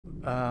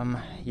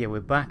Yeah, we're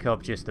back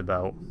up just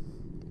about.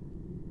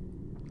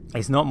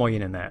 It's not my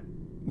internet.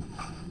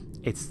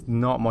 It's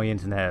not my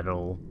internet at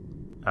all.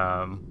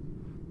 I'll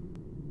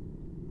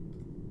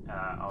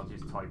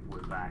just type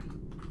we're back.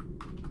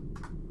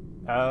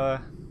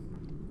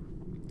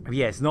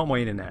 Yeah, it's not my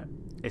internet.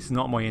 It's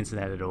not my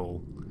internet at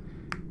all.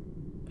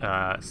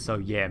 So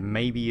yeah,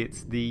 maybe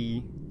it's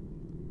the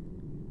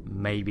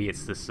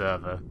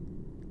server.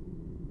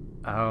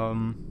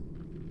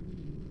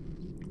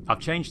 I've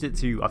changed it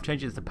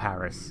to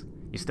Paris.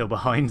 You're still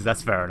behind.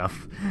 That's fair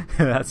enough.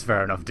 That's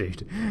fair enough,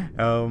 dude.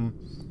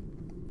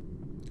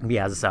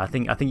 Yeah, as I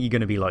say, I think you're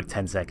gonna be like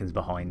 10 seconds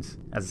behind.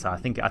 As I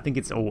say, I think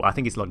it's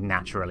like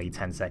naturally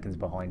 10 seconds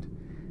behind.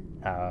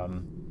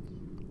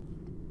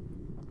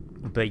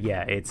 But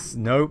yeah, it's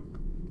nope.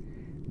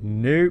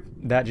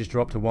 That just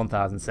dropped to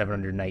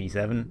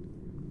 1,787.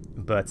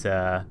 But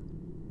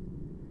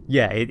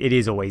yeah, it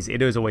is always a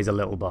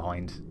little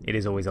behind. It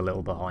is always a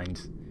little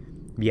behind.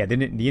 Yeah, the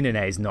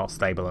internet is not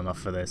stable enough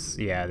for this.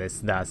 Yeah,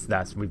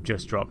 that's we've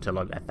just dropped to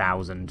like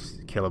 1,000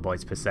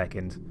 kilobytes per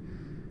second.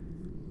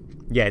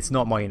 Yeah, it's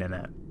not my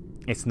internet.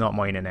 It's not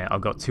my internet.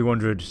 I've got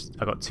 200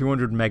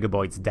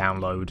 megabytes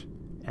download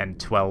and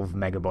 12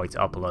 megabytes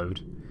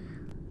upload.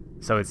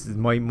 So it's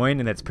my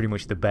internet's pretty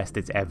much the best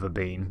it's ever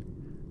been.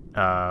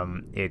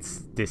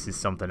 This is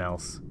something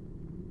else.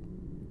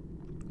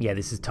 Yeah,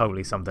 this is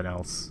totally something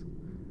else.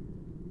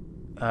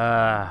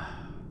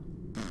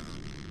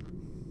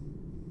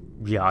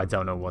 Yeah, I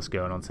don't know what's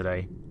going on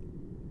today.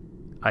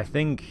 I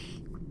think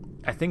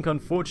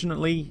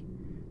unfortunately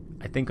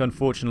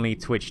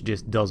Twitch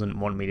just doesn't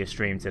want me to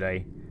stream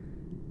today.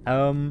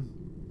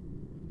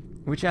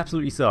 Which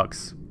absolutely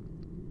sucks.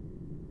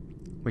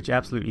 Which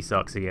absolutely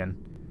sucks again.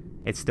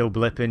 It's still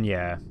blipping,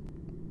 yeah.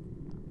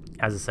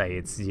 As I say,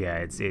 it's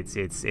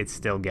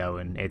still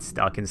going.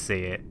 I can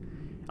see it.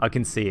 I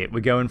can see it.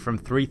 We're going from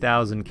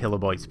 3,000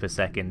 kilobytes per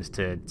second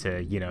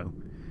to you know,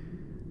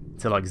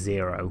 to like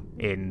 0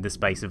 in the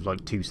space of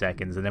like 2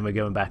 seconds, and then we're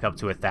going back up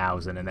to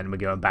 1,000, and then we're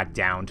going back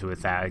down to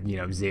 1,000, you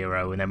know,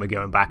 0, and then we're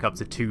going back up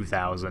to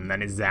 2,000,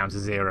 then it's down to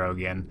 0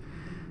 again.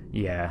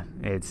 Yeah,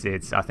 it's.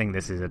 I think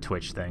this is a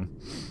Twitch thing.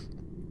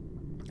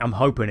 I'm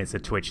hoping it's a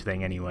Twitch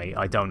thing anyway.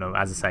 I don't know.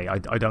 As I say, I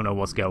don't know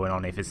what's going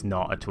on if it's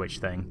not a Twitch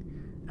thing.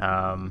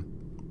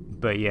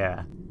 But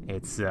yeah,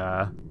 it's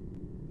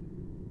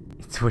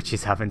Twitch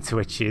is having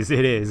twitches.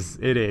 It is.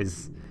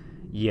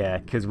 Yeah,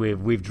 because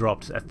we've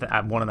dropped at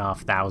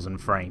 1,500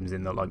 frames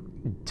in the like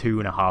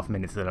 2.5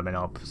 minutes that I've been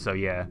up. So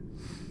yeah,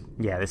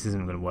 this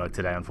isn't going to work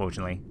today,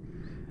 unfortunately.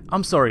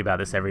 I'm sorry about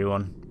this,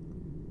 everyone.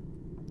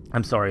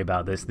 I'm sorry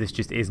about this. This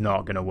just is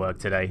not going to work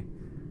today.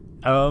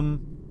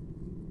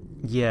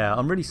 Yeah,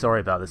 I'm really sorry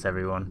about this,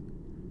 everyone.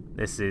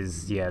 This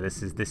is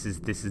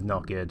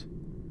not good.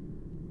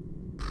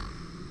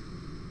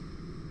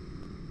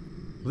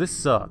 This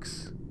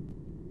sucks.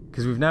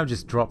 Because we've now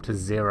just dropped to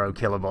 0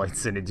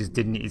 kilobytes, and it just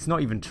didn't. It's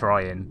not even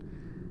trying.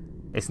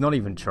 It's not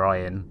even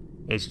trying.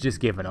 It's just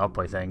given up,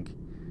 I think.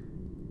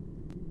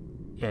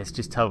 Yeah, it's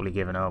just totally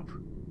given up.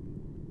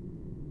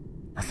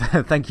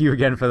 Thank you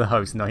again for the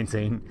host,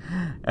 19.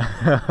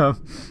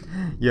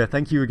 Yeah,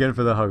 thank you again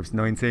for the host,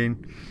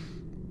 19.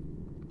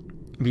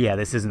 But yeah,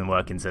 this isn't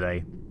working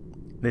today.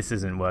 This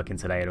isn't working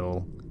today at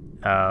all.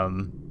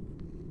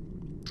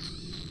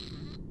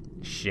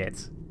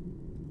 Shit.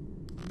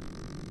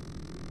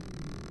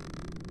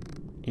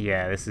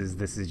 Yeah, this is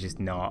just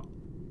not.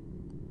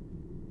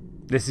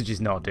 This is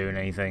just not doing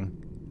anything.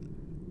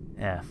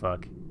 Yeah,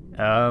 fuck.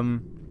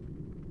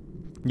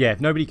 Yeah,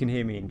 if nobody can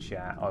hear me in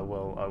chat, I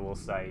will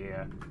say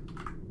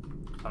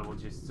I will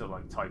just sort of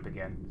like type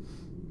again.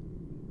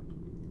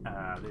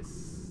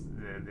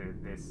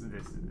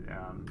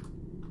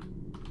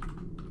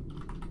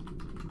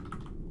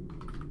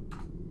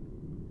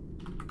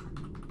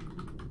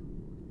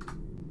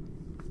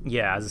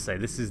 Yeah, as I say,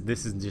 this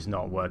is just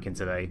not working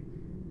today.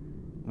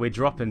 We're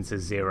dropping to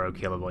 0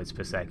 kilobytes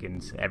per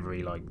second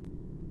every like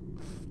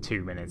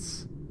 2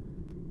 minutes.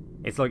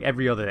 It's like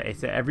every other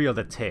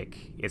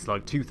tick. It's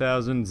like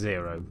 2,000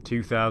 0,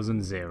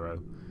 2,000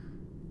 0.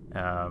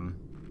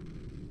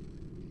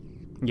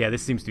 Yeah,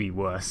 this seems to be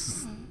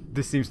worse.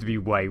 This seems to be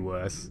way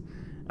worse.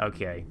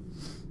 Okay.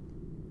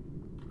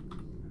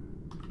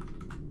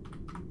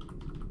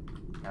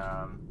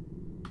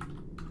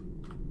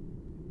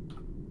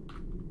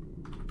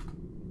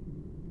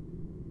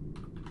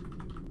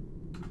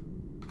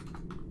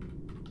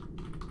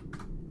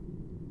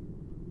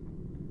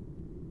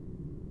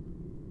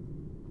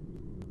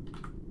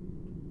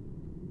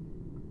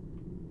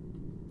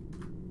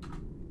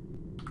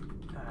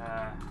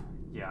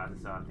 Yeah,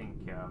 so I think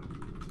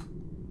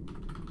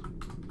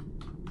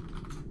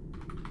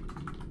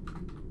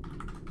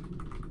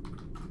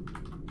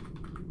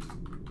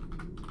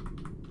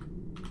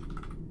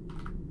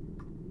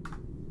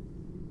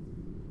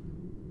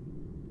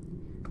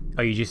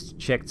oh, you just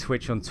check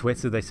Twitch on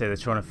Twitter? They say they're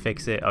trying to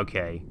fix it?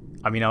 Okay.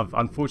 I mean,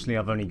 unfortunately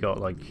I've only got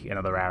like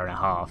another hour and a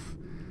half.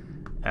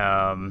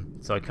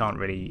 So I can't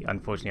really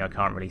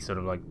sort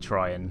of like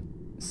try and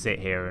sit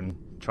here and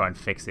try and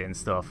fix it and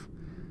stuff.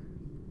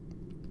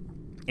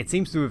 it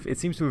seems to have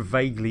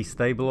vaguely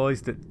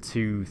stabilized at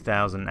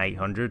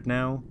 2,800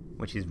 now,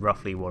 which is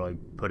roughly what I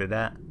put it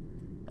at.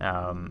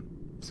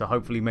 So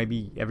hopefully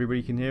maybe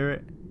everybody can hear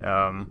it.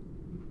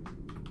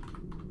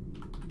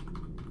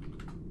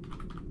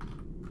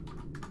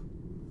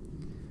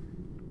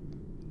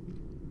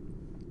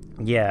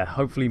 Yeah,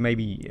 hopefully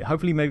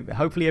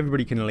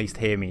everybody can at least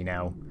hear me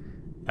now.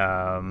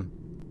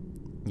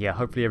 Yeah,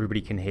 hopefully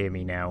everybody can hear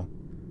me now.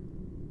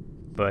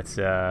 But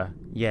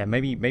yeah,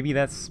 maybe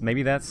that's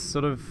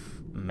sort of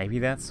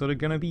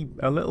gonna be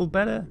a little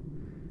better.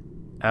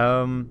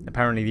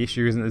 Apparently the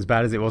issue isn't as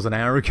bad as it was an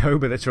hour ago,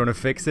 but they're trying to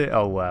fix it.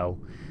 Oh well.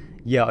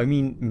 Yeah, I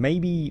mean,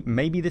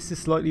 maybe this is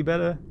slightly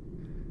better.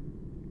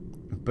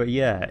 But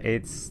yeah,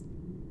 it's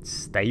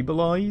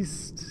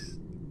stabilized.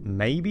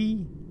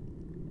 Maybe.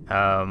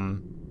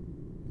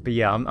 But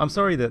yeah, I'm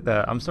sorry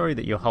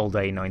that your whole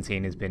day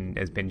 19 has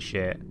been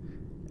shit.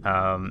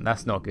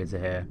 That's not good to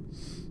hear.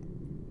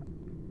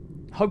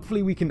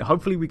 Hopefully we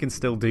can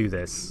still do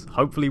this.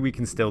 Hopefully we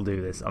can still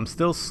do this. I'm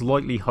still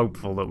slightly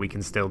hopeful that we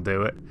can still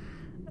do it.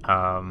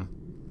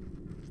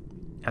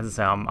 As I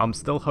say, I'm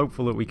still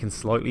hopeful that we can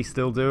slightly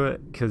still do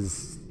it,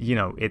 because, you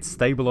know, it's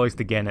stabilized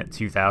again at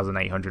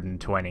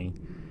 2,820.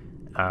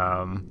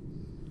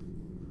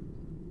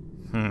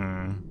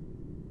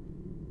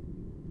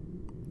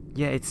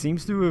 Yeah, it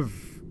seems to have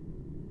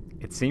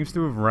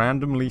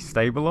randomly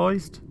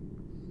stabilized.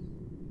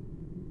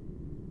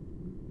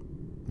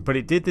 But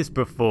it did this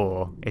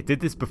before. It did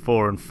this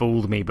before and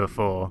fooled me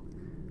before.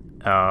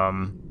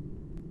 Yeah,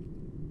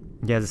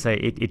 as I say,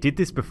 it did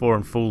this before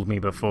and fooled me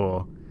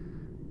before.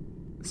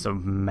 So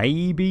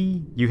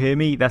maybe you hear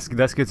me. That's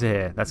good to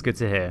hear. That's good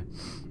to hear.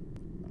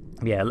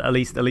 Yeah, at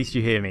least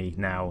you hear me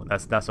now.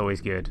 That's always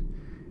good.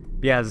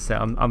 But yeah, as I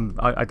said,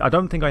 I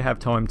don't think I have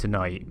time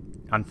tonight.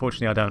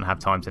 Unfortunately, I don't have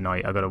time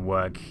tonight. I got to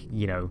work.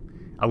 You know,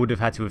 I would have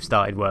had to have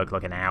started work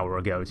like an hour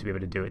ago to be able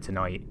to do it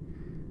tonight.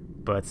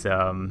 But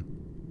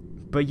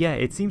yeah,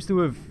 it seems to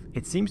have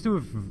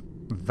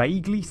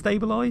vaguely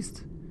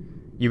stabilized.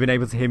 You've been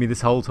able to hear me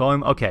this whole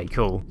time? Okay,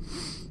 cool.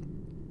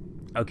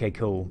 Okay,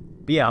 cool.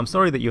 But yeah, I'm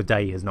sorry that your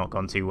day has not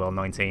gone too well,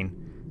 19.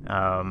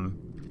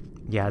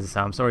 Yeah, as I say,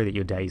 I'm sorry that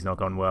your day's not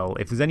gone well.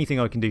 If there's anything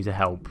I can do to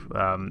help,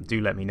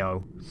 do let me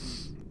know.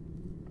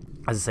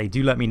 As I say,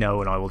 do let me know,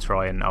 and I will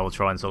try and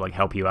sort of like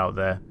help you out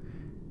there.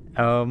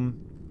 And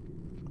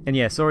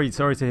yeah, sorry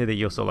to hear that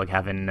you're sort of like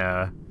having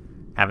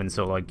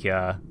sort of like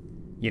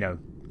you know,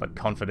 like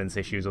confidence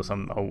issues or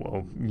some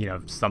or you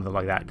know, something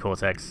like that,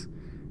 Cortex.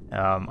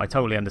 I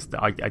totally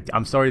understand.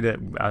 I'm sorry that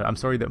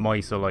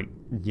my sort of like,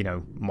 you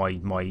know,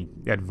 my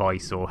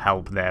advice or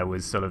help there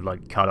was sort of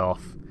like cut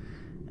off.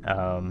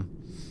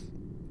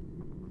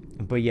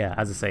 But yeah,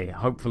 as I say,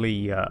 hopefully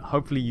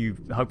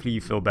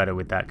you feel better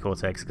with that,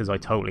 Cortex, because I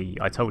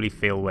totally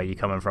feel where you're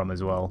coming from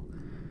as well.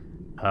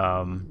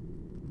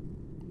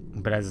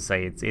 But as I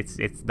say,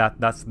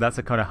 that's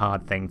a kind of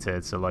hard thing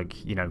to sort of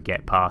like, you know,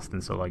 get past,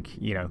 and sort of like,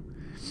 you know,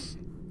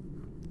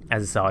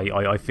 as I say,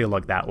 I feel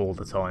like that all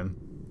the time.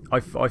 I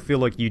feel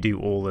like you do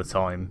all the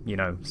time, you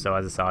know. So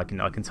as I say, I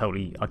can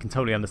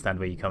totally understand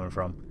where you're coming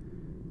from.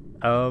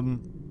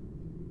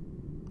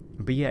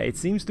 But yeah, it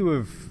seems to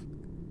have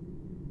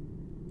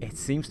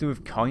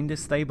kind of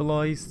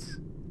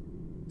stabilized.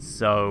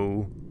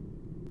 So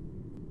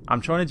I'm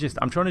trying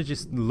to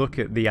just look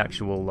at the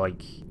actual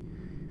like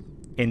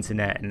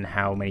internet and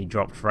how many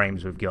dropped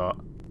frames we've got.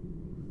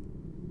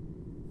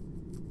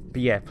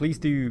 But yeah, please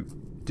do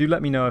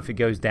let me know if it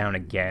goes down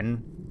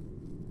again.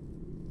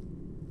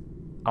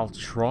 I'll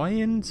try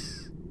and...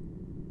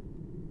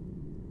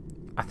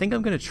 I think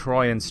I'm going to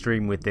try and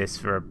stream with this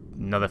for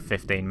another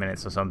 15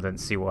 minutes or something,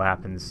 see what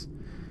happens.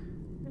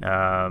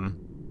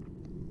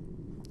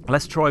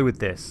 Let's try with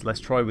this.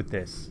 Let's try with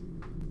this.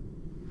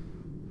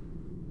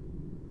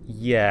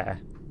 Yeah.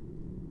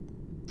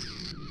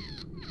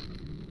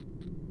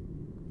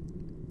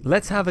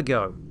 Let's have a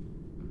go.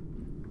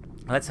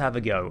 Let's have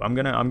a go. I'm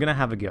gonna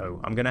have a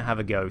go. I'm gonna have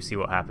a go, see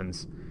what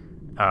happens.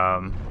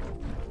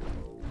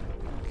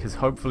 Because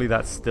hopefully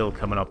that's still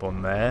coming up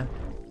on there.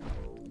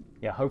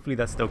 Yeah, hopefully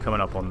that's still coming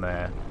up on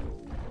there.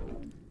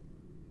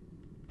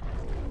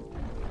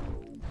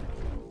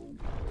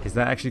 Is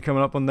that actually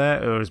coming up on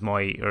there, or is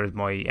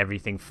my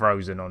everything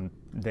frozen on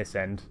this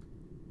end?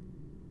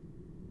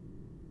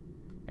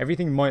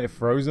 Everything might have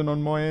frozen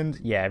on my end.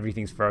 Yeah,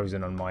 everything's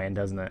frozen on my end,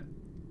 hasn't it?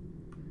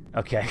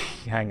 Okay,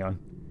 hang on.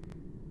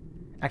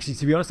 Actually,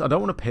 to be honest, I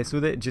don't want to piss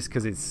with it just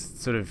because it's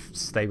sort of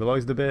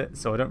stabilized a bit,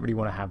 so I don't really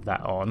want to have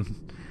that on.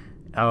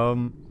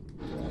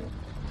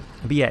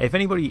 But yeah, if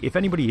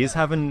anybody is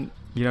having,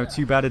 you know,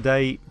 too bad a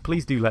day,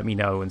 please do let me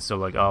know, and so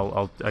like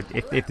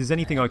if there's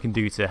anything I can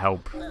do to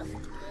help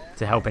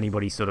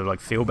anybody sort of like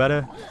feel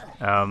better,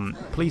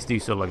 please do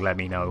sort of like let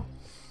me know.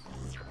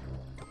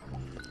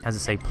 As I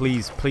say,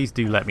 please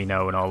do let me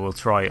know, and I will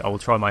try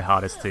my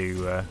hardest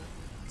to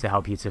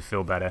help you to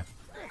feel better.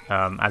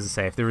 As I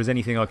say, if there is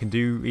anything I can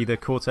do, either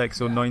Cortex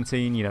or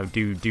 19, you know,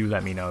 do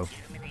let me know.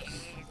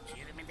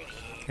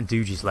 And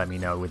do just let me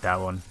know with that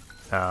one.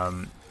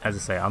 As I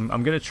say,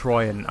 I'm gonna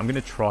try and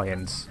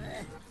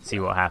See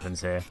what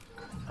happens here.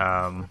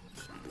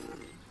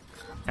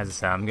 As I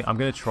say, I'm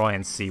gonna try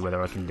and see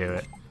whether I can do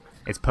it.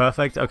 It's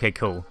perfect. Okay,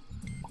 cool.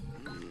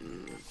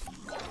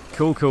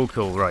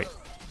 Cool. Right.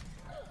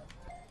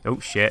 Oh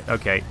shit.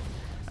 Okay.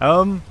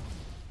 But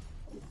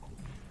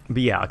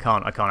yeah, I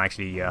can't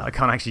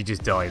actually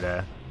just die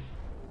there.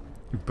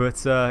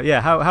 But yeah,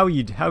 how are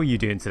you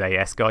doing today,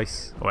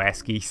 Esgeis or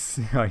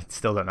Esgeis? I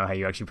still don't know how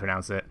you actually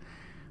pronounce it.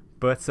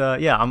 But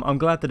yeah, I'm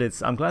glad that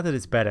it's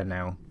better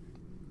now.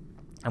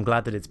 I'm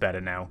glad that it's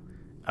better now.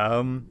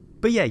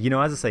 But yeah, you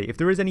know, as I say, if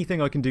there is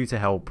anything I can do to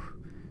help,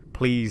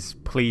 please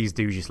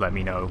do just let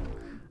me know.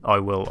 I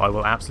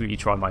will absolutely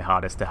try my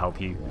hardest to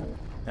help you.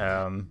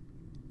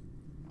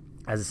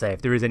 As I say,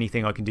 if there is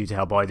anything I can do to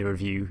help either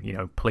of you, you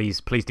know, please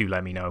do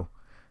let me know.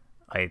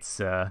 It's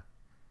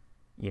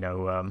you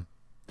know,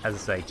 as I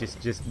say,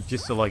 just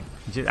so like,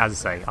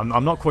 as I say,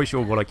 I'm not quite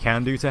sure what I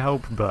can do to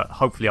help, but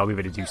hopefully I'll be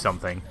able to do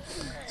something.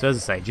 So as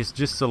I say,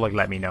 just so like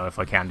let me know if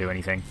I can do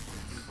anything.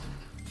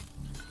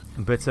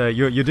 But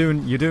you're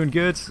doing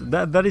good.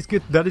 That is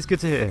good. That is good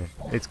to hear.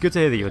 It's good to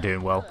hear that you're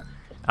doing well.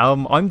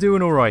 I'm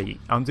doing all right.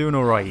 I'm doing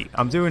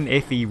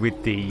iffy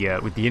with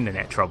the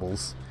internet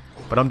troubles,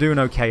 but I'm doing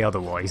okay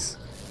otherwise.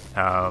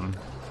 Yeah,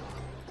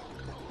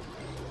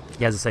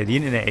 as I say, the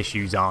internet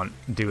issues aren't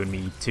doing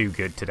me too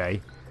good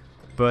today,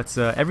 but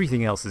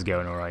everything else is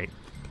going all right.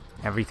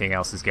 Everything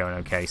else is going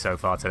okay so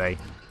far today.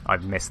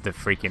 I've missed the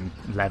freaking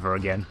lever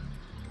again,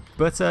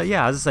 but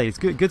yeah, as I say, it's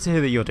good to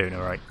hear that you're doing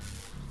all right.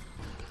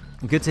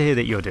 Good to hear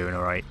that you're doing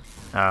all right.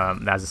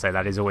 As I say,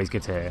 that is always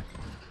good to hear.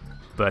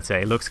 But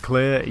it looks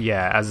clear.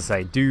 Yeah, as I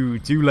say, do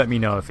let me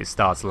know if it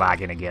starts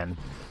lagging again.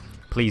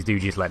 Please do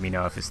just let me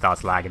know if it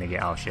starts lagging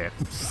again. Oh shit.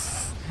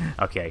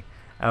 Okay.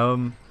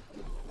 Yeah,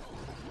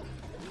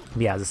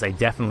 as I say,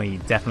 definitely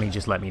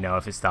just let me know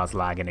if it starts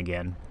lagging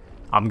again.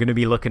 I'm gonna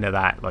be looking at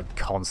that like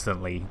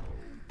constantly.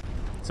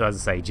 So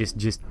as I say,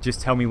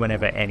 just tell me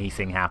whenever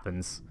anything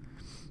happens.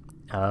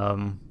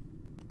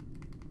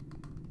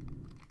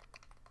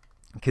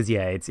 Because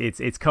yeah,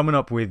 it's coming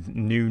up with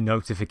new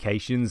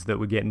notifications that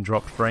we're getting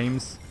dropped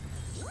frames.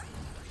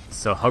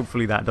 So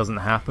hopefully that doesn't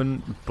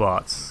happen.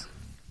 But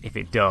if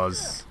it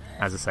does,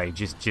 as I say,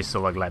 just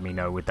so like let me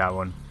know with that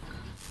one.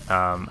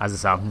 As I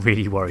say, I'm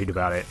really worried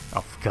about it.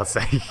 Oh, for God's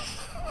sake.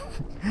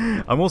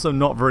 I'm also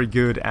not very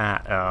good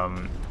at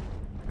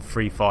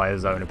Free Fire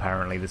Zone.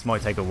 Apparently, this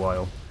might take a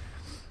while.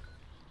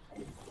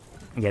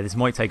 Yeah, this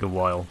might take a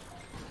while.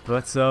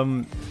 But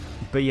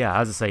yeah,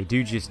 as I say,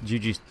 do just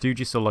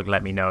sort of like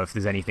let me know if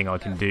there's anything I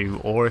can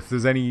do, or if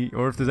there's any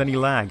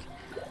lag.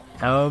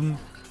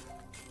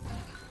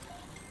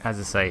 As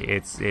I say,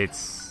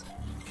 it's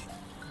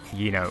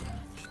you know,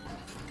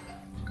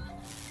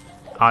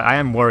 I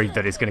am worried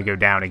that it's going to go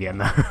down again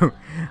though.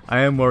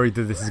 I am worried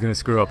that this is going to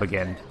screw up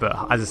again.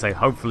 But as I say,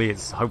 hopefully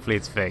it's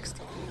fixed.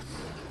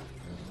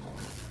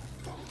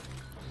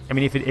 I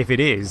mean, if it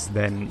is,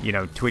 then you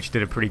know, Twitch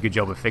did a pretty good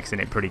job of fixing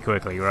it pretty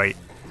quickly, right?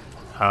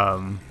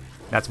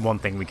 That's one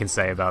thing we can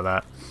say about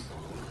that.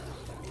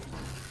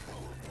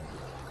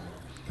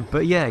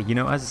 But yeah, you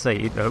know, as I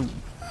say, well,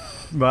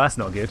 that's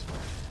not good.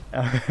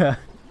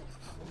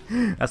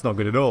 That's not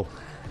good at all.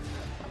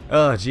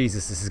 Oh,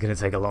 Jesus, this is going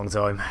to take a long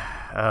time.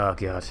 Oh,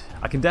 God.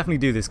 I can definitely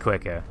do this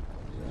quicker.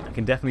 I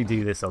can definitely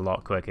do this a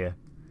lot quicker.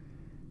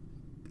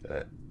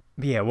 But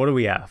yeah, what are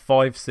we at?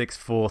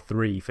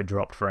 5643 for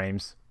dropped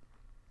frames.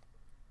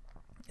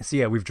 So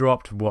yeah, we've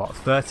dropped, what,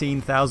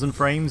 13,000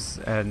 frames?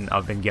 And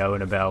I've been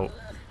going about,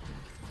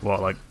 what,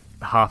 like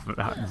half,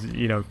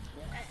 you know,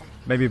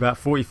 maybe about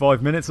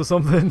 45 minutes or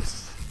something.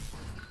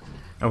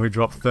 And we've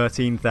dropped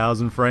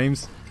 13,000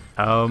 frames.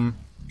 Yeah,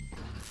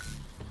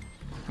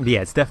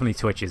 it's definitely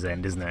Twitch's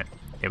end, isn't it?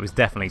 It was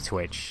definitely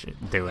Twitch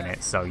doing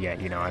it. So yeah,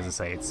 you know, as I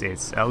say,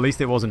 it's at least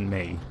it wasn't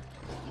me.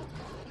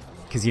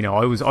 Because, you know,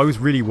 I was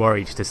really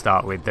worried to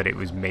start with that it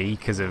was me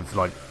because of,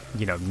 like,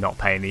 you know, not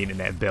paying the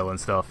internet bill and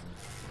stuff.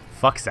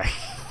 Fuck's sake.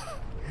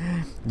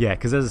 Yeah,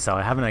 because as I say,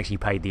 I haven't actually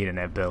paid the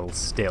internet bill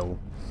still.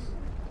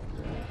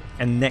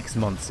 And next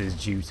month's is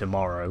due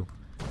tomorrow.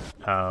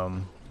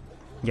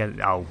 Yeah,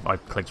 oh, I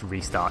clicked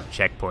restart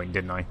checkpoint,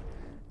 didn't I?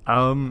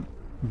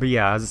 But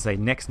yeah, as I say,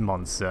 next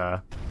month's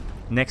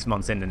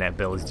internet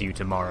bill is due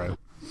tomorrow.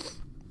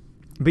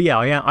 But yeah,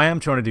 I am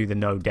trying to do the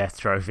no death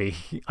trophy.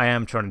 I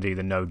am trying to do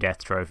the no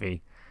death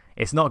trophy.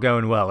 It's not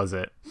going well, is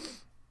it?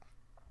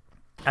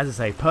 As I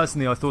say,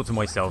 personally, I thought to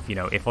myself, you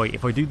know, if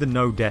I do the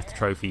no death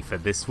trophy for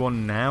this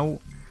one now,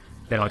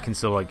 then I can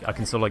sort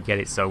of get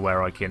it so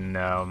where I can,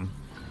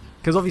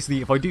 because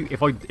obviously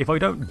if I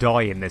don't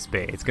die in this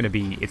bit, it's gonna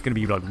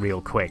be like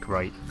real quick,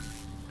 right?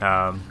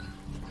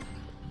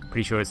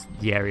 Pretty sure it's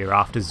the area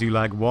after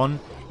Zulag 1.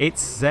 It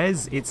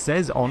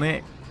says on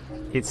it,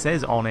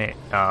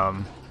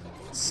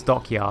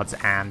 Stockyards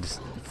and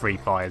Free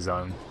Fire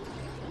Zone.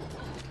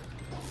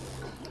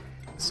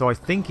 So I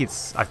think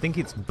it's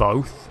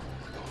both.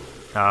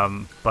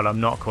 But I'm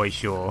not quite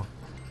sure.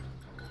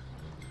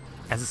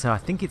 As I say,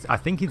 I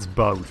think it's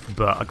both,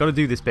 but I got to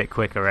do this bit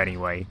quicker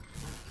anyway.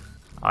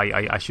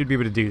 I should be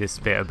able to do this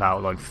bit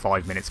about like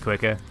 5 minutes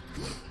quicker.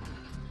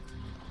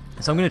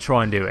 So I'm going to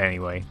try and do it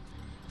anyway.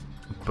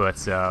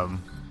 But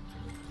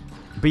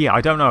yeah,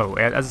 I don't know.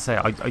 As I say,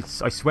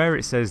 I swear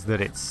it says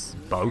that it's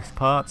both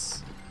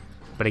parts.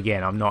 But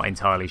again, I'm not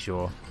entirely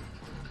sure.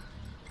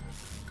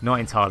 Not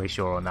entirely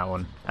sure on that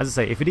one. As I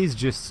say, if it is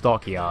just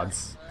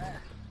stockyards,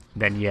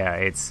 then yeah,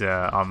 it's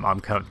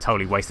I'm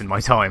totally wasting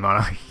my time,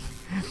 aren't I?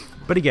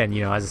 But again,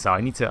 you know, as I say,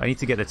 I need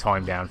to get the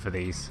time down for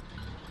these.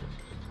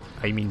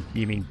 You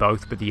mean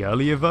both, but the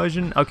earlier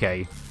version?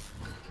 Okay.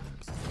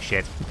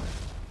 Shit.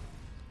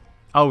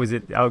 Oh, is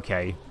it?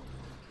 Okay.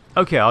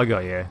 Okay, I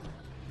got you.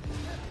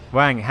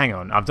 Well, hang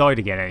on. I've died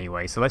again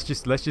anyway, so let's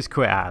just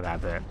quit out of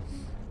that bit.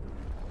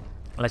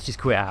 Let's just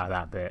quit out of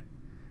that bit.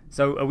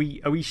 So are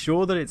we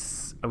sure that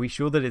it's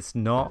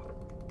not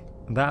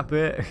that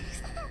bit?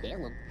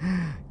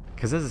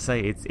 Because as I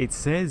say, it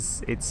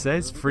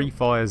says Free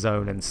Fire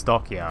Zone and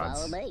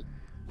Stockyards,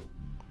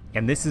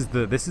 and this is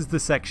the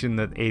section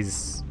that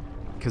is,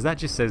 because that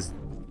just says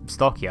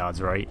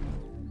Stockyards, right?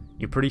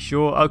 You're pretty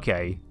sure?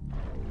 Okay.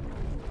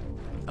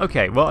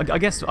 Okay. Well, I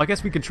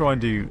guess we can try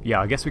and do, yeah.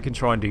 I guess we can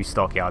try and do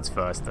Stockyards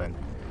first then.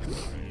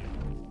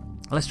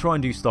 Let's try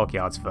and do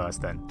Stockyards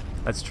first then.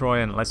 Let's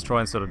try and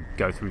sort of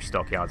go through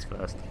Stockyards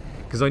first,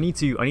 because I need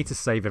to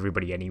save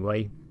everybody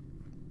anyway.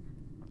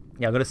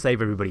 Yeah, I'm gonna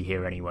save everybody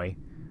here anyway.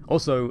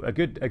 Also, a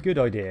good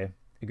idea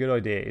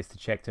is to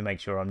check to make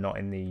sure I'm not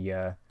in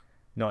the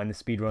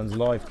speedruns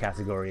live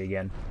category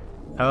again.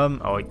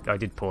 Oh, I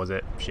did pause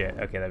it. Shit.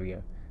 Okay, there we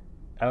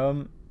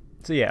go.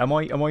 So yeah, am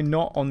I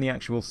not on the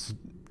actual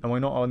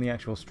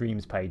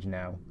streams page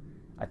now?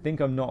 I think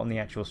I'm not on the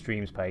actual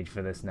streams page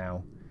for this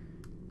now.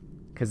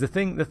 Because the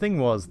thing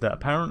was that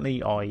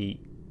apparently I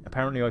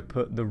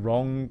put the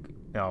wrong.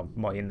 Oh,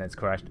 my internet's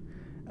crashed.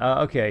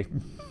 Okay.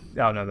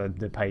 Oh no,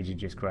 the page had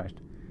just crashed.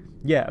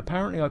 Yeah,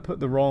 apparently I put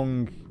the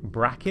wrong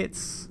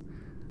brackets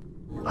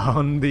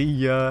on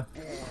the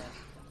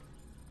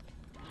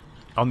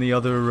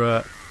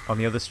other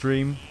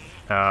stream.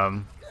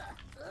 No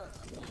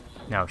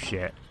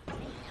shit.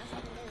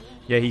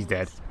 Yeah, he's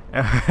dead.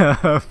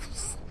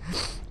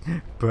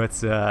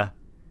 But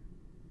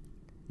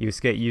you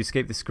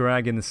escape the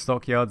scrag in the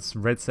Stockyards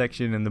red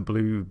section and the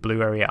blue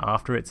area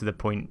after it to the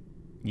point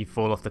you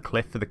fall off the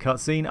cliff for the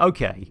cutscene.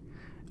 Okay,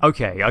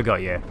 I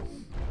got you.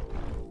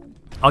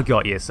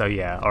 So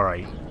yeah, all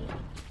right.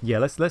 Yeah,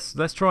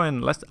 let's try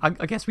and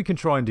I guess we can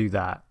try and do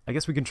that. I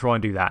guess we can try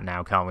and do that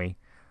now, can't we?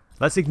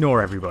 Let's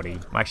ignore everybody.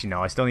 Actually,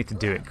 no, I still need to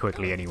do it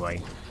quickly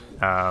anyway.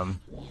 Yeah,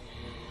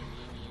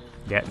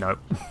 no,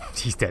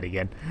 he's dead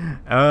again.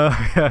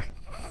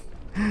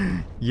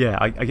 Yeah,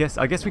 I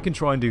guess we can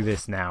try and do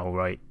this now,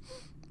 right?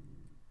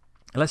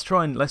 Let's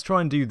try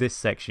and do this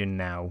section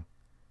now,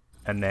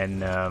 and then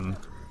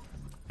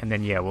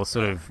yeah, we'll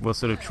sort of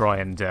try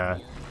and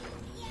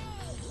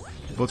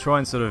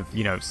sort of,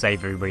 you know,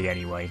 save everybody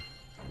anyway.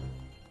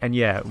 And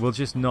yeah, we'll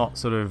just not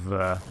sort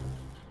of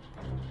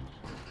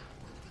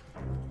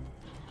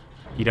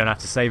you don't have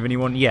to save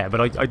anyone. Yeah,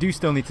 but I do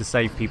still need to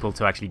save people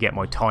to actually get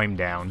my time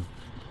down.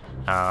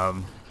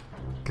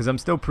 Because I'm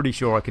still pretty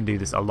sure I can do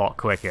this a lot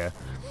quicker.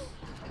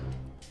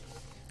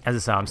 As I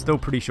say, I'm still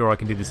pretty sure I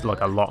can do this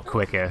like a lot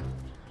quicker.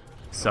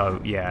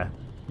 So yeah,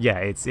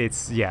 yeah,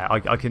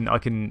 I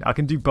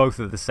can do both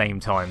at the same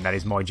time. That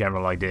is my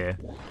general idea.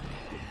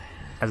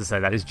 As I say,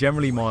 that is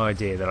generally my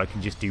idea, that I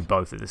can just do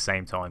both at the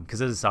same time.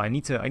 Because as I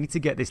say, I need to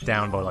get this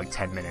down by like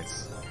 10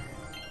 minutes.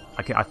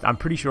 I'm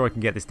pretty sure I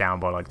can get this down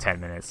by like 10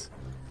 minutes.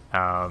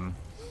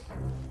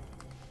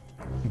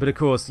 But of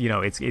course, you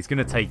know, it's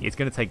gonna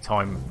take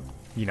time,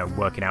 you know,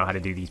 working out how to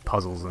do these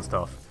puzzles and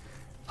stuff.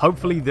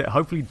 Hopefully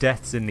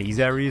deaths in these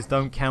areas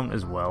don't count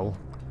as well.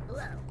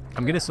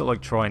 I'm gonna sort of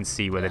like try and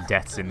see whether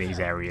deaths in these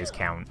areas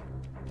count.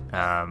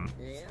 How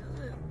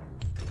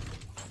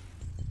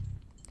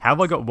have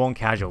I got one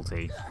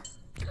casualty?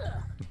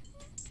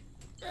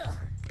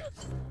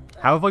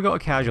 How have I got a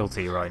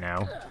casualty right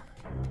now?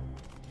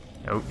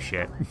 Oh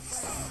shit.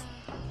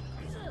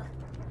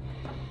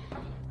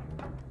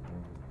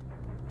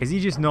 Is he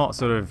just not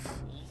sort of...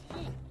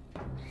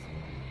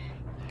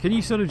 Can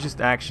you sort of just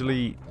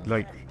actually,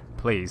 like,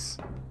 please?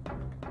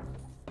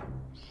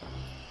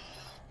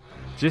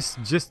 Just,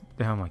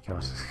 oh my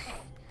gosh.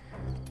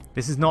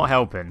 This is not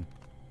helping.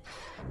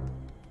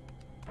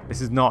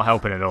 This is not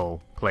helping at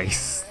all,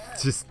 please.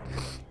 Just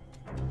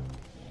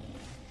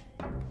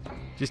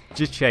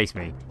chase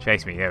me.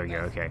 Chase me, there we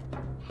go, okay.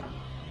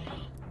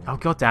 Oh,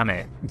 god damn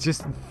it.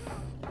 Just...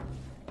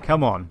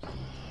 Come on.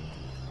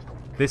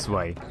 This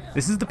way.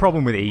 This is the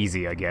problem with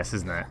easy, I guess,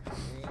 isn't it?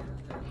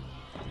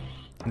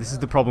 This is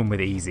the problem with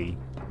easy.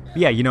 But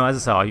yeah, you know,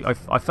 as I say,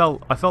 I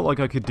felt like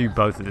I could do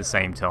both at the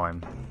same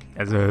time.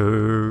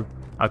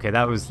 Okay,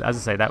 that was, as I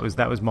say, that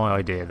was my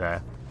idea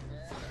there.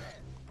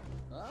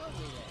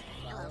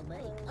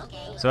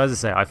 So as I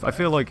say, I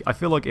feel like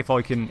if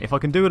I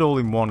can do it all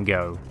in one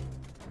go.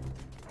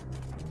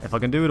 If I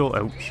can do it all,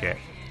 oh shit.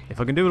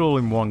 If I can do it all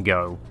in one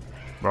go,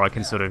 where I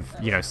can sort of,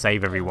 you know,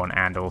 save everyone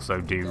and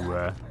also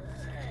do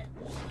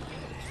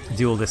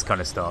all this kind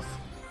of stuff,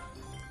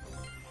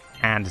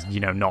 and,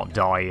 you know, not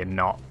die and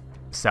not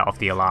set off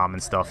the alarm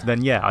and stuff,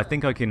 then yeah, I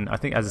think I can. I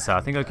think, as I said,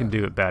 I think I can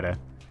do it better.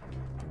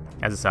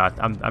 As I said,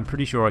 I'm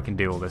pretty sure I can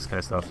do all this kind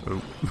of stuff.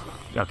 Ooh.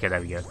 Okay,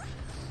 there we go.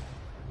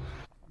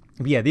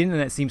 But yeah, the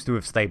internet seems to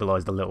have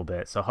stabilized a little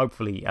bit, so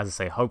hopefully, as I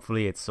say,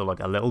 hopefully it's sort of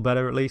like a little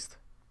better at least.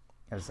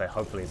 As I say,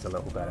 hopefully it's a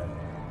little better.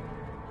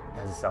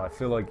 As I say, I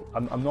feel like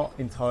I'm not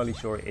entirely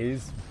sure it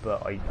is,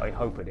 but I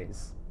hope it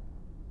is.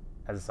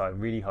 As I say, I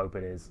really hope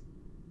it is.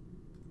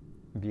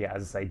 But yeah,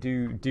 as I say,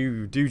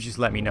 do just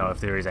let me know if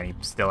there is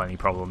still any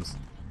problems.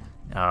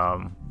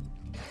 Because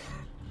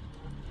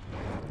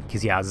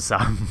yeah, as I say,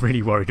 I'm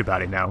really worried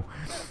about it now.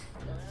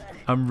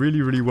 I'm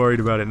really worried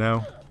about it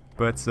now.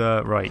 But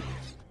right,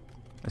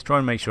 let's try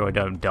and make sure I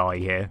don't die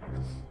here.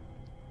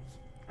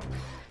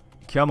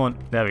 Come on,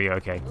 there we go.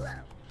 Okay,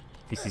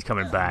 this is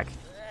coming back.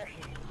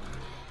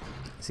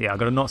 So yeah, I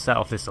gotta not set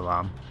off this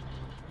alarm.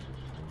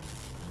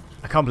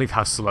 I can't believe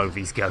how slow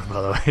these go,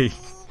 by the way.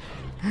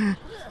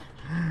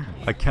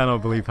 I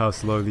cannot believe how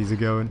slow these are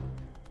going.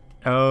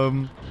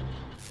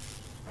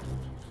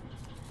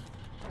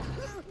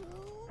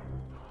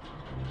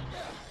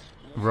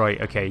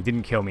 Right, okay, he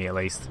didn't kill me at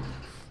least.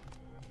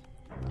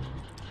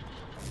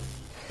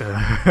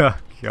 God.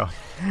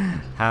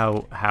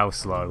 How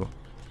slow.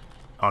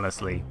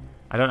 Honestly.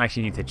 I don't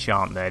actually need to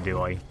chant there,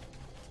 do I?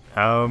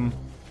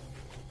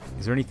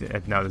 Is there anything?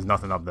 No, there's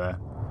nothing up there.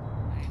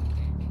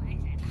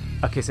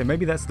 Okay, so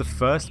maybe that's the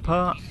first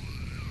part?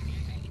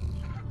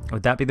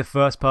 Would that be the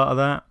first part of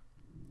that?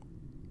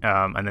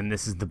 And then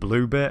this is the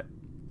blue bit?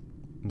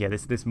 Yeah,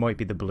 this might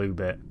be the blue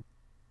bit.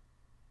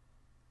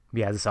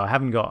 Yeah, so I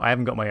haven't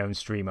got my own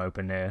stream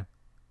open here.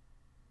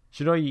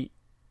 Should I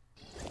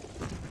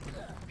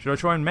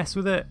try and mess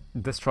with it?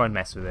 Let's try and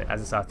mess with it. As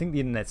I say, I think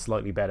the internet's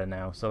slightly better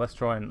now, so let's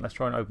try and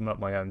open up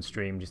my own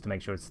stream just to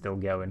make sure it's still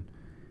going.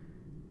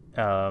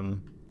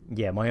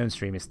 Yeah, my own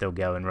stream is still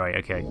going, right,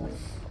 okay.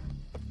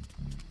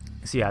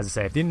 So yeah, as I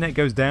say, if the internet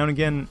goes down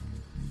again,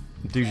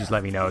 do just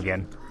let me know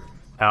again.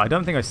 I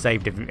don't think I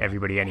saved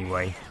everybody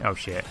anyway. Oh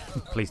shit,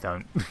 please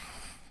don't.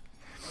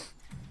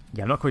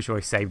 Yeah, I'm not quite sure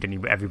I saved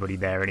everybody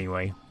there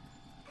anyway.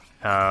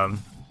 Haha,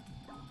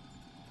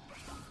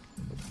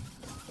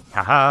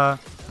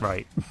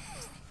 right.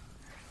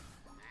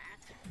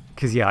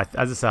 Because yeah,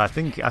 as I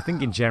say, I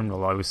think in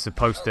general I was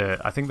supposed to.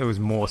 I think there was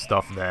more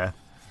stuff there.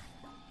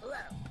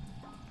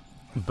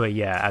 But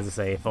yeah, as I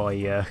say, if I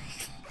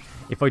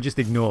if I just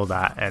ignore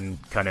that and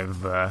kind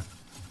of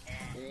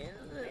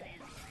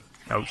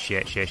oh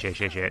shit,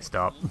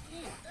 stop.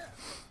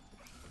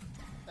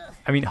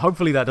 I mean,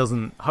 hopefully that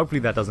doesn't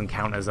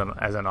count as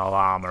an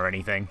alarm or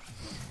anything.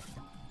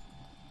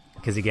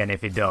 Because again,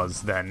 if it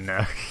does, then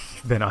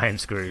then I am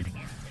screwed.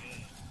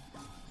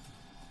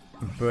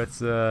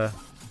 But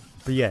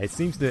yeah, it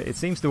seems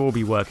to all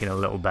be working a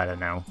little better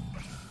now.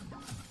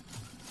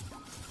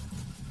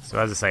 So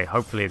as I say,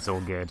 hopefully it's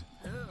all good.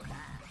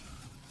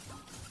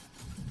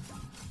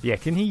 Yeah,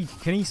 can he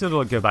sort of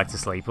like go back to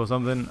sleep or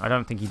something? I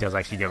don't think he does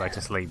actually go back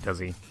to sleep, does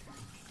he?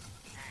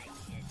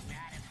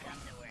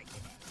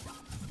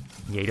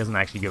 Yeah, he doesn't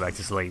actually go back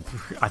to sleep.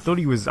 I thought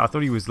he was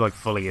like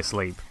fully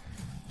asleep.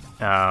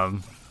 Oh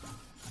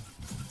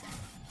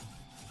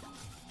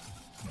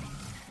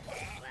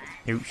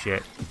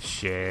shit.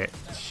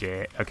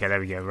 Okay, there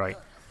we go. Right.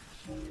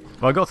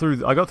 Well, I got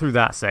through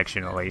that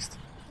section at least.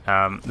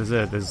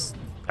 There's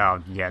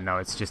oh yeah, no,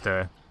 it's just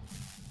a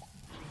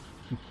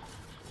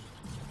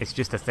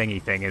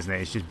thingy thing, isn't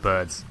it? It's just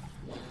birds.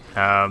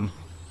 Yeah.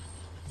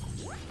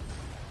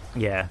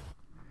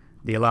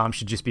 The alarm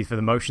should just be for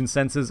the motion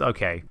sensors.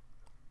 Okay.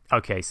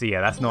 Okay, so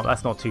yeah, that's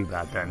not too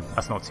bad then.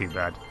 That's not too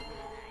bad.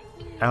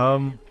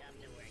 I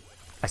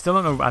still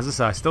don't know, as I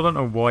say, I still don't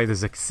know why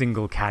there's a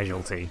single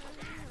casualty.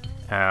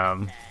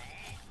 As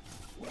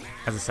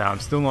I say, I'm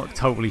still not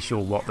totally sure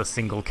what the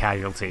single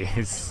casualty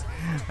is.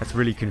 That's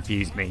really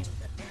confused me.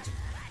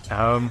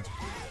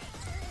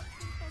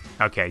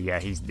 Okay, yeah,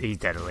 he's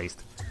dead at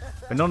least.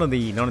 But none of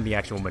the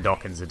actual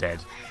Madokans are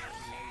dead.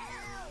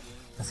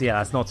 So yeah,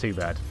 that's not too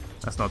bad.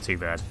 That's not too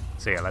bad.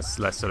 So yeah,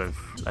 let's sort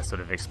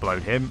of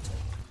explode him.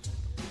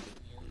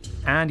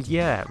 And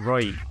yeah,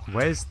 right.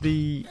 Where's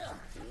the?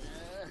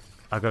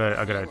 I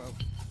gotta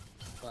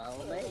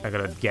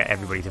get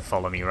everybody to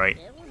follow me, right?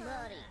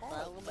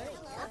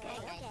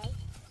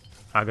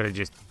 I gotta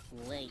just.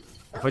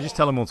 If I just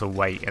tell them all to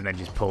wait and then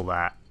just pull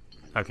that.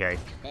 Okay.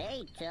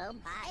 Hey,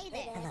 chum. Hi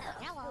there.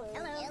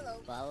 Hello.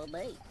 Follow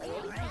me.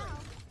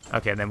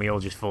 Okay, and then we all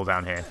just fall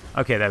down here.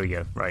 Okay, there we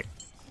go. Right.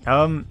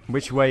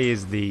 Which way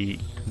is the...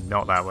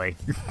 Not that way.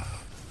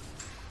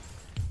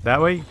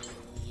 That way?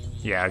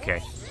 Yeah,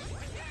 okay.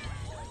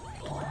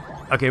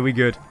 Okay, we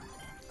good.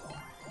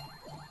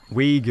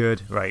 We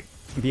good. Right.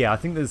 Yeah, I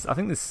think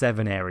there's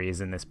 7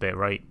 areas in this bit,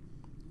 right?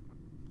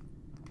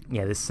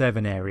 Yeah, there's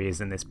 7 areas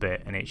in this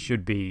bit, and it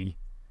should be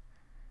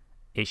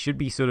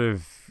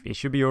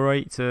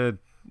alright to...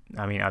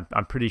 I mean,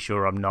 I'm pretty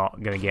sure I'm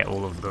not going to get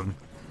all of them.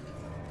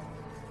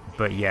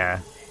 But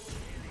yeah.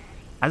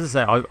 As I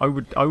say, I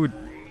would...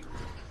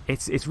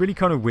 It's really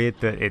kind of weird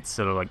that it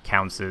sort of like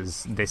counts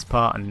as this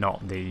part and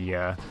not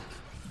the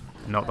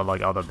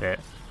like other bit.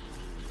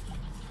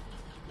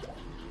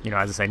 You know,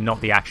 as I say,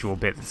 not the actual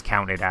bit that's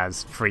counted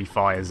as free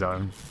fire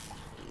zone.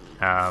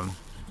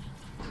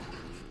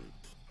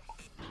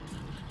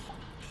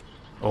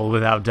 All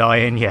without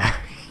dying, yeah.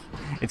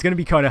 It's going to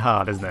be kind of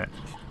hard, isn't it?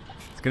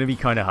 It's going to be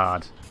kind of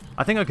hard.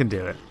 I think I can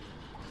do it.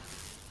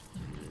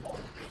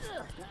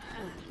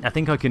 I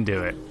think I can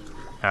do it.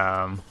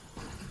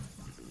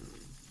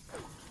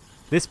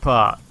 This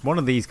part, one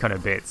of these kind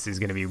of bits is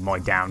going to be my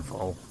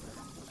downfall.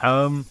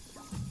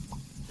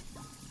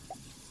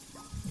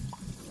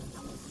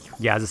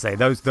 Yeah, as I say,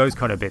 those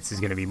kind of bits is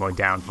going to be my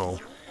downfall.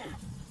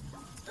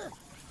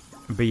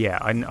 But yeah,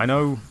 I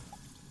know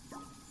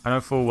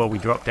full well we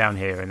drop down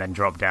here and then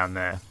drop down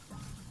there.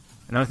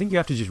 And I think you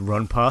have to just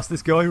run past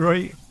this guy,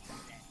 right?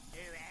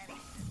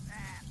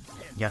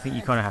 Yeah, I think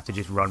you kind of have to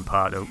just run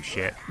past... Oh,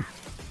 shit.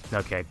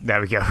 Okay,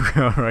 there we go.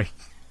 Alright.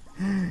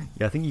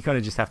 Yeah, I think you kind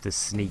of just have to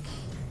sneak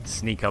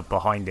up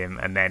behind him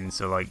and then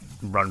sort of like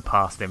run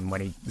past him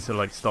when he sort of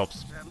like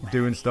stops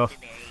doing stuff.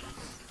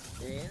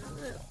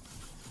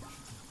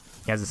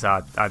 Yeah, as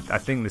I said, I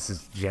think this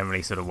is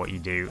generally sort of what you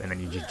do, and then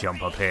you just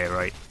jump up here,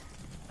 right?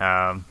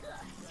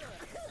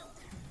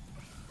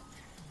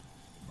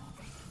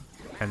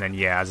 And then,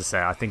 yeah, as I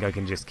say, I think I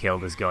can just kill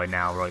this guy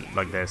now, right,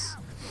 like this.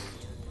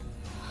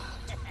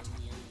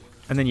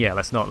 And then, yeah,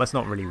 let's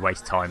not really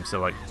waste time. So,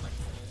 like,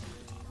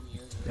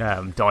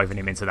 diving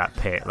him into that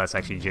pit. Let's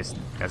actually just,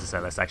 as I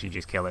said, let's actually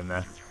just kill him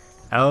there.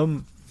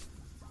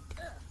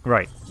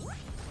 Right.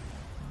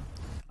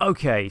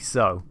 Okay,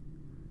 so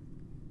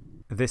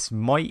this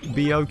might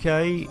be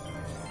okay.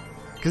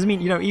 Because I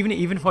mean, you know, even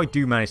if I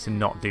do manage to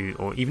not do,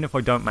 or even if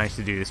I don't manage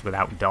to do this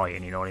without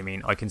dying, you know what I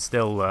mean? I can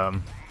still,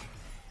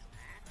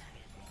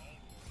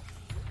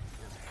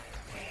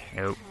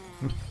 Nope.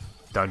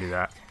 Don't do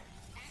that.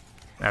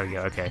 There we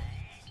go, okay.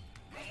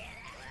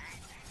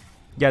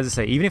 Yeah, as I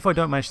say, even if I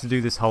don't manage to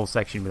do this whole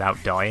section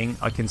without dying,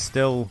 I can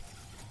still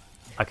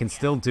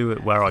do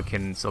it where I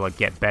can sort of like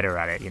get better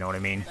at it, you know what I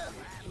mean?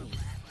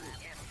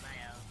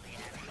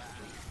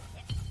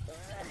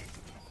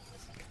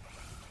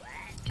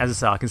 As I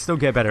say, I can still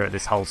get better at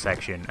this whole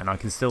section, and I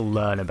can still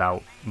learn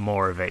about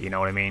more of it, you know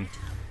what I mean?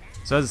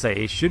 So as I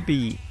say, it should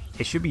be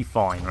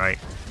fine, right?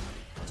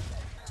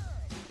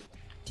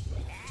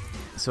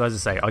 So as I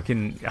say, I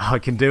can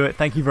do it.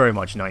 Thank you very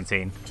much,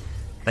 19.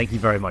 Thank you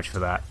very much for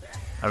that.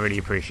 I really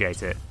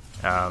appreciate it.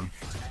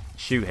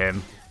 Shoot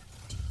him.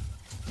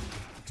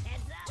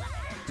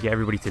 Get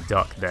everybody to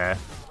duck there.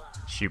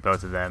 Shoot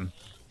both of them.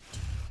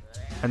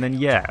 And then,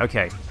 yeah,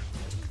 okay.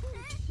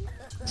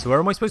 So where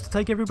am I supposed to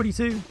take everybody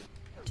to?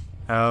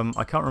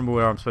 I can't remember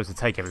where I'm supposed to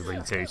take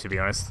everybody to be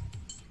honest.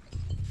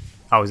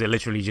 Oh, is it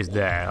literally just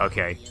there?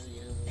 Okay.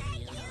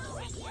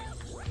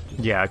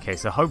 Yeah, okay,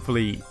 so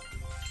hopefully...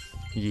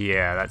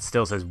 Yeah, that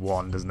still says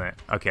 1, doesn't it?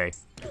 Okay.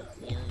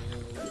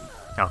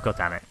 Oh, god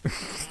damn it.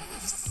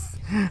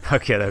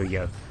 Okay, there we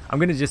go. I'm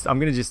gonna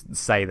just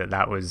say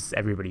that was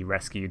everybody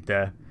rescued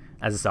there.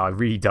 As I said, I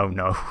really don't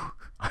know.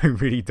 I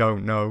really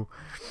don't know.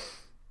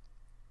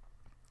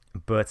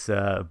 But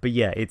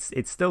yeah,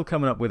 it's still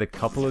coming up with a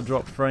couple of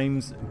drop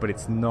frames, but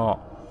it's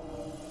not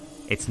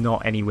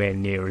anywhere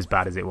near as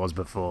bad as it was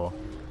before.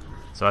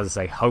 So as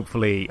I say,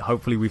 hopefully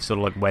we've sort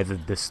of like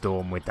weathered the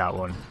storm with that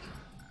one.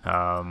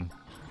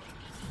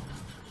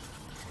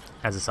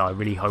 As I say, I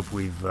really hope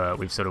we've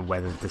sort of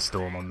weathered the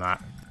storm on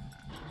that.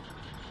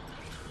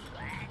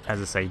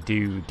 As I say,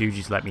 do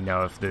just let me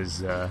know if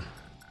there's. I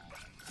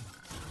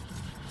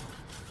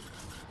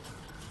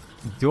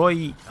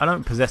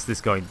don't possess this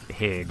guy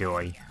here, do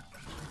I?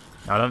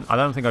 I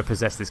don't think I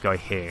possess this guy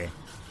here.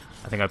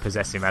 I think I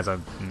possess him as I...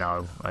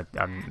 No,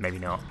 maybe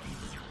not.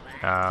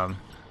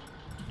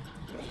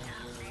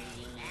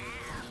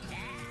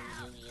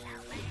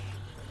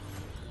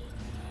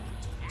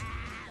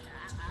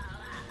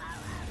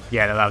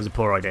 Yeah, no, that was a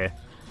poor idea.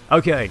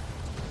 Okay.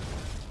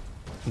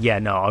 Yeah,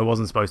 no, I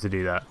wasn't supposed to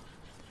do that.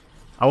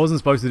 I wasn't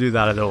supposed to do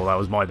that at all. That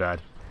was my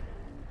bad.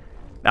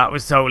 That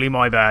was totally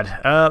my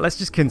bad. Let's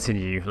just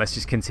continue. Let's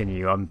just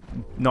continue. I'm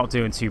not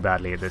doing too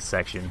badly at this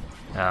section.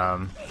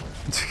 So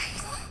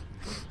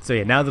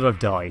yeah, now that I've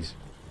died,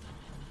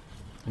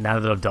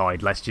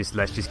 let's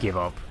just give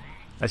up.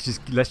 Let's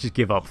just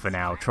give up for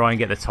now. Try and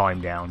get the time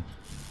down.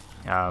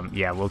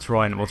 Yeah, we'll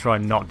try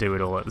and not do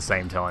it all at the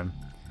same time.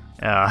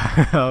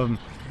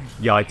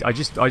 Yeah, I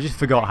just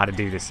forgot how to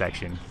do this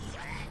section.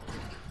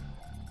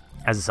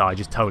 As I said, I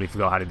just totally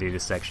forgot how to do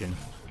this section.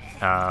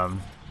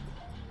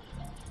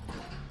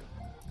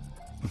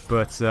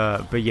 But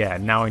yeah,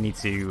 now I need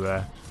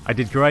to. I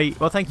did great.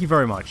 Well, thank you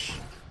very much.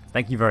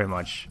 Thank you very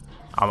much.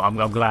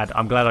 I'm glad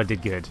I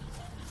did good.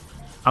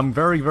 I'm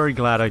very, very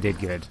glad I did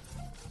good.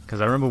 Because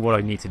I remember what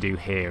I need to do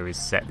here is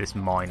set this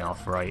mine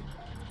off, right?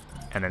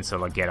 And then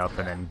sort of like get up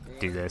and then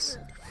do this.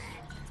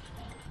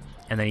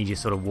 And then he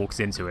just sort of walks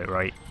into it,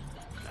 right?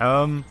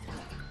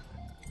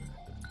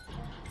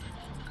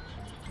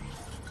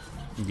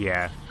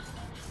 Yeah.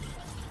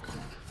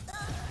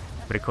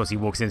 But of course he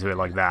walks into it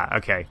like that.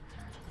 Okay.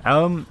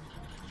 So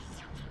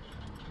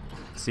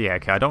yeah,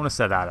 okay, I don't want to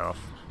set that off.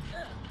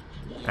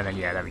 And then,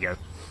 yeah, there we go.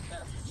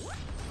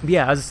 But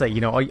yeah, as I say,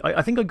 you know,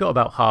 I think I got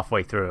about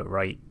halfway through it,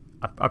 right?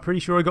 I'm pretty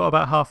sure I got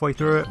about halfway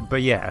through it,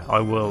 but yeah, I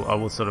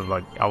will sort of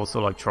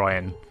like try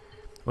and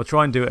we'll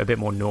try and do it a bit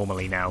more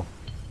normally now.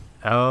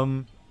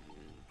 Can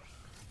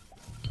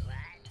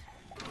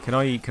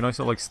I sort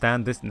of like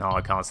stand this? No, I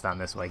can't stand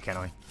this way, can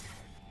I?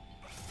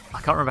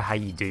 I can't remember how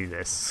you do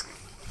this.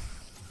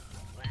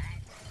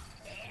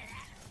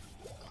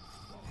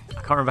 I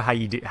can't remember how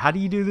you do. How do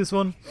you do this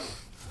one?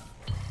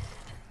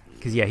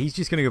 Because yeah, he's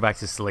just gonna go back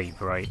to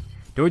sleep, right?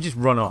 Do I just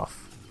run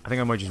off? I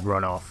think I might just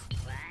run off.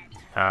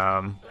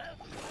 As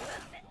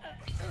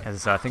I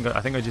said,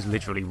 I think I just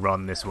literally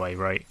run this way,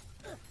 right?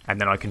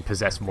 And then I can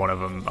possess one of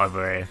them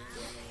over here.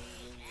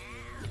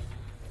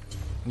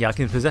 Yeah, I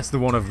can possess the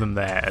one of them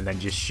there and then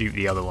just shoot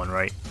the other one,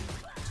 right?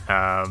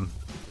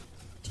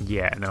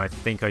 Yeah, and then I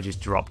think I just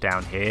drop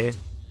down here.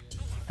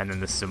 And then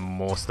there's some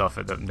more stuff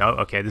at the... No,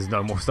 okay, there's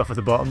no more stuff at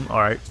the bottom.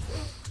 Alright.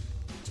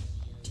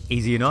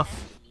 Easy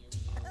enough.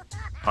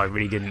 I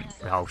really didn't...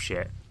 Oh,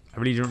 shit. I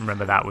really didn't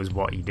remember that was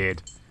what he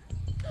did.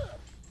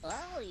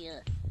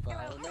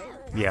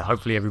 Yeah,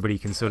 hopefully everybody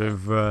can sort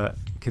of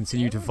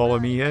continue to follow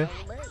me here.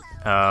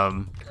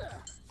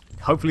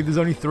 Hopefully there's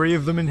only 3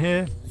 of them in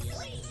here.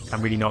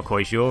 I'm really not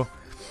quite sure.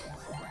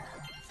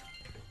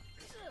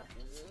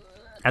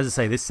 As I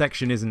say, this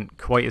section isn't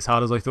quite as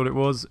hard as I thought it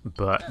was,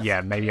 but yeah,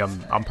 maybe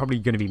I'm probably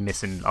going to be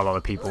missing a lot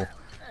of people.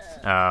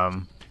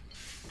 Oh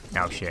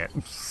shit,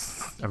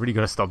 I've really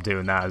got to stop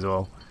doing that as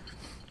well.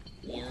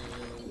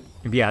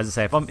 But yeah, as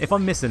I say, if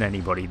I'm missing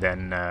anybody,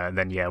 then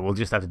yeah, we'll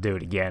just have to do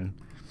it again.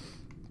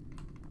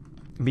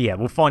 But yeah,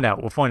 we'll find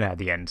out. We'll find out at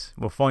the end.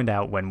 We'll find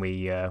out when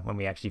we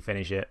actually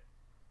finish it.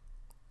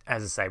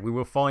 As I say, we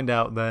will find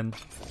out then.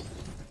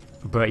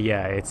 But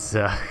yeah, it's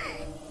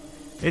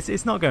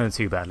not going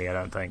too badly, I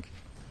don't think.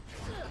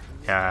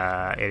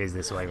 It is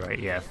this way, right?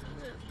 Yeah.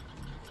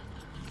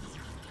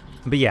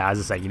 But yeah, as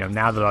I say, you know,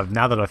 now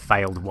that I've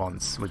failed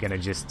once, we're gonna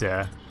just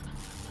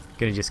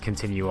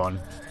continue on,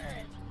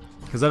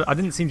 because I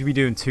didn't seem to be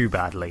doing too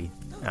badly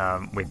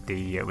with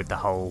the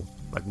whole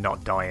like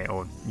not dying,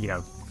 or you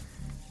know,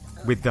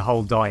 with the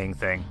whole dying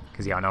thing.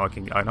 Because yeah, I know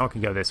I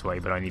can go this way,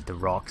 but I need the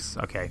rocks.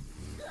 Okay.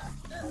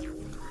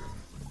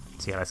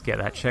 So yeah, let's get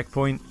that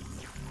checkpoint.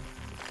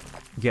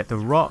 Get the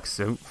rocks.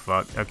 Oh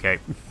fuck. Okay.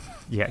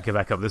 Yeah, go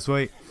back up this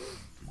way.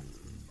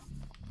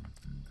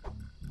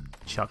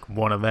 Chuck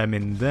one of them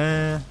in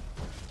there.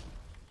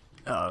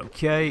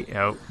 Okay.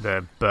 Oh,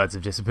 the birds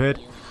have disappeared.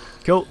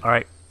 Cool. All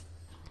right.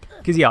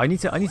 Because yeah, I need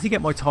to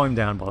get my time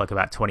down by like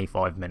about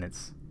 25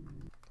 minutes.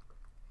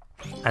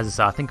 As I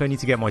say, I think I need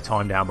to get my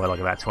time down by like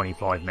about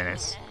 25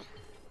 minutes.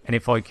 And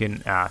if I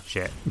can,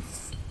 shit.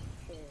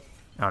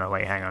 Oh no,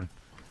 wait, hang on.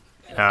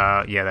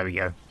 Yeah, there we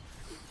go.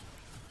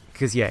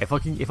 Because yeah, if I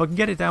can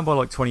get it down by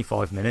like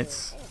 25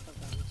 minutes,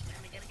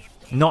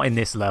 not in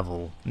this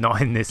level,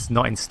 not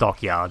in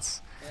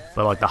stockyards,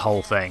 but like the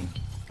whole thing.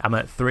 I'm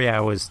at 3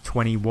 hours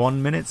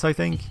 21 minutes, I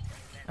think,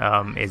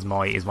 is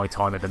my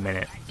time at the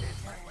minute.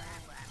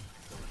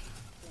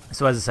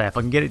 So as I say, if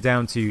I can get it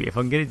down to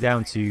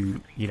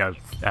you know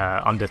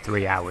under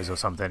 3 hours or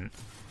something,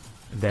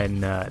 then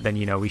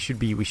you know we should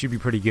be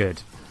pretty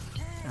good.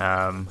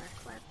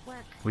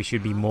 We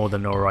should be more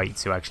than alright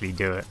to actually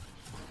do it.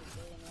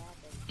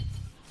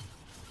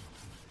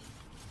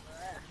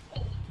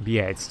 But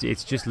yeah,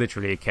 it's just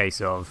literally a case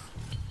of...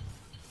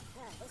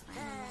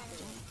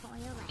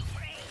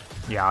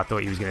 Yeah, I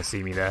thought he was going to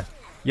see me there.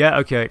 Yeah,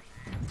 okay.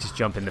 Just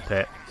jump in the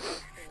pit.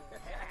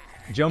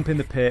 Jump in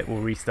the pit.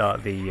 We'll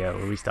restart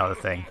the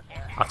thing.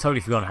 I've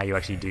totally forgotten how you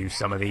actually do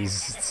some of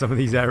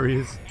these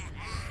areas.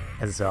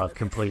 As I said, I've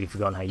completely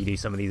forgotten how you do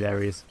some of these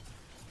areas.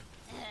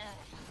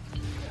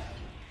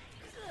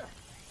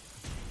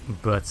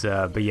 But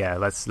yeah,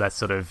 let's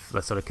sort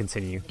of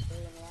continue.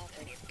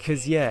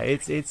 Because yeah,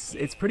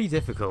 it's pretty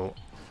difficult.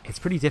 It's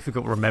pretty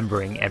difficult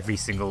remembering every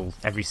single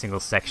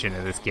section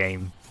of this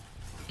game.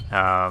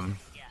 As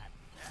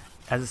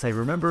I say,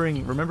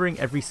 remembering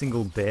every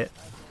single bit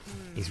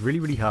is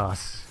really hard.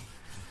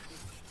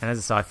 And as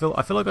I say,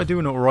 I feel like I do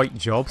an alright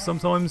job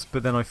sometimes,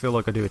 but then I feel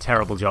like I do a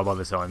terrible job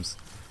other times.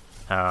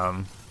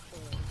 Yeah,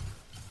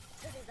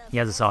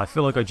 as I say, I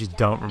feel like I just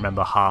don't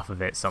remember half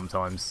of it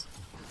sometimes.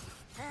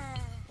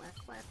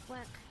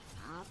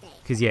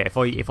 Because yeah, if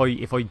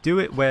I do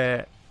it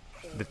where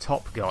the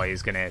top guy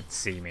is gonna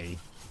see me,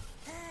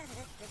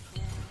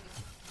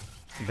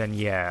 then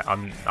yeah,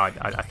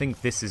 I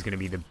think this is gonna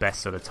be the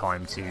best sort of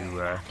time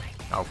to.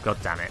 Oh god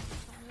damn it!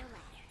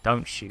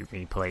 Don't shoot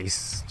me,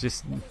 please.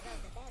 Just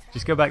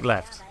go back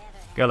left.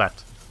 Go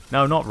left.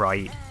 No, not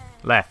right.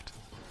 Left.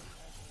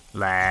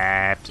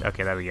 Left.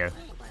 Okay, there we go.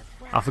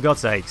 Oh, for God's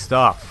sake,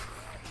 stop.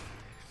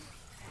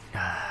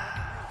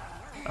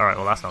 Alright,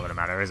 well that's not gonna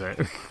matter, is it?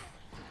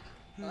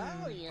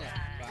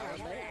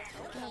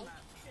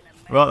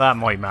 Well, that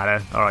might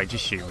matter. Alright,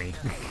 just shoot me.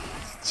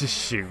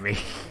 Just shoot me.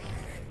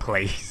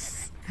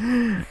 Please.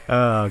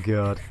 Oh,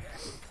 God.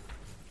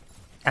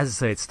 As I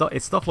say,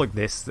 it's stuff like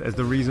this as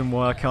the reason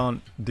why I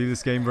can't do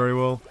this game very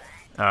well.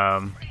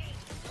 God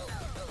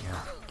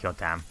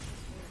damn.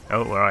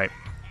 Oh, alright.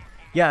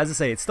 yeah, as I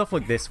say, it's stuff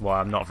like this why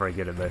I'm not very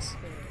good at this.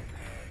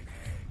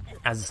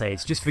 As I say,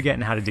 it's just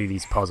forgetting how to do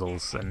these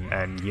puzzles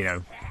and you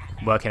know,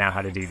 working out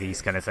how to do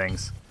these kind of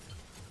things.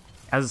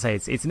 As I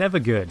say, it's never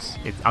good.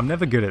 I'm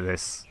never good at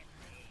this.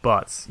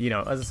 But, you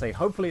know, as I say,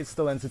 hopefully it's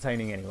still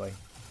entertaining anyway.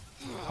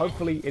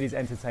 Hopefully it is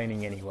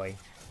entertaining anyway.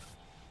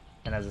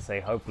 And as I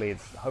say, hopefully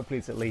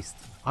it's at least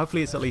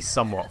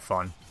somewhat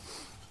fun.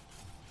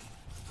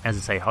 As I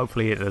say,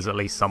 hopefully it is at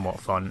least somewhat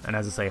fun. And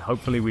as I say,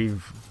 hopefully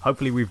we've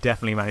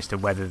definitely managed to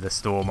weather the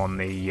storm on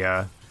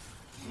the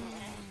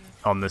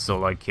sort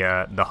of like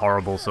the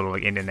horrible sort of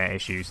like internet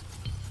issues.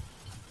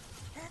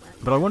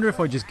 But I wonder if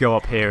I just go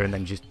up here and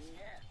then just...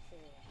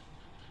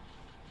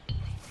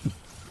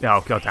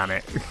 Oh, god damn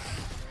it.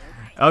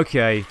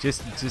 Okay,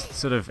 just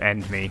sort of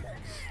end me.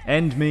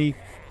 End me.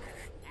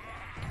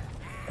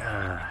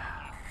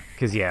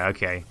 Cause yeah,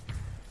 okay.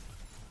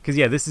 Cause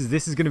yeah, this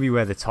is gonna be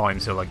where the time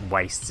sort of like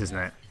wastes, isn't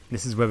it?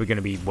 This is where we're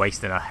gonna be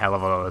wasting a hell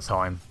of a lot of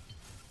time.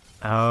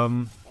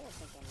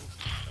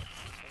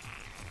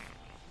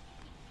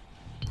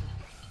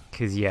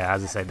 Cause yeah,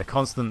 as I say, the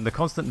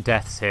constant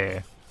deaths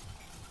here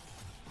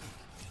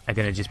are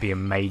gonna just be a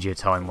major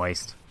time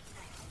waste.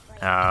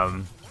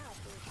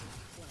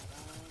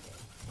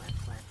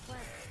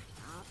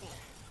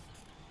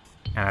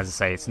 And as I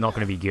say, it's not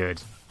going to be good.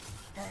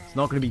 It's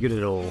not going to be good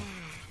at all.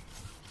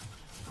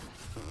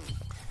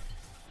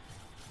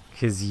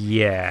 Because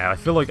yeah, I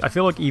feel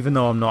like even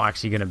though I'm not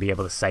actually going to be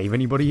able to save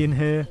anybody in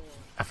here,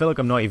 I feel like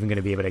I'm not even going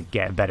to be able to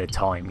get a better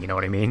time. You know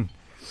what I mean?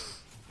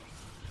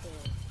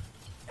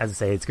 As I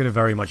say, it's going to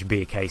very much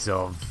be a case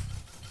of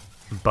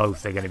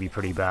both are going to be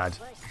pretty bad.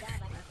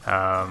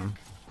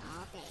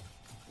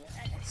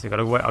 So I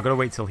gotta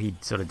wait till he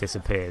sort of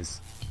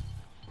disappears.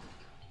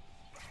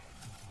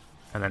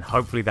 And then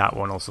hopefully that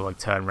one also like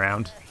turn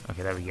round.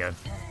 Okay, there we go.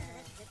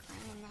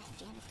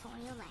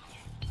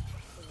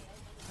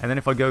 And then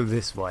if I go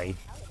this way,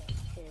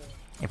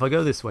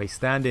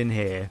 stand in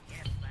here.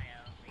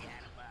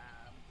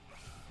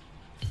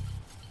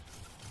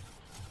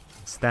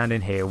 Stand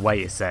in here,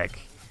 wait a sec.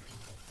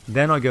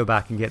 Then I go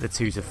back and get the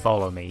two to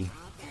follow me.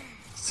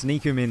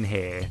 Sneak them in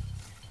here.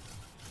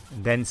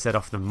 Then set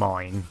off the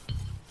mine.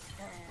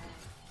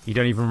 You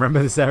don't even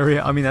remember this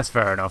area? I mean, that's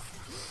fair enough.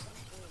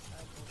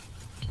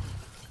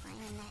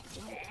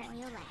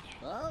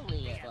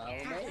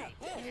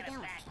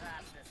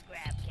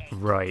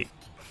 Right.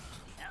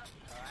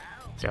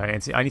 So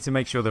I need to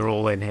make sure they're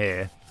all in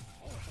here.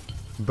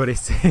 But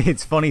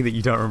it's funny that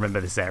you don't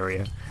remember this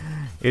area.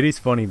 It is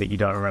funny that you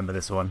don't remember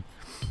this one.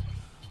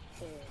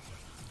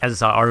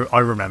 As I say, I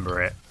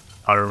remember it.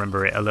 I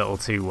remember it a little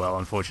too well,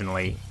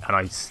 unfortunately, and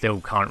I still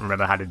can't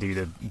remember how to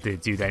do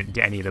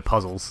any of the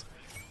puzzles.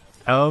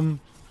 But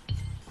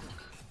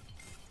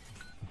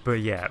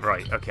yeah,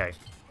 right, okay.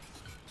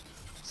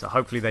 So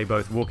hopefully they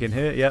both walk in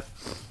here. Yep.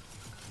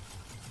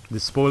 The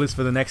spoilers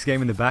for the next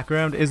game in the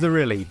background. Is there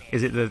really?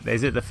 Is it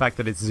the fact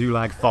that it's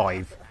Zulag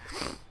 5?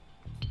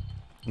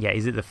 Yeah,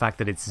 is it the fact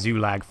that it's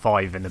Zulag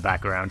 5 in the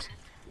background?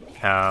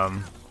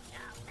 Oh,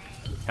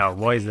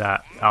 why is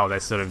that? Oh,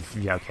 that's sort of...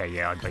 Yeah, okay,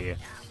 yeah, I got you.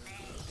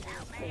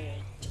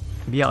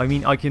 Yeah, I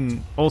mean, I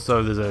can...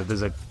 Also,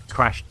 there's a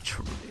crash...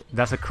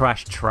 That's a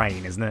crash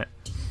train, isn't it?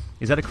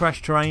 Is that a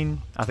crash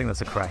train? I think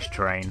that's a crash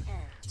train.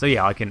 So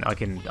yeah, I can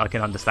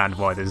understand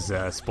why there's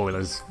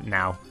spoilers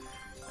now.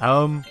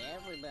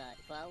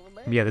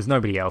 Yeah, there's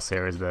nobody else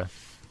here, is there?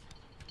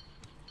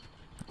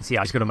 So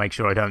yeah, I just gotta make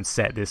sure I don't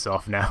set this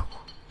off now.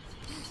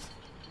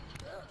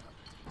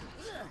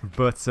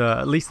 But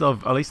at least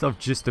I've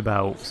just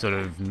about sort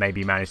of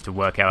maybe managed to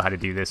work out how to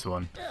do this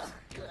one.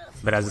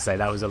 But as I say,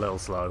 that was a little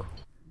slow.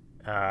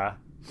 Oh,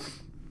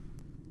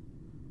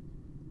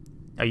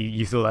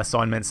 you thought that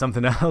sign meant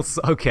something else?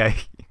 Okay.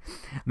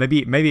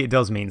 Maybe it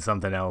does mean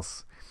something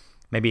else.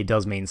 Maybe it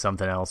does mean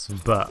something else.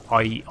 But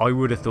I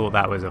would have thought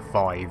that was a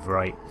 5,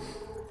 right?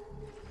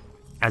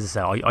 As I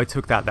say, I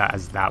took that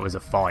as that was a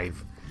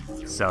 5.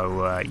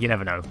 So you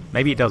never know.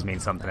 Maybe it does mean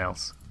something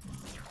else.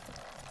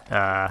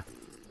 Oh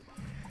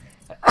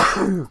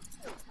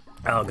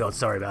god,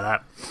 sorry about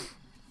that.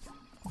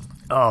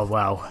 Oh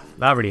wow,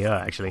 that really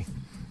hurt actually.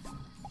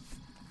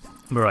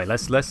 Right,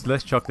 let's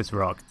chuck this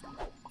rock.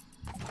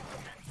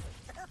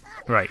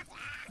 Right.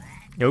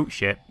 Oh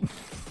shit.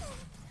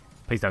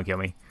 Please don't kill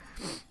me.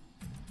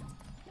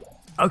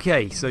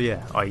 Okay, so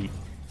yeah, I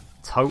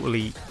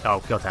totally...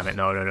 Oh god damn it,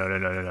 no,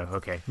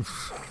 okay.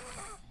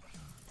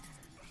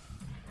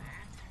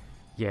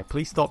 Yeah,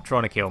 please stop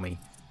trying to kill me.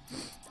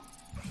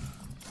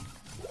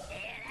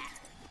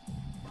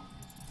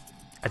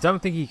 I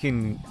don't think he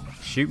can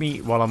shoot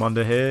me while I'm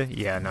under here.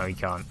 Yeah, no, he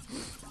can't.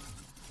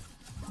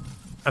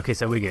 Okay,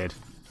 so we're good.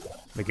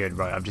 We're good,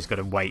 right. I've just got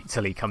to wait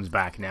till he comes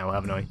back now,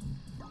 haven't I?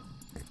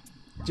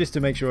 Just to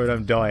make sure I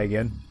don't die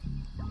again.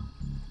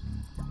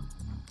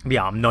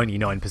 Yeah, I'm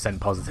 99%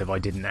 positive I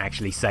didn't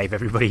actually save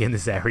everybody in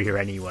this area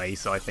anyway,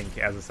 so I think,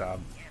 as I said,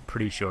 I'm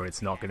pretty sure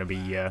it's not going to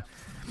be...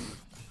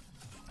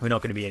 we're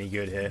not going to be any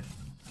good here.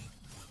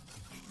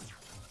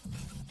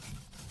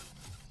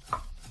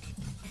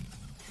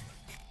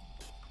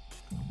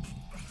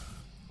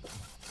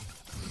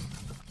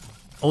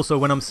 Also,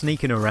 when I'm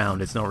sneaking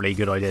around, it's not really a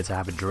good idea to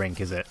have a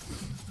drink, is it?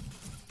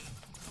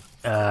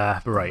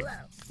 Right.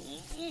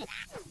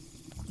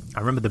 I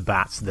remember the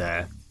bats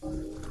there. I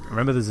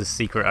remember there's a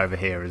secret over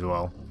here as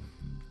well.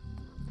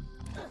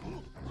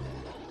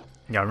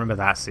 Yeah, I remember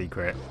that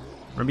secret.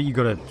 Remember you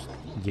gotta,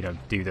 you know,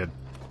 do the...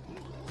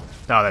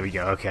 Oh, there we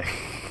go, okay.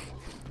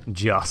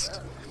 Just.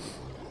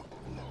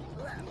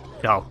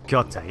 Oh,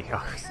 god damn it.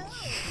 Oh.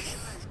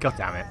 God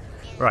damn it.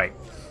 Right.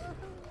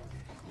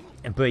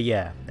 But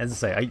yeah, as I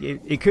say,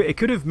 it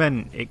could have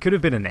been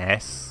an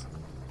S,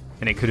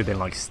 and it could have been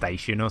like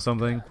station or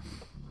something.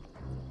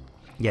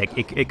 Yeah,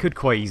 it could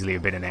quite easily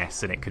have been an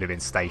S, and it could have been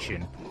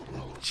station.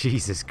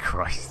 Jesus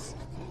Christ.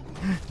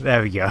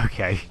 There we go,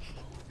 okay.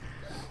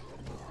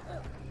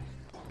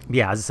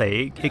 Yeah, as I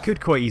say, it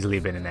could quite easily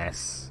have been an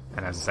S,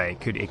 and as I say,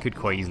 it could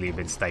quite easily have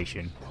been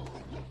station.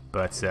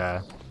 But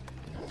yeah,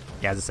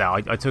 as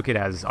I say, I took it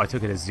as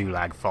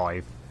Zulag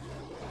 5.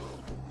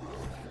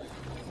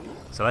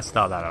 So let's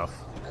start that off.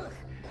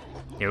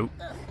 Yo,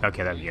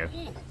 okay, there we go.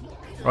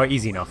 Right,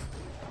 easy enough.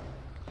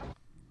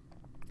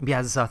 Yeah,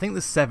 as I say, I think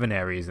there's 7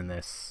 areas in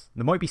this.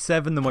 There might be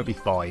 7, there might be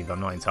 5. I'm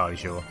not entirely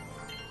sure.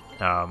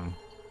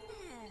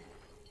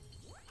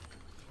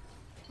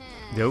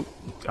 Nope.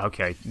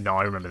 Okay, no,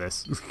 I remember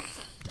this.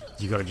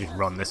 You gotta just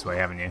run this way,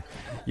 haven't you?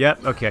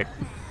 Yep, okay.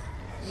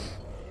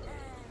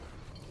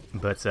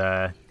 But,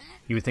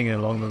 you were thinking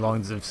along the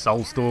lines of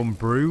Soulstorm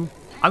Brew?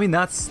 I mean,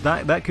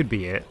 that could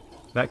be it.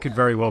 That could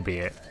very well be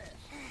it.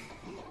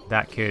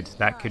 That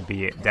could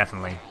be it,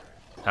 definitely.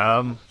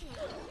 Yeah,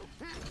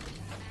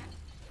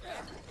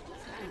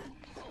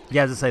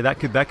 as I say, that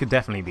could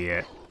definitely be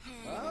it.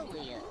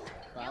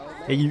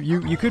 Yeah,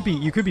 you could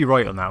be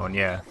right on that one,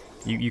 yeah.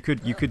 You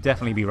could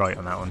definitely be right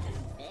on that one.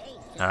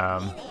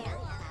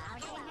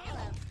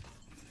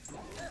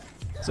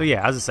 So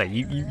yeah, as I say,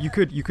 you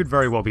could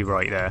very well be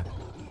right there.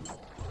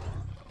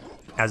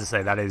 As I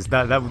say, that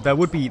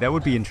would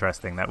be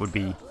interesting. That would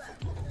be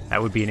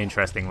an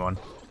interesting one.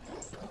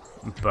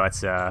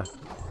 But yeah,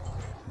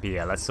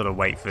 let's sort of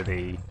wait for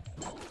the...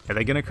 Are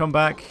they gonna come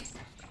back?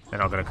 They're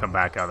not gonna come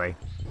back, are they?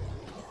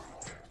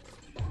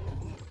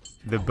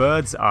 The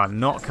birds are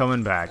not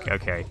coming back.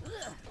 Okay.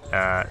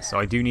 So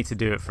I do need to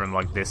do it from,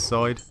 like, this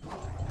side.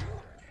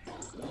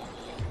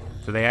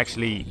 Do they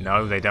actually...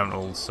 No, they don't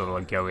all sort of,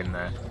 like, go in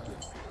there.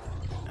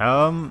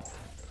 How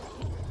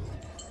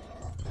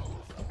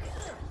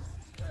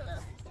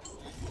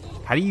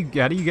do you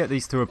get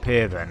these to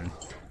appear, then?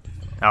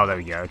 Oh, there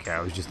we go. Okay,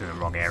 I was just in the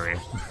wrong area.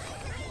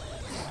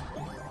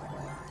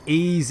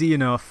 Easy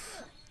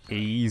enough.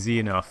 Easy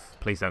enough.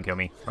 Please don't kill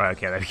me. Right,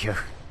 okay, there we go.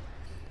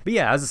 But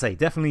yeah, as I say,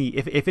 definitely,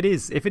 if it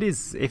is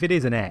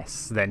an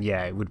S, then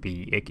yeah, it would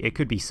be. It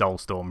could be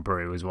Soulstorm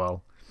Brew as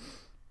well.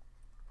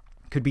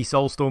 Could be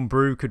Soulstorm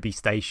Brew. Could be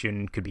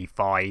Station. Could be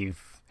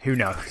 5. Who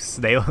knows?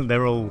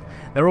 They're all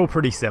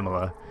pretty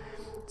similar.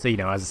 So you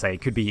know, as I say,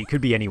 it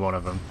could be any one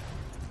of them.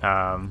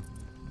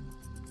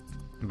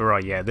 But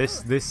right, yeah,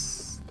 this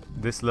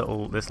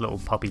little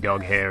puppy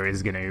dog here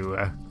is going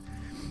to,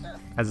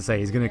 as I say,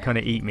 he's going to kind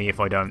of eat me if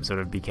I don't sort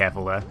of be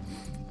careful there.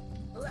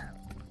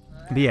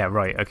 But yeah,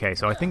 right, okay,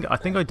 so I think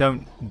I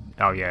don't...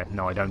 Oh yeah,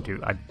 no, I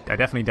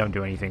definitely don't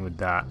do anything with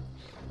that.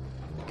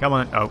 Come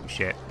on. Oh,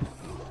 shit.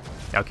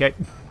 Okay.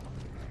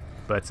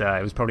 But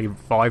it was probably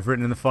 5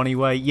 written in a funny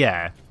way.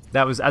 Yeah,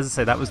 that was, as I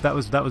say, that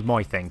was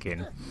my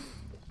thinking.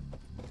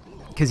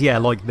 Because yeah,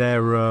 like they're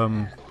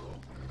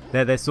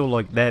sort of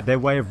like their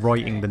way of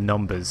writing the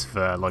numbers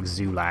for like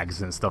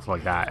Zulags and stuff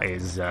like that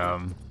is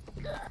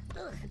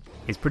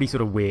pretty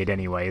sort of weird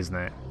anyway, isn't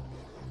it?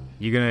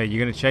 You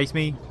gonna chase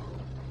me?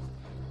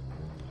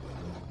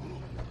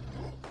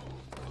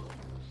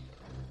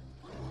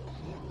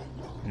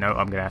 No,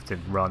 I'm gonna have to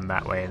run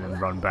that way and then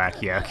run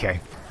back. Yeah,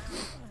 okay.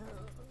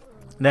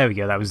 There we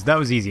go. That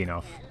was easy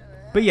enough.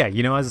 But yeah,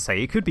 you know, as I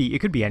say, it could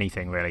be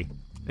anything really.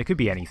 It could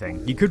be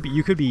anything. You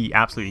could be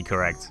absolutely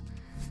correct.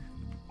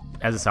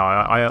 As I say,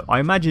 I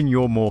imagine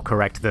you're more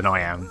correct than I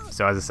am.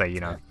 So as I say,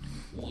 you know,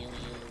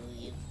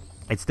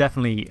 it's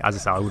definitely, as I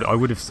say, I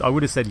would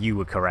have said you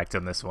were correct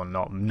on this one,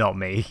 not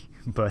me.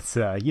 But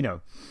you know,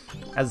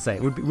 as I say,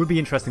 it would be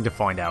interesting to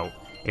find out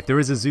if there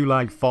is a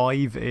Zulag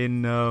 5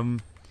 in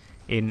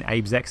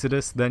Abe's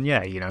Exodus. Then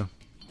yeah, you know,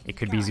 it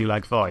could be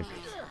Zulag 5.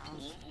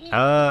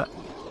 I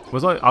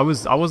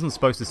wasn't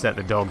supposed to set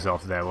the dogs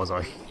off there, was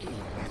I?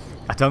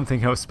 I don't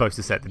think I was supposed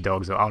to set the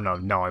dogs off. Oh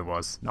no, I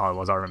was. I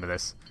remember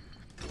this.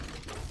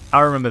 I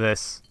remember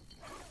this.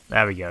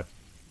 There we go.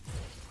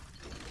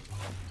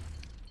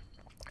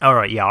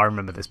 Alright, yeah, I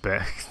remember this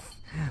bit.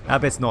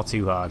 That bit's not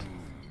too hard.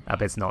 But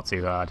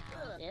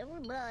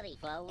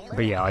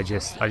yeah, I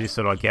just sort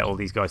of like get all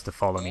these guys to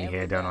follow me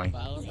here, don't I?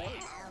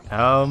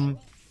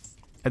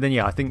 And then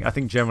yeah, I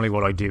think generally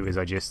what I do is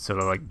I just sort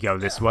of like go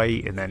this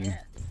way and then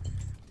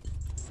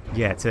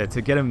yeah,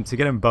 to get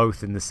them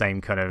both in the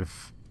same kind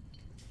of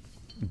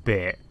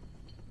bit.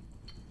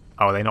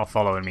 Oh, they're not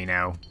following me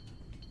now.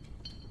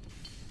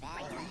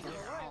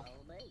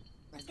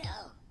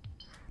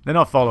 They're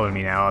not following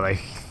me now, are they?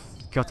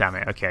 God damn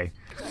it, okay.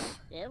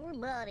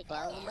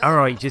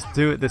 Alright, just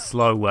do it the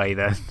slow way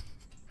then.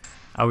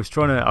 I was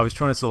trying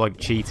to sort of like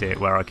cheat it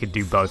where I could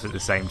do both at the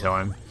same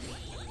time.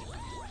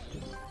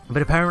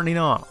 But apparently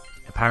not.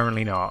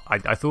 Apparently not.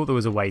 I thought there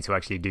was a way to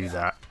actually do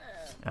that.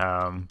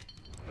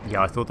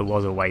 Yeah, I thought there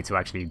was a way to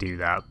actually do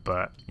that,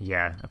 but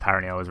yeah,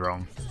 apparently I was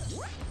wrong.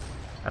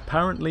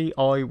 Apparently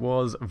I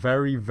was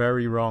very,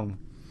 very wrong.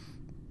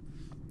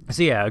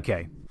 So yeah,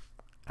 okay.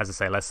 As I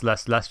say, let's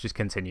just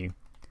continue.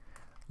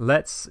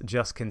 Let's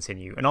just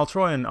continue, and I'll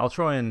try and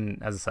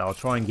as I say, I'll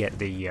try and get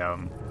the you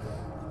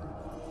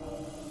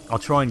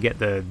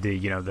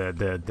know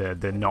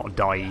the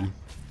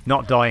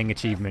not dying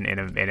achievement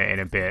in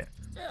a bit.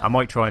 I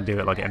might try and do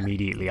it like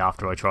immediately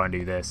after I try and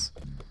do this.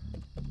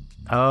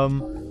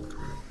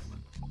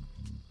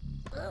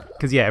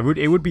 Because yeah,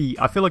 it would be.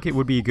 I feel like it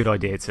would be a good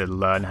idea to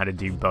learn how to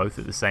do both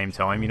at the same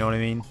time. You know what I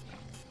mean?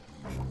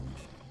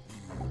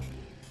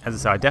 As I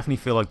say, I definitely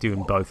feel like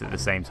doing both at the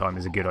same time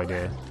is a good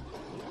idea.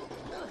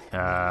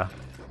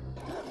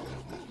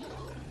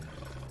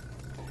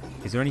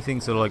 Is there anything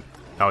sort of like...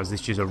 Oh, is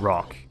this just a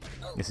rock?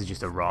 This is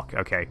just a rock.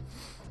 Okay.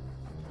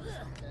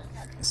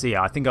 So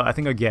yeah, I think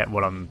I get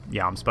what I'm...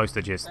 Yeah, I'm supposed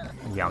to just...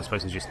 Yeah, I'm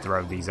supposed to just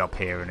throw these up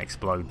here and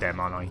explode them,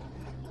 aren't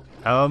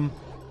I?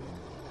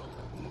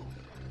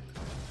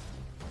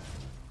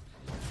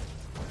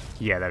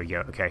 Yeah, there we go.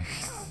 Okay.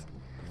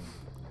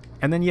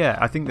 And then yeah,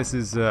 I think this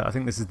is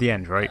the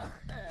end, right?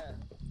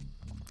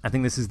 I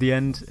think this is the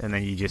end, and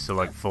then you just sort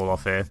of like fall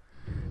off here.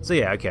 So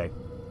yeah, okay.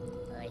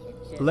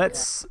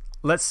 Let's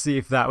see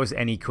if that was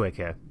any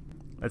quicker.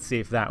 Let's see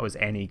if that was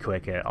any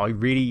quicker. I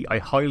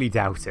highly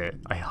doubt it.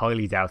 I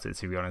highly doubt it,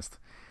 to be honest.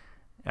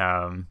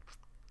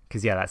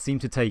 Because yeah, that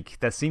seemed to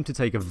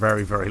take a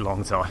very, very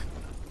long time.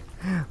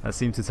 That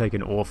seemed to take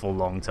an awful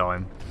long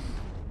time.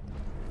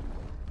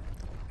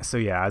 So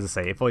yeah, as I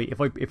say,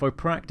 if I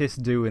practice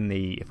doing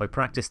the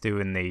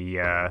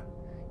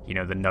you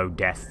know, the no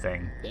death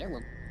thing,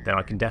 then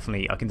I can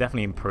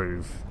definitely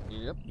improve,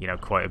 you know,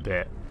 quite a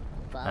bit.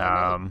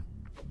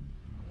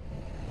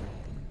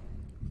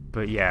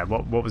 But yeah,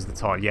 what was the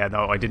time? Yeah,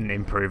 no, I didn't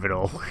improve at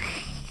all.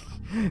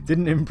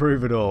 Didn't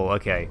improve at all.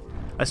 Okay,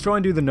 let's try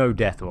and do the no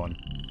death one.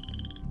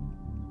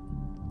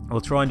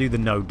 We'll try and do the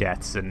no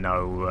deaths and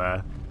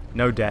no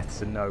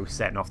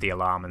setting off the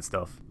alarm and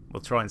stuff.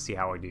 We'll try and see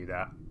how I do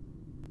that.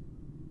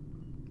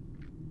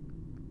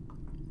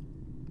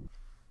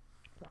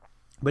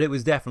 But it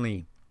was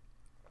definitely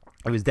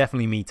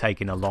me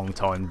taking a long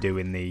time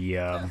doing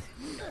the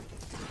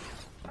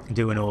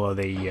doing all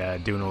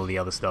the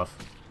other stuff.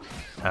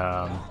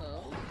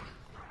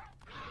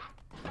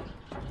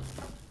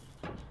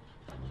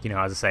 You know,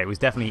 as I say, it was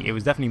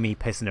definitely me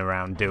pissing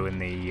around doing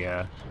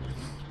the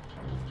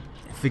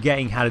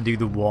forgetting how to do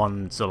the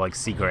one sort of like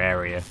secret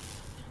area.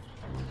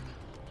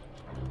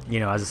 You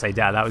know, as I say,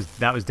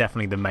 that was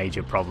definitely the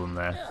major problem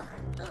there.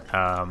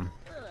 Oh,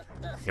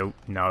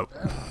 no.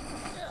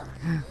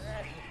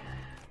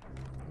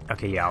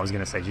 Okay, yeah, I was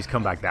gonna say just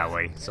come back that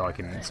way so I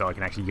can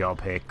actually go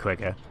up here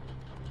quicker.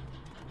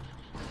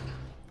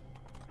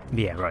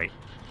 Yeah, right.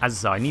 As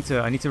I say,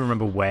 I need to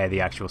remember where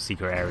the actual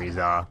secret areas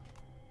are,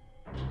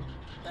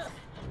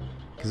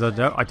 because I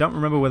don't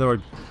remember whether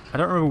I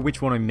don't remember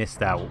which one I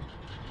missed out.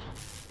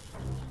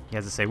 Yeah,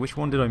 as I say, which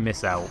one did I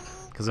miss out?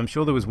 Because I'm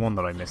sure there was one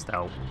that I missed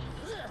out.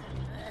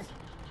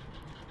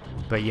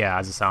 But yeah,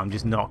 as I say, I'm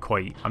just not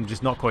quite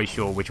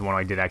sure which one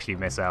I did actually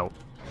miss out.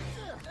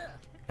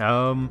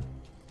 Because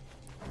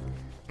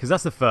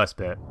that's the first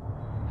bit.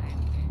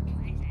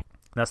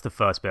 That's the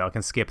first bit. I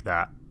can skip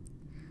that.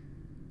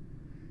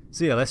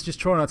 So yeah, let's just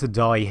try not to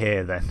die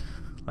here then.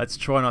 Let's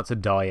try not to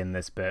die in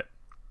this bit.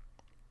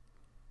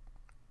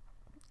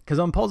 Because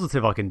I'm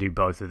positive I can do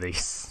both of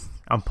these.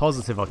 I'm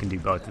positive I can do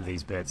both of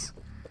these bits.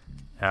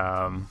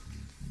 Yeah,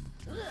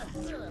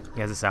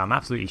 as I say, I'm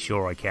absolutely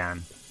sure I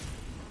can.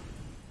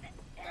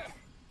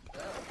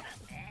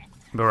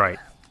 But right.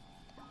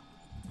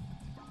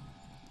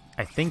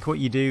 I think what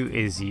you do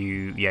is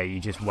you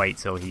just wait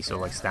till he sort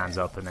of like stands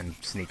up and then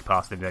sneak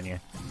past him, don't you?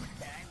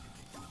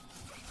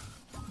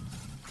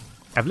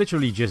 I've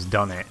literally just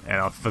done it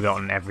and I've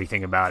forgotten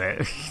everything about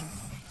it.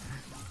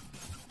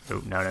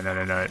 Oh,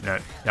 no.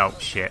 Oh,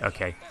 shit,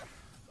 okay.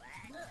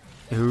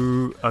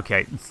 Ooh,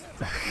 okay.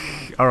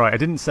 Alright, I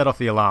didn't set off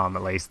the alarm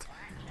at least.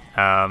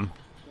 Not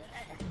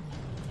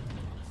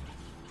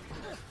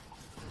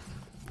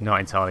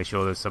entirely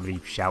sure, there's somebody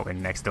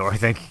shouting next door, I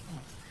think.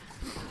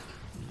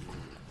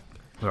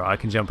 Right, I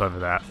can jump over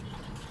that.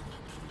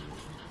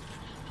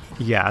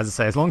 Yeah, as I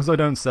say, as long as I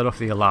don't set off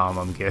the alarm,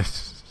 I'm good.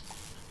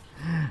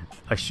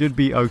 I should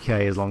be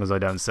okay as long as I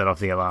don't set off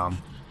the alarm.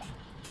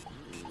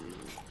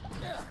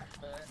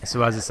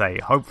 So as I say,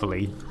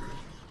 hopefully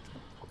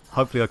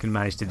I can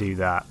manage to do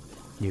that.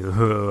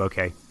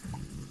 Okay.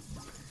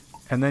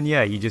 And then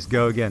yeah, you just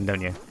go again,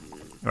 don't you?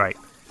 Right.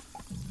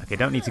 Okay,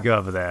 don't need to go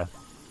over there.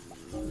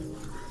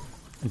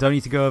 Don't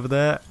need to go over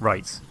there?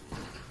 Right.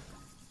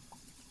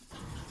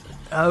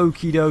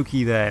 Okie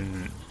dokie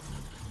then.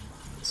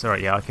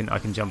 Sorry, yeah, I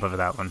can jump over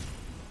that one.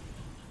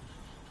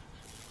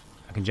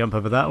 I can jump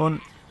over that one.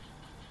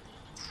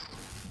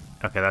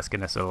 Okay, that's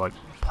gonna sort of like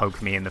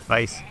poke me in the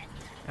face.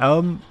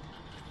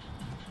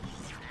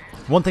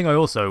 One thing I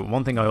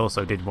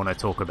also did want to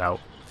talk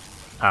about.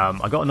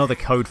 I got another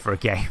code for a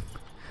game.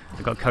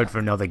 I got code for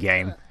another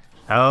game.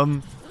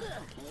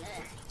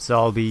 So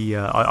I'll be.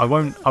 I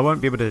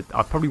won't be able to.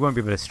 I probably won't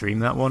be able to stream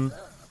that one.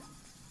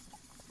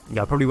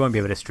 Yeah, I probably won't be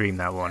able to stream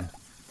that one.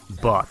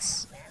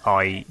 But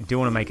I do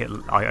want to make it.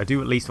 I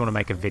do at least want to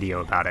make a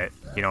video about it.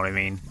 You know what I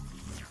mean?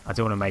 I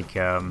do want to make.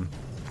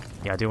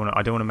 Yeah, I do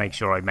want to make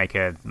sure I make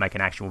an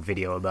actual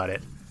video about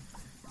it.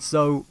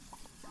 So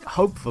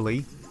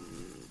hopefully,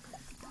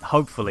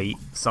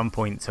 some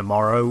point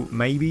tomorrow,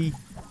 maybe,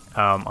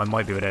 I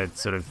might be able to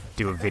sort of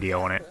do a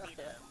video on it.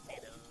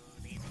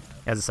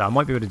 As I say, I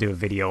might be able to do a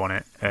video on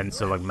it and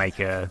sort of like make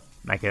a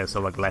sort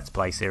of like let's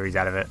play series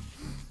out of it.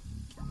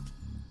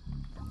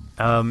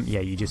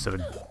 Yeah, you just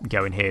sort of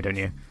go in here, don't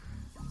you?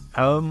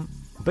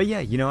 But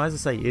yeah, you know, as I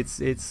say,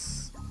 it's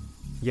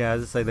yeah,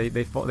 as I say,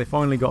 they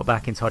finally got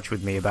back in touch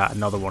with me about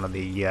another one of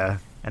the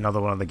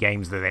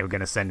games that they were going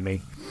to send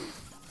me,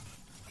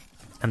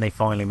 and they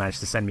finally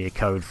managed to send me a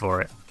code for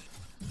it.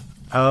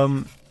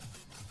 So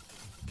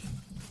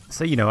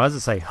you know, as I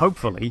say,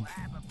 hopefully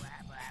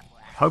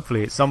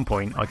at some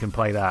point I can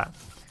play that.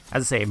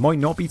 As I say, it might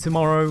not be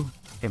tomorrow.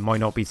 It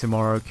might not be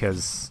tomorrow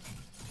because,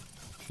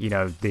 you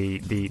know,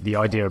 the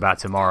idea about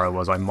tomorrow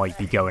was I might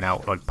be going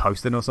out like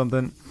posting or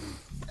something.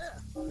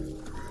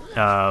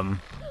 So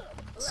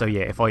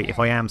yeah, if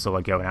I am sort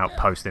of going out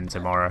posting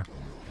tomorrow,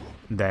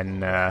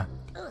 then oh,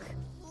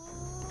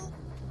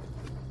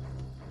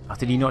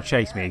 did he not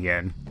chase me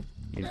again?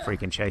 He didn't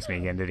freaking chase me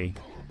again, did he?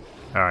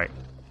 All right.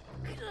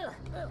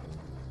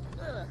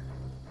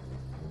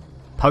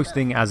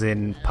 Posting as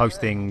in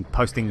posting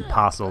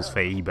parcels for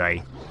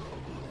eBay.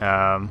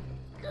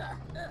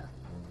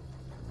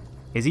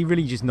 Is he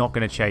really just not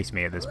going to chase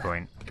me at this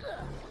point?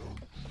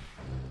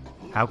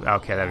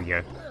 Okay, there we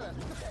go.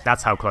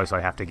 That's how close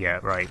I have to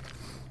get, right?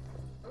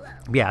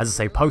 Yeah, as I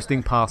say,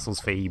 posting parcels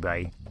for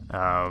eBay.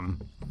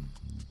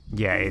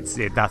 Yeah,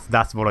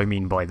 that's what I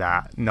mean by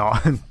that.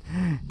 Not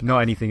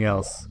anything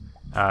else.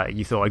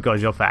 You thought I got a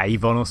job for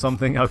Avon or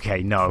something?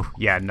 Okay, no.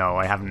 Yeah, no,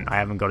 I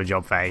haven't got a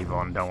job for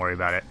Avon. Don't worry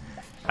about it.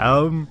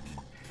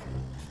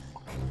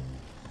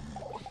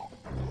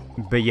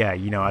 But yeah,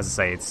 you know, as I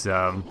say,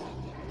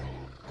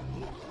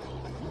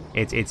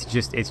 it's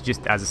just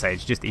as I say,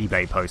 it's just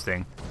eBay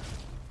posting.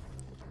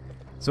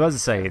 So as I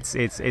say,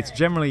 it's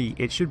generally,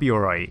 it should be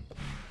alright,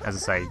 as I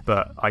say,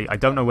 but I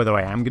don't know whether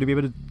I am going to be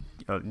able to,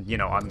 you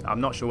know,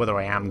 I'm not sure whether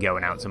I am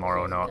going out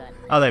tomorrow or not.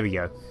 Oh, there we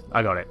go.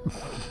 I got it.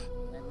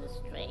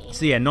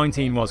 So yeah,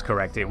 19 was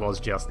correct. It was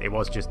just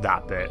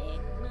that bit.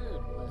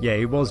 Yeah,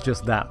 it was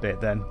just that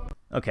bit then.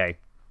 Okay.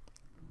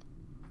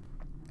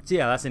 So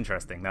yeah, that's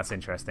interesting. That's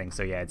interesting.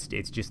 So yeah, it's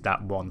just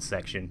that one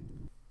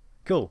section.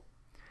 Cool.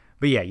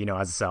 But yeah, you know,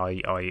 as I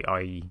say,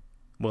 I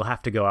will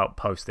have to go out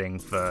posting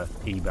for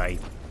eBay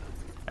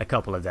a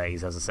couple of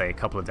days, as I say, a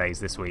couple of days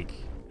this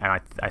week.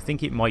 And I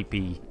think it might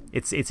be,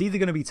 it's either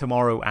going to be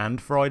tomorrow and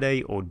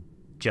Friday or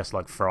just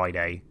like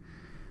Friday.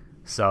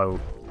 So,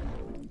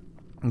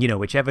 you know,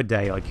 whichever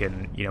day I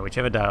can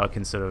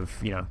sort of,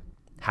 you know,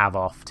 have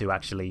off to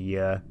actually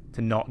to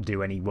not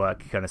do any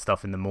work kind of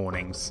stuff in the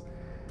mornings,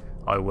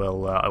 I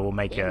will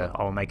make a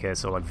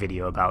sort of like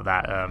video about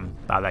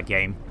that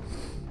game.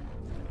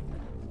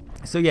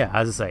 So yeah,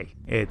 as I say,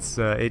 it's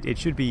it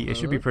should be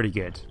pretty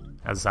good.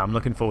 As I say, I'm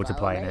looking forward to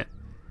playing it.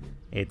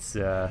 It's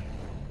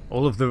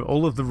all of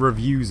the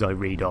reviews I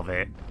read of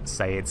it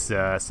say it's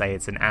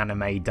an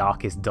anime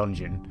darkest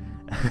dungeon,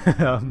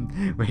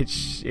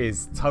 which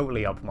is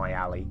totally up my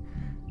alley.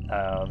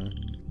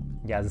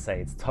 Yeah, as I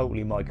say, it's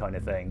totally my kind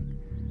of thing.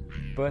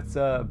 But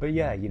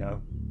yeah, you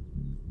know,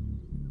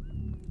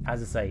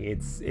 as I say,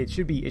 it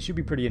should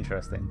be pretty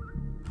interesting.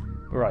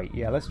 Right,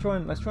 yeah, let's try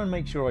and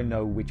make sure I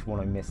know which one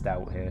I missed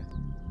out here.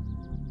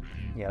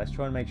 Yeah, let's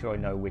try and make sure I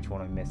know which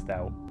one I missed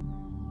out,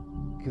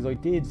 because I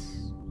did,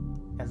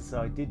 as I say,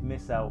 I did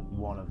miss out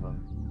one of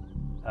them.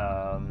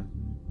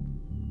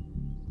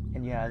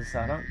 And yeah, as I say,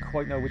 I don't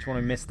quite know which one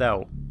I missed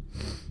out.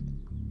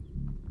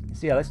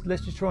 So yeah,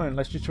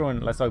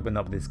 let's open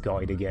up this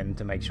guide again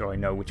to make sure I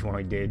know which one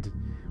I did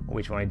or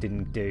which one I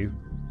didn't do.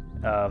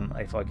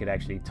 If I could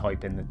actually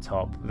type in the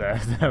top there,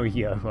 there we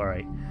go. All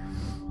right.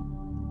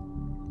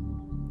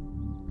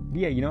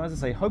 Yeah, you know, as I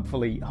say,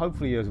 hopefully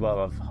as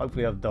well,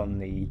 hopefully I've done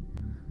the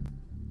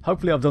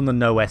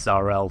no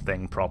SRL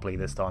thing properly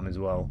this time as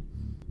well.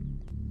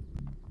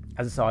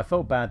 As I say, I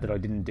felt bad that I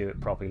didn't do it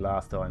properly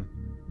last time.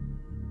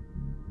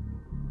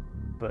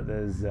 But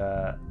there's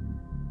oh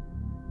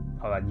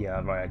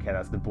yeah, right, okay,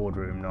 that's the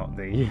boardroom, not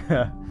the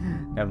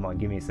never mind,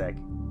 give me a sec.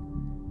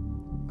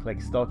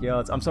 Click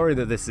stockyards. I'm sorry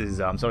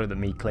that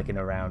me clicking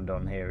around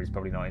on here is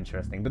probably not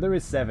interesting, but there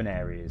is 7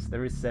 areas.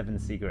 There is 7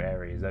 secret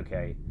areas,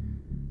 okay.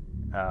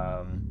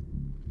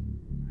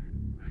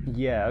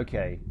 Yeah,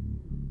 okay.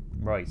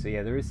 Right, so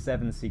yeah, there is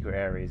 7 secret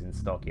areas in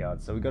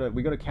Stockyards, so we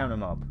gotta count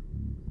them up.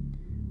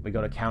 We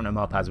gotta count them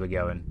up as we're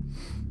going.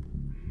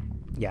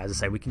 Yeah, as I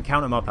say, we can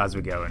count them up as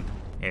we're going.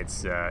 It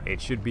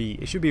should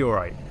be all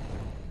right.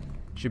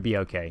 Should be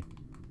okay.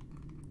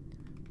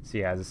 So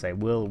yeah, as I say,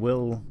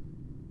 we'll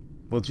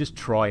just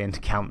try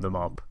and count them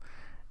up.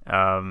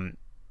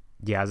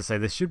 Yeah, as I say,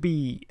 there should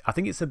be... I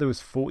think it said there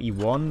was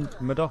 41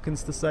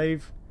 Madokans to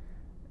save.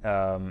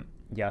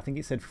 Yeah, I think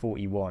it said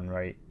 41,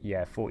 right?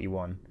 Yeah,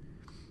 41.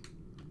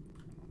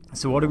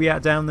 So what are we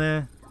at down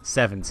there?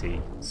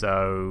 70.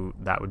 So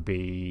that would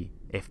be,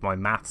 if my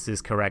maths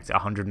is correct,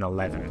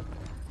 111.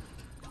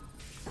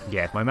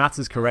 Yeah, if my maths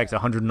is correct,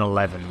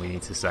 111 we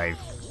need to save.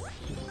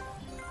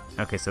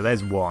 Okay, so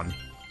there's one.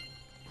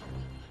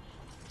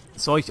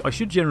 So I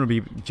should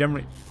generally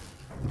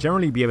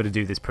be able to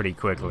do this pretty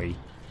quickly.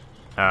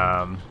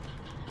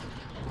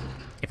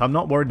 If I'm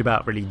not worried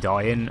about really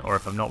dying, or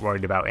if I'm not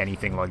worried about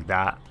anything like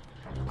that,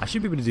 I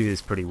should be able to do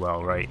this pretty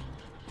well, right?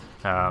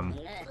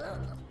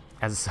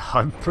 As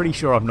I'm pretty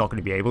sure I'm not going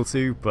to be able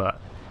to,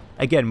 but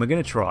again, we're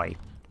going to try.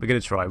 We're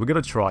going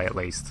to try at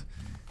least.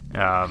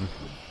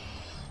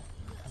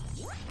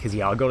 Because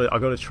yeah, I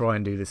gotta try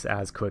and do this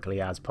as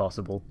quickly as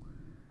possible.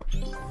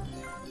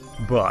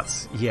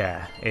 But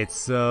yeah,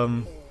 it's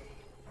a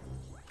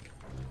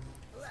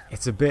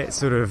bit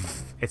sort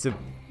of,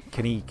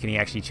 can he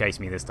actually chase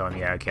me this time?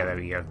 Yeah, okay, there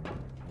we go.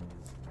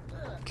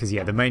 Because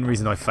yeah, the main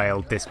reason I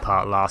failed this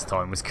part last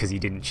time was because he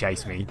didn't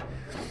chase me.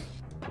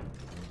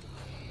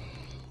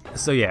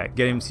 So yeah,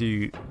 get him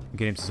to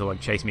sort of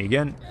like chase me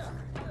again.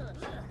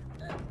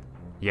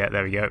 Yeah,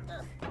 there we go.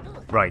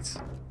 Right.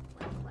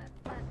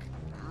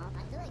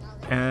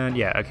 And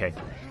yeah, okay.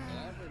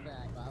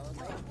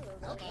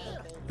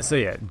 So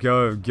yeah,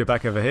 get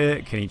back over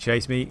here. Can he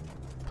chase me?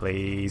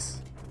 Please.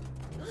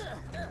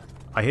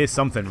 I hear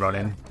something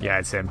running. Yeah,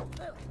 it's him.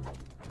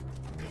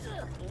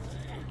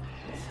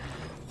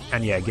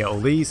 And yeah, get all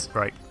these.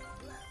 Right.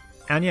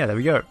 And yeah, there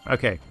we go.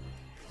 Okay.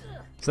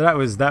 So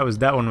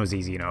that one was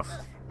easy enough.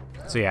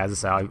 So yeah,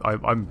 as I say,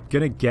 I'm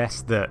gonna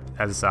guess that,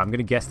 I'm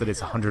gonna guess that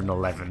it's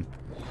 111.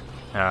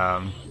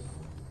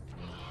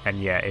 And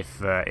yeah, if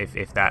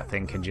that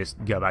thing can just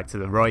go back to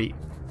the right,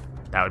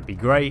 that would be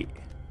great.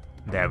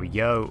 There we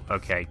go.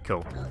 Okay,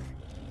 cool.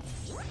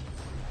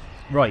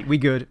 Right, we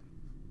good.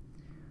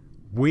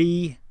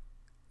 We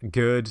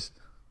good.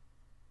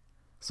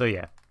 So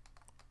yeah.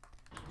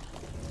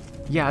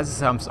 Yeah,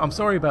 as I say, I'm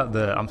sorry about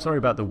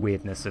the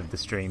weirdness of the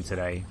stream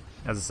today.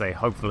 As I say,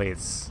 hopefully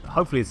it's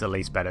at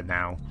least better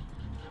now.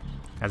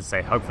 As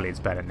I say, hopefully it's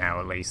better now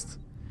at least.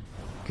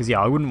 Because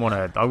yeah, I wouldn't want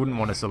to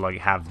sort of like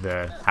have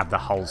the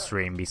whole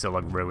stream be sort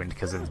of like ruined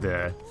because of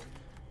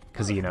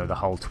you know, the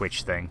whole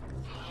Twitch thing.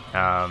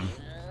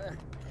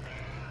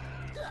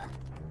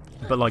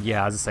 But like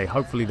yeah, as I say,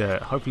 hopefully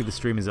the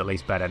stream is at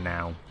least better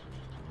now.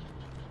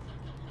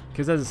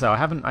 Because as I say, I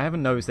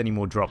haven't noticed any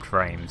more dropped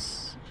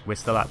frames. We're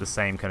still at the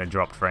same kind of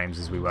dropped frames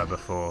as we were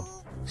before.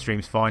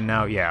 Stream's fine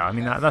now. Yeah, I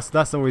mean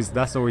that's always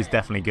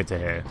definitely good to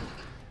hear.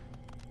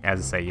 As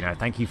I say, you know,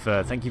 thank you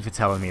for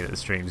telling me that the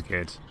stream's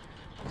good.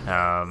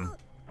 As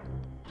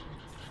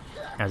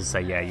I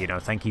say, yeah, you know,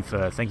 thank you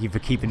for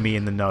keeping me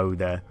in the know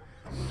there.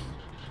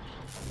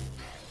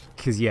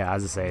 Because yeah,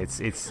 as I say,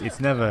 it's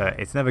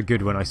never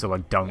good when I sort of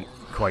like don't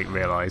quite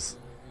realise.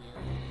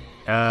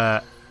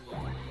 Oh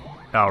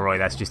right,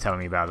 that's just telling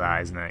me about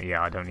that, isn't it?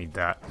 Yeah, I don't need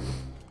that.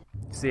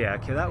 So yeah,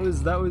 okay, that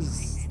was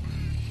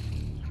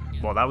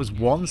well, that was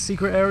one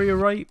secret area,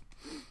 right?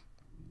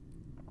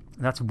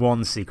 That's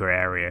one secret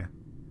area.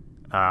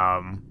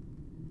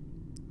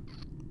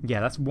 Yeah,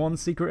 that's one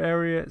secret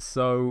area,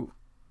 so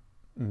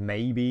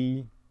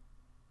maybe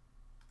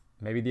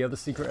the other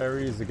secret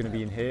areas are going to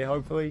be in here,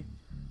 hopefully.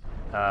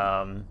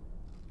 Yeah,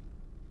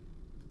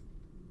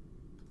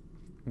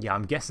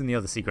 I'm guessing the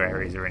other secret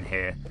areas are in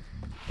here,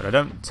 but I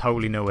don't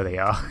totally know where they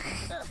are.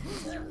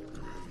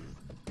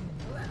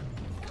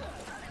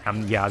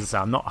 Yeah, as I say,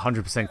 I'm not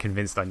 100%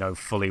 convinced I know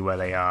fully where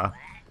they are.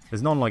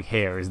 There's none like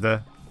here, is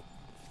there?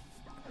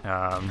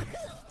 No,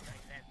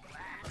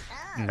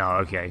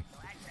 okay.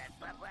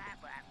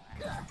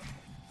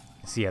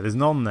 So yeah, there's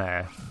none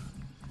there.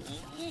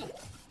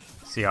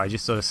 So yeah, I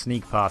just sort of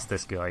sneak past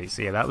this guy.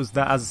 So yeah, as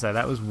I said,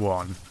 that was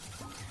one.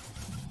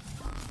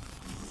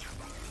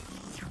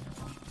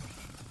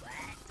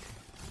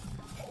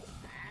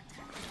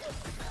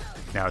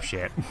 Oh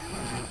shit.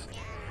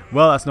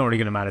 Well, that's not really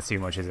gonna matter too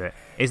much, is it?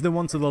 Is the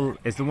one to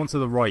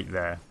the right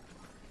there?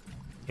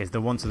 Is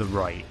the one to the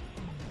right?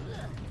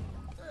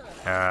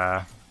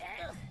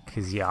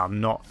 Because yeah,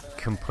 I'm not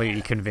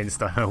completely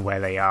convinced I know where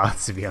they are,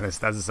 to be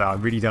honest. As I say, I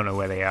really don't know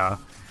where they are.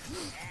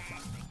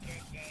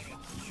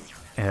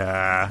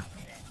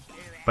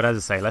 But as I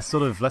say, let's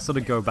sort of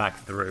go back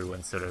through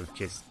and sort of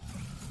just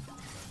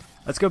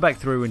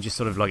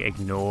sort of like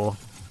ignore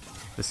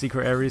the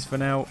secret areas for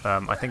now.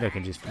 I think I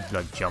can just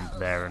like jump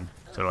there and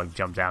sort of like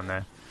jump down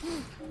there.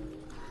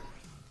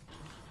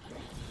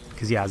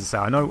 Because yeah, as I say,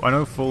 I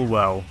know full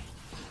well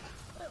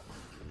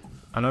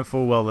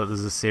that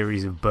there's a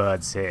series of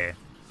birds here.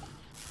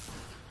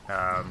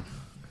 I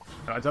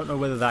don't know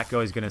whether that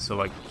guy's gonna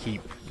sort of like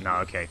keep. No,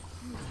 okay.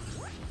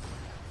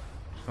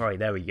 All right,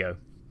 there we go.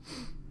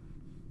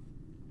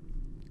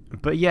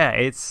 But yeah,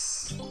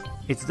 it's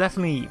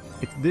definitely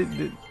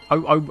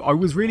I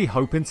was really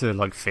hoping to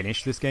like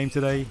finish this game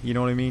today. You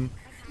know what I mean?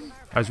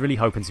 I was really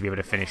hoping to be able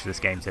to finish this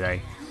game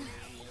today,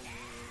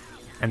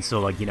 and so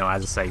like, you know,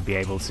 as I say, be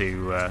able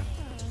to,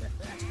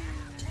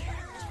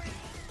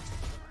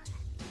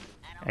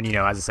 and you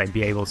know, as I say,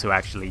 be able to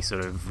actually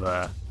sort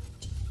of,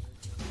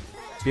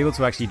 be able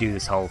to actually do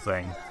this whole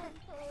thing.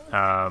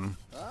 Oh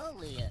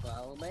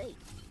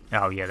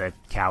yeah, they're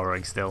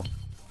cowering still.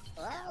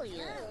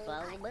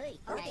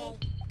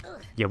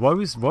 Yeah, why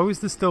was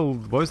there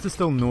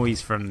still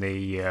noise from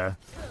the?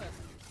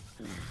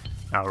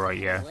 Oh right,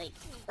 yeah.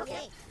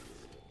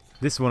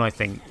 This one I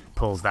think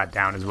pulls that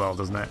down as well,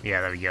 doesn't it? Yeah,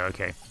 there we go.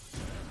 Okay.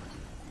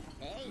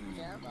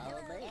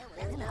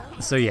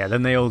 So yeah,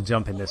 then they all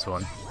jump in this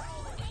one.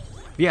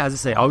 But yeah, as I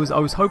say, I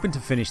was hoping to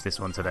finish this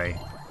one today.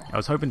 I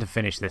was hoping to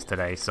finish this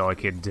today, so I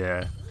could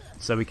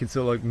so we could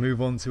sort of like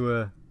move on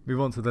to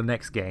the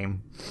next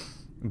game.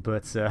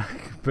 But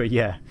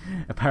yeah,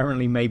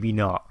 apparently maybe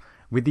not.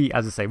 With the,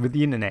 as I say, with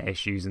the internet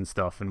issues and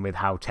stuff, and with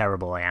how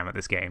terrible I am at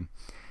this game,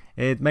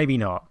 maybe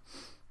not.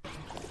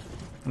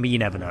 But you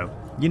never know.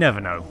 You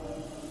never know.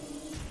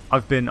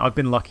 I've been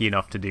lucky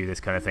enough to do this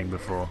kind of thing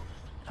before.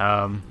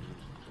 I've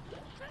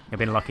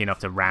been lucky enough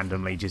to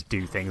randomly just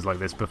do things like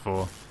this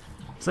before.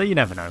 So you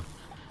never know.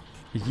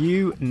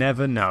 You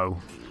never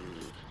know.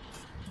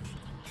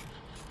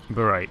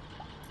 But right.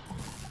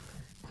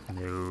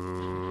 No,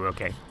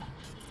 okay.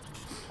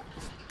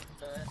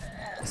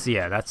 So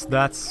yeah,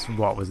 that's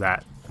what was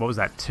that? What was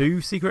that?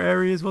 2 secret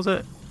areas, was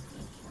it?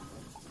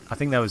 I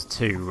think that was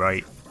 2,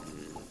 right?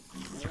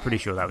 I'm pretty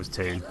sure that was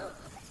 2.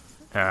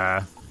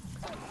 I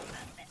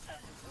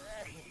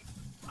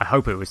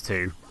hope it was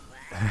 2.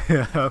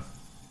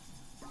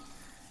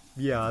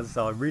 Yeah,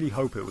 so I really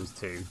hope it was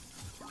 2.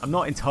 I'm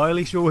not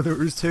entirely sure whether it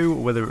was 2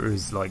 or whether it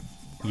was like,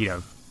 you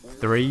know,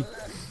 3.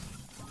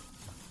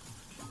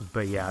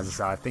 But yeah, as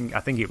I say, I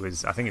think it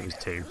was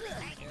 2.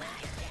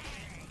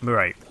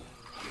 Right.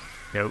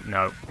 Nope,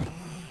 no.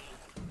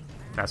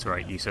 That's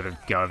right, you sort of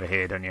go over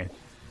here, don't you?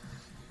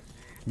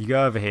 You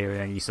go over here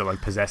and then you sort of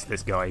like possess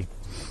this guy.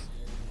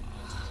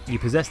 You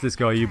possess this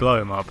guy, you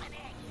blow him up.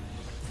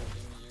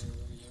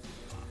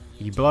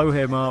 You blow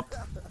him up,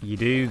 you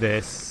do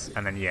this,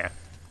 and then yeah.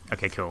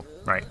 Okay, cool.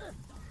 Right.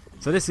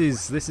 So this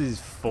is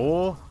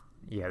 4?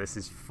 Yeah, this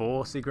is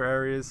 4 secret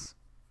areas.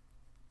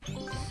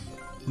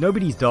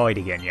 Nobody's died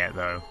again yet,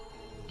 though.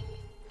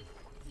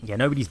 Yeah,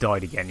 nobody's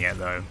died again yet,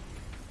 though.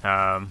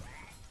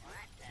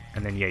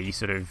 And then yeah, you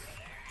sort of...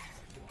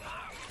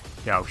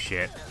 Oh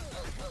shit.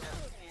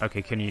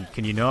 Okay, can you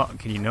not?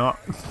 Can you not?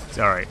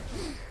 Alright.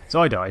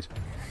 So I died.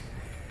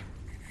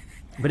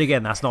 But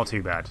again, that's not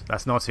too bad.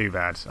 That's not too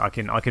bad. I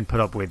can put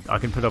up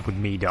with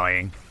me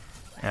dying.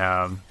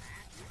 Oh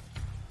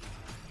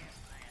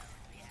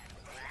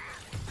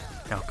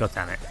god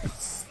damn it.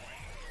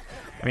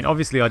 I mean,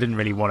 obviously I didn't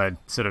really want to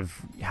sort of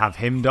have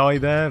him die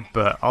there,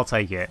 but I'll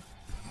take it.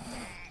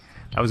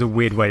 That was a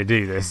weird way to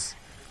do this.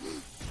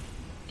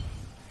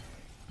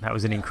 That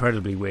was an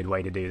incredibly weird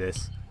way to do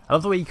this. I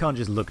love the way you can't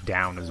just look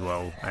down as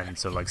well and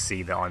sort of like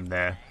see that I'm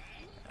there.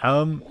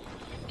 Can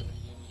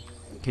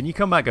you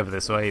come back over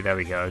this way? There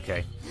we go,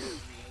 okay.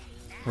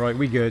 Right,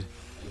 we good.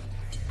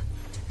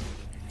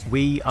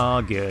 We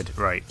are good.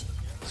 Right.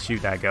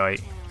 Shoot that guy.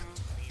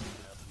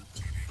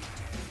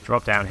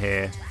 Drop down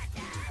here.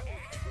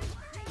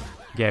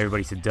 Get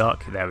everybody to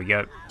duck. There we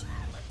go.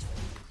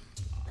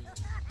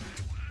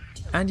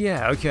 And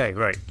yeah, okay,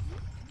 right.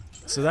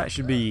 So that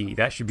should be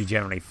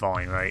generally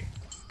fine, right?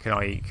 Can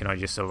I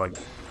just sort of like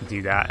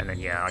do that, and then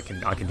yeah, I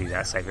can do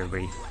that, save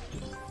everybody.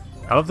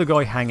 I love the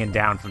guy hanging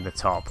down from the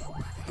top.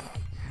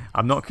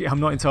 I'm not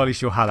entirely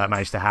sure how that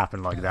managed to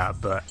happen like that,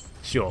 but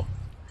sure.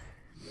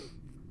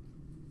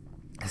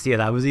 So yeah,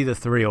 that was either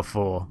 3 or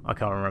 4. I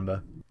can't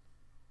remember.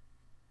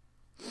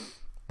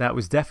 That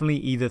was definitely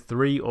either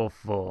 3 or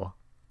 4.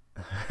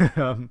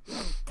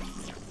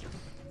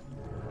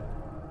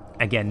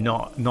 Again,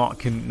 not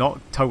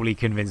totally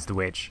convinced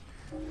which.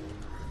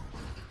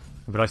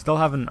 But I still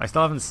haven't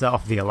set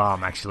off the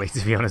alarm, actually,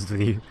 to be honest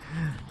with you.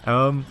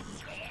 I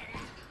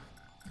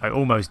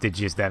almost did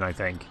just then, I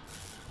think.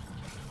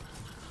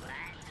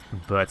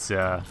 But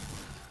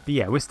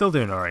yeah, we're still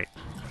doing alright.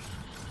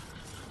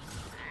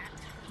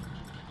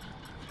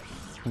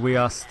 We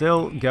are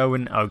still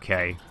going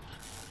okay.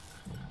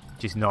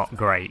 Just not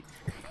great.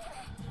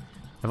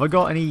 Have I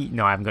got any...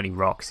 No, I haven't got any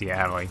rocks yet,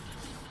 have I?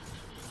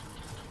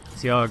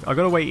 See, I've got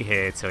to wait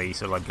here till he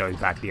sort of like goes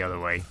back the other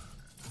way.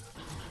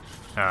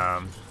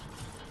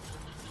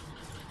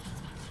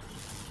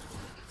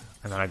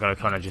 And then I've got to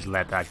kind of just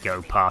let that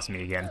go past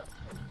me again.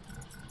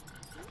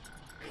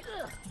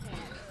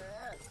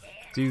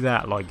 Do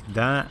that like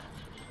that.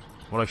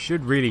 What I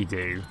should really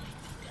do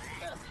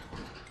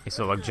is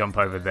sort of like jump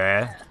over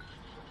there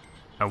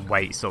and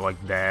wait sort of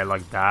like there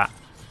like that.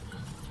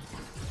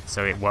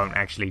 So it won't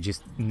actually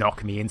just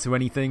knock me into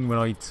anything when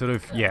I sort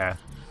of... Yeah,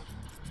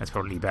 that's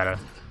probably better.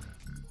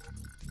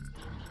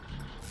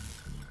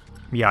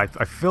 Yeah,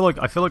 I feel like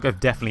I've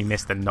definitely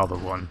missed another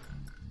one.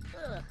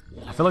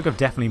 I feel like I've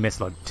definitely missed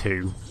like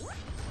 2.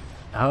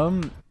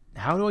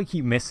 How do I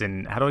keep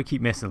missing? How do I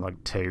keep missing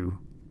like 2?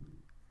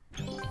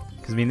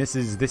 Because I mean, this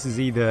is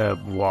either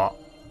what?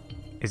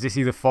 Is this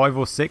either 5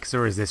 or 6,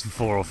 or is this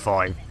 4 or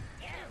 5?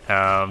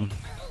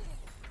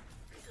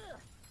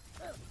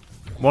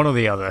 One or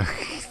the other.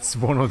 It's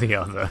one or the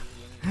other.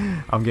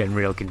 I'm getting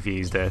real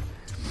confused here.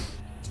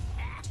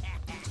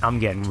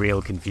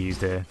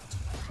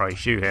 Right,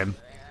 shoot him.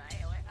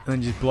 And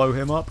then just blow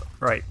him up.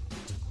 Right.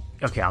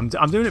 Okay, I'm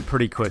doing it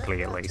pretty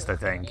quickly at least, I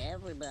think.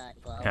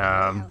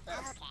 Yeah,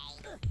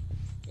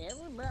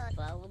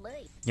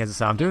 as I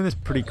say, I'm doing this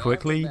pretty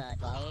quickly,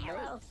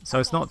 so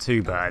it's not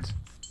too bad.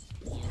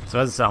 So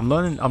as I say, I'm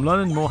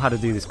learning more how to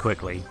do this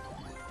quickly.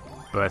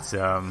 But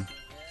yeah,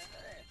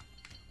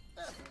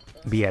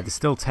 there's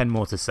still 10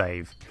 more to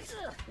save.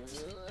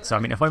 So I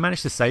mean, if I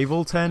manage to save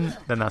all 10,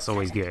 then that's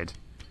always good.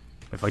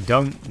 If I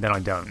don't, then I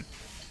don't.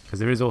 Because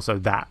there is also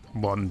that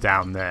one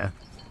down there.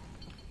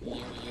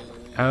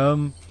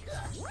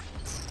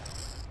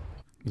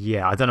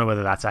 Yeah, I don't know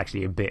whether that's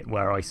actually a bit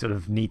where I sort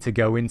of need to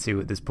go into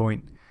at this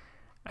point.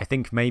 I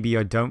think maybe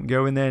I don't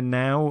go in there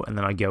now, and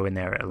then I go in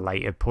there at a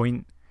later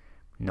point.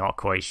 Not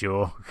quite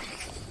sure.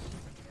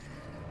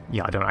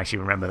 Yeah, I don't actually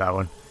remember that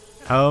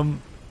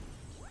one.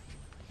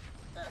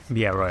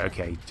 Yeah, right,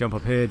 okay. Jump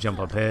up here, jump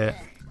up here.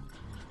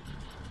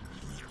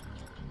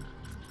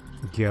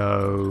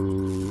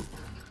 Go...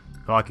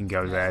 Oh, I can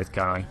go there,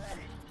 can't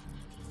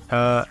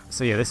I?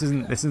 So yeah, this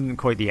isn't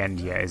quite the end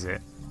yet, is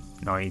it?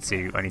 No, I need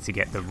to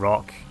get the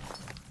rock.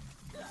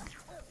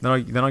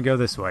 Then I go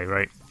this way,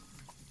 right?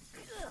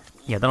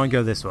 Yeah, then I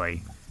go this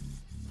way.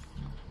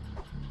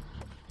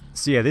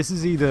 So yeah, this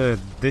is either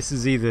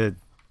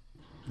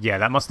yeah,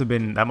 that must have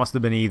been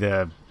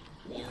either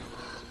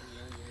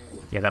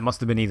yeah, that must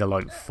have been either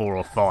like 4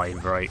 or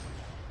 5, right?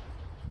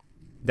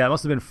 That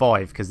must have been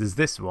 5 because there's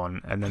this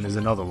one and then there's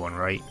another one,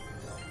 right?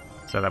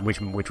 So that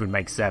which would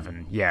make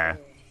 7. Yeah.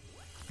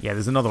 Yeah,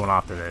 there's another one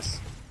after this.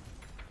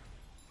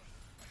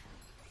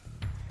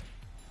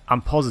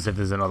 I'm positive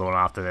there's another one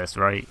after this,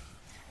 right?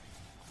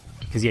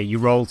 Because yeah, you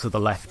roll to the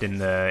left in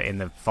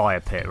the fire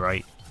pit,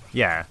 right?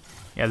 Yeah.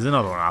 Yeah, there's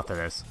another one after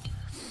this.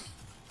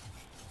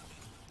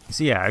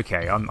 So yeah,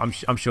 okay,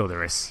 I'm sure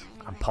there is.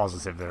 I'm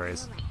positive there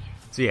is.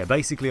 So yeah,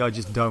 basically I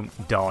just don't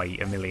die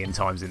a million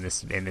times in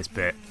this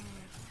bit.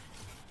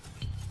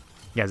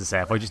 Yeah, as I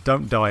say, if I just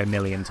don't die a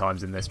million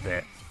times in this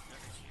bit,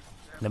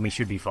 then we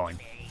should be fine.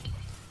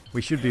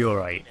 We should be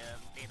alright.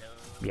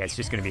 Yeah, it's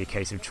just going to be a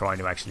case of trying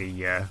to actually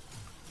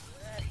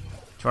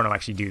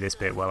do this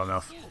bit well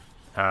enough.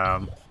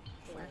 So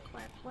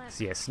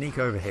yeah, sneak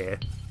over here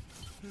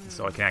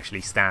so I can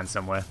actually stand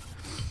somewhere.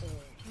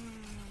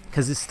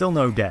 Because there's still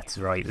no deaths,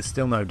 right? There's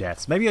still no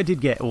deaths. Maybe I did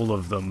get all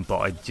of them, but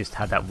I just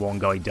had that one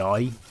guy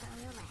die.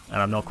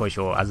 And I'm not quite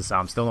sure, as I say,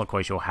 I'm still not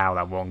quite sure how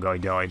that one guy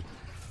died.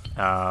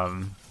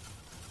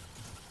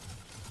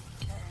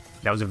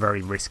 That was a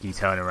very risky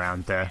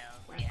turnaround there.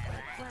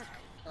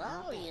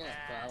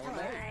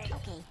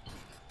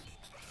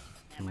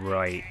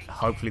 Right,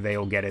 hopefully they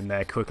all get in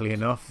there quickly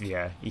enough.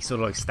 Yeah, he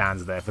sort of like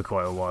stands there for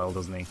quite a while,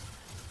 doesn't he?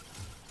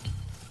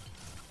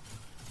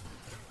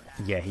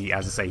 Yeah,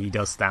 as I say, he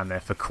does stand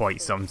there for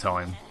quite some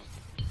time.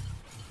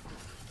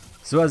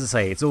 So as I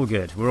say, it's all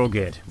good. We're all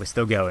good. We're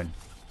still going.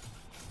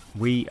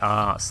 We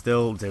are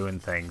still doing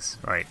things.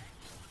 Right.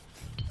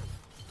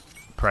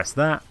 Press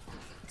that.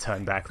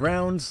 Turn back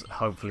round.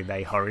 Hopefully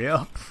they hurry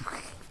up.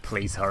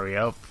 Please hurry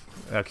up.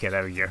 Okay,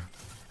 there we go.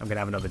 I'm going to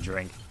have another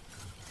drink.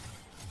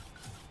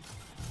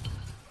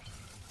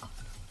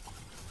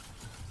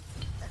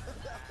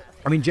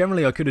 I mean,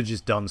 generally I could have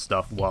just done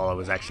stuff while I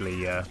was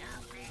actually...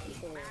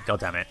 God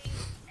damn it.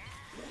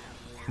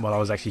 While I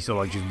was actually sort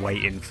of like just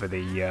waiting for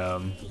the...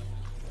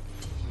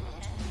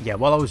 Yeah,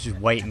 while I was just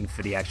waiting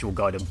for the actual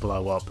guy to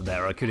blow up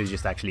there, I could have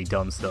just actually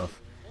done stuff.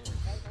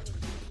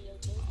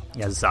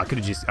 Yeah, as I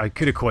said, I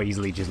could have quite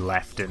easily just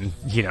left and,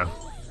 you know,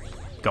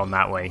 gone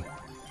that way.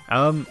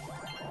 But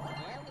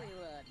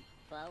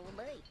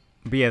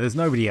yeah, there's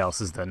nobody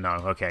else, is there? No,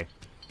 okay.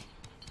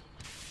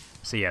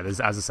 So yeah, as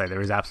I say,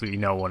 there is absolutely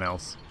no one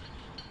else.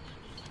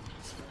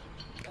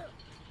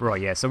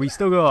 Right, yeah, so we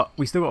still got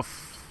a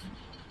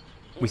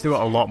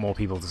lot more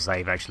people to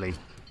save, actually.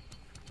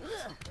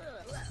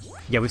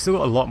 Yeah, we've still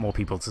got a lot more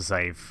people to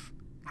save.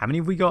 How many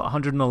have we got?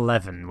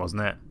 111,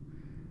 wasn't it?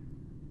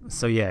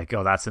 So yeah,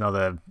 God, that's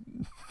another...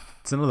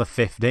 It's another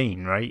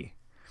 15, right?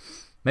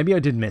 Maybe I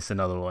did miss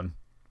another one.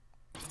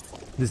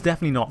 There's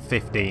definitely not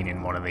 15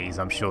 in one of these.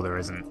 I'm sure there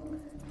isn't.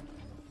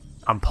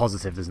 I'm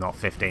positive there's not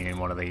 15 in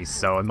one of these,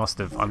 so I must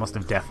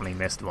have definitely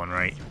missed one,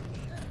 right?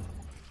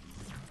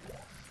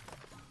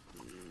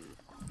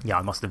 Yeah,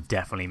 I must have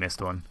definitely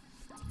missed one.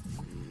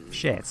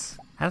 Shit.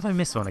 How did I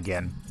miss one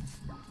again?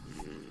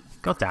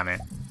 God damn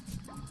it.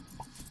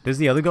 Does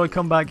the other guy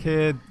come back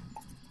here?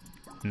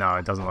 No,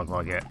 it doesn't look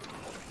like it.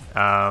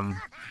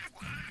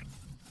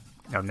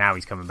 Oh, now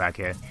he's coming back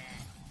here.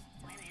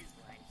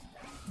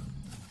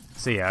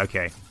 So yeah,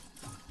 okay.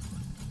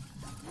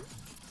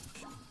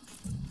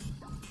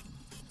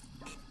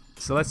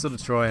 So let's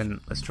try and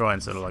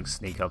sort of like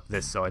sneak up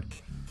this side.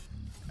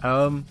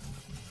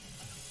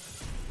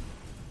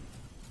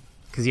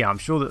 Because yeah, I'm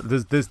sure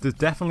that there's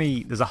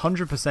definitely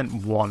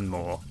 100% one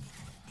more.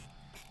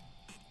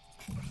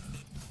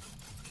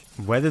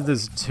 Whether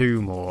there's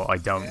two more, I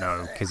don't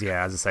know. Because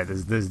yeah, as I say,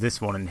 there's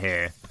this one in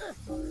here.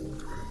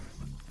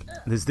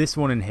 There's this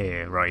one in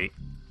here, right?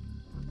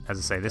 As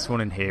I say, this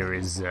one in here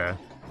is. Well,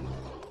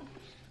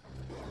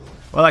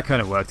 that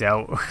kind of worked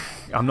out.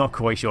 I'm not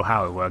quite sure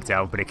how it worked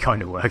out, but it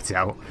kind of worked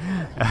out.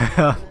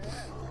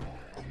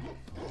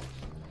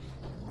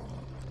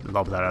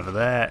 Lob that over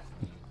there.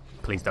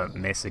 Please don't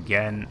miss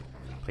again.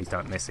 Please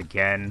don't miss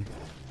again.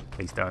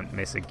 Please don't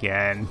miss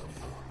again.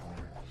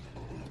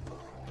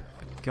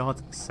 For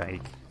God's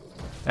sake.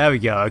 There we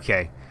go,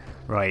 okay.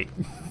 Right.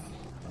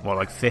 What,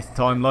 like 5th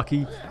time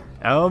lucky?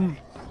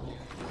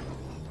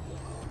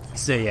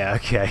 So yeah,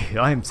 okay.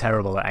 I am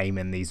terrible at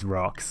aiming these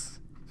rocks.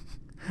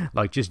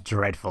 Like, just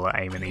dreadful at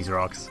aiming these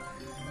rocks.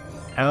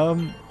 So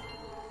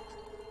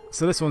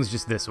this one's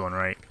just this one,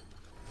 right?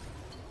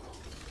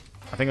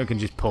 I think I can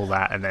just pull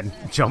that and then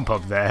jump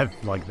up there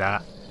like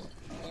that.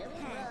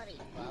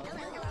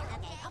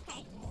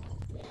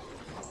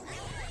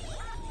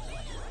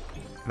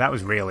 That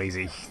was real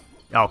easy.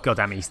 Oh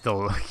goddamn, he's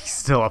still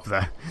up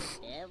there.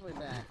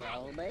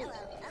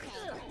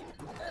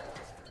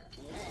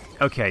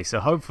 Okay, so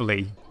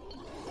hopefully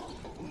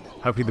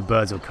the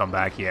birds will come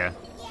back here.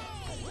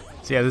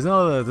 So yeah, there's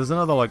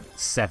another like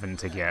 7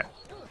 to get.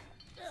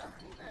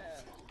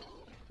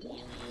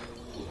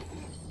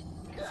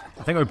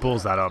 I think I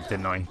balls that up,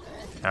 didn't I?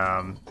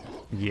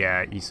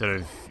 Yeah, you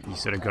sort of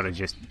gotta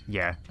just,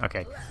 yeah,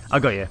 okay. I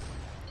got you.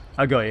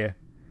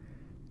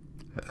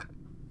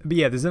 But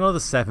yeah, there's another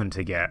 7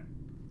 to get.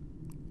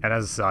 And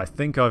as I say, I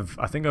think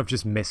I've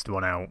just missed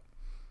one out.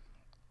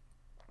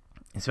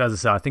 So as I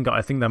say,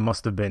 I think there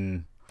must have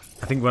been,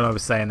 I think when I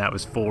was saying that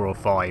was 4 or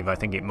 5, I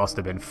think it must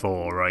have been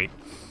 4, right?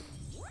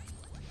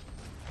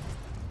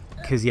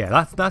 Because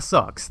yeah, that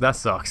sucks. That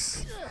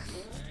sucks.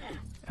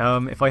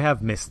 If I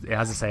have missed,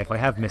 as I say, if I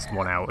have missed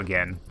one out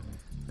again,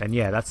 then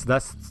yeah, that's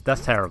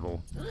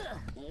terrible.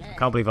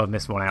 Can't believe I've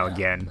missed one out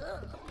again.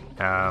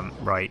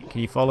 Right,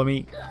 can you follow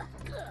me?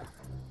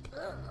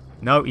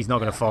 No, he's not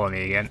going to follow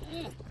me again.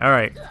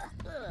 Alright.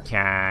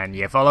 Can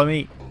you follow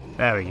me?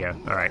 There we go.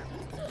 Alright.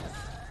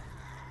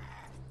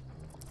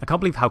 I can't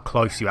believe how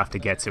close you have to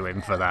get to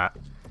him for that.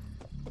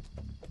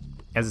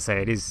 As I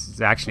say, it is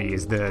actually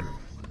is the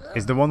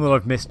one that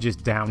I've missed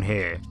just down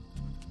here.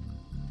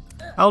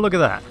 Oh, look at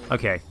that.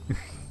 Okay.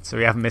 So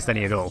we haven't missed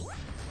any at all.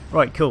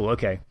 Right, cool,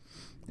 okay.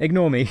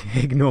 Ignore me.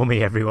 Ignore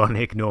me, everyone.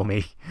 Ignore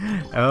me.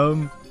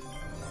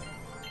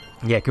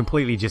 Yeah,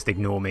 completely just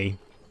ignore me.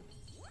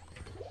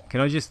 Can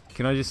I just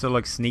sort of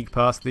like sneak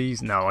past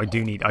these? No, I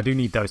do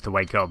need those to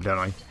wake up,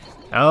 don't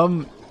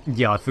I?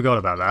 Yeah, I forgot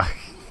about that.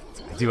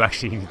 I do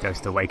actually need those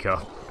to wake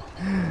up.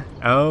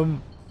 Yeah,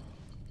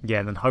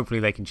 and then hopefully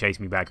they can chase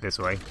me back this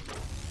way.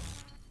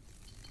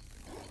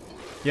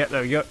 Yeah,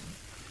 there we go.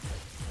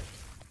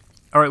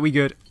 Alright, we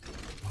good.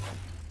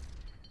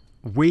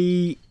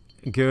 We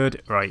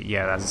good. Right,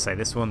 yeah, as I say,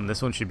 this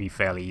one should be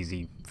fairly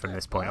easy from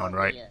this point on,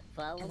 right?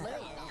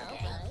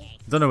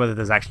 Don't know whether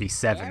there's actually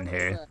 7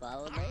 here.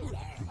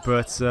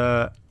 But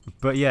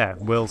yeah,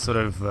 we'll sort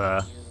of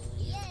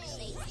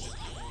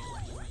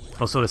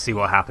I'll sort of see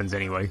what happens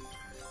anyway.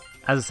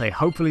 As I say,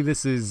 hopefully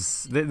this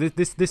is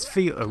this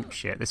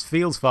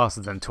feels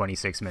faster than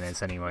 26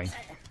 minutes anyway.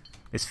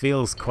 This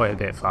feels quite a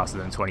bit faster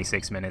than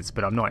 26 minutes,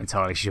 but I'm not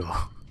entirely sure.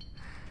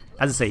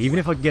 As I say, even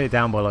if I can get it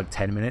down by like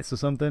 10 minutes or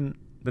something,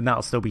 then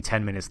that'll still be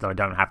 10 minutes that I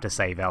don't have to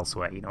save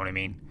elsewhere, you know what I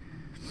mean?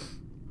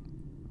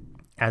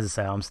 As I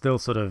say, I'm still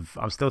sort of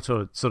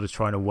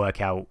trying to work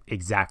out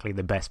exactly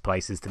the best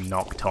places to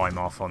knock time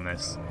off on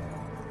this.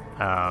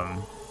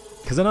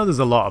 Because I know there's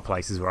a lot of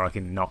places where I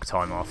can knock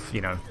time off,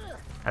 you know.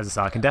 As I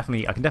say, I can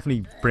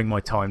definitely bring my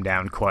time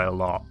down quite a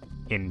lot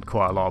in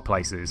quite a lot of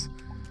places.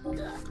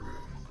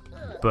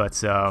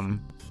 But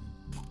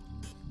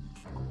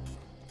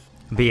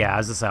yeah,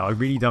 as I say, I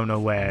really don't know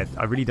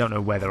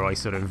whether I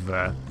sort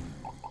of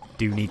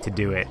do need to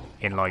do it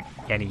in like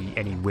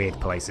any weird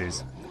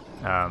places.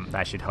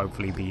 That should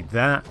hopefully be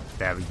that.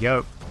 There we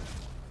go.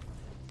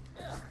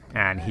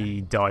 And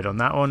he died on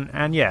that one.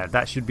 And yeah,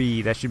 that should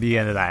be the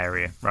end of that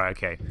area. Right,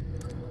 okay.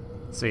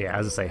 So yeah,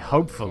 as I say,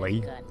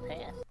 hopefully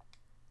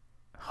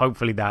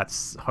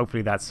that's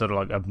sort of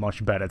like a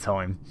much better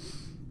time.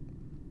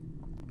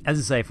 As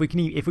I say, if we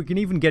can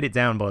even get it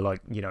down by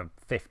like, you know,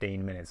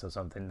 15 minutes or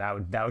something, that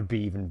would be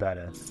even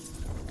better.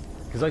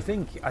 Because I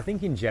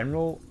think in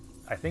general,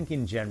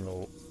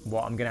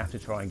 what I'm gonna have to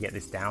try and get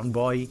this down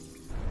by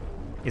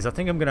is I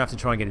think I'm gonna have to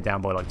try and get it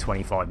down by like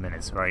 25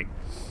 minutes, right?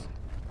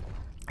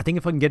 I think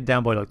if I can get it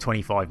down by like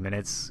 25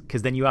 minutes,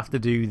 because then you have to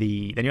do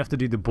the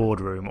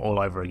boardroom all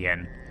over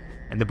again,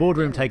 and the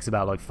boardroom takes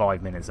about like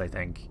 5 minutes, I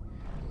think.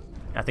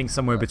 I think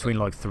somewhere between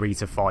like 3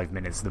 to 5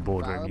 minutes the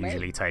boardroom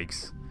usually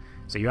takes.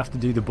 So you have to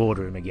do the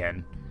boardroom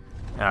again.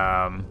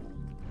 Yeah,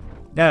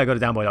 I got it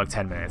down by like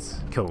 10 minutes.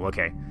 Cool,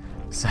 okay.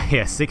 So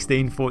yeah,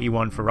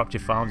 1641 for Rupture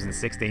Farms and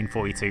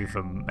 1642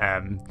 for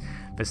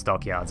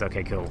Stockyards.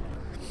 Okay, cool.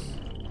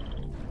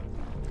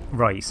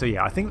 Right, so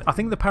yeah, I think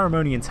the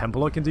Paramonian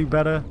Temple I can do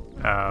better.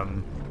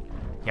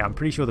 Yeah, I'm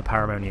pretty sure the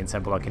Paramonian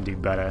Temple I can do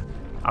better.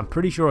 I'm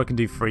pretty sure I can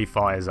do Free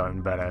Fire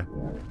Zone better.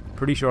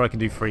 Pretty sure I can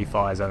do Free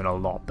Fire Zone a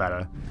lot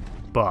better.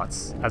 But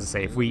as I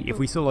say, if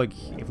we sort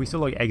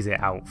of like exit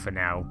out for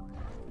now,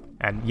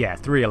 and yeah,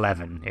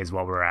 311 is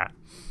what we're at.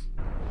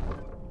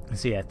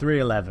 So yeah,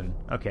 311.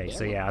 Okay,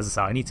 so yeah, as I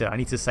say, I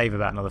need to save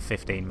about another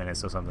 15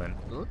 minutes or something.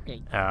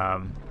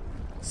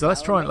 So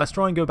let's try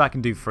and go back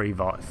and do Free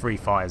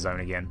Fire Zone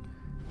again.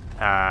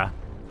 I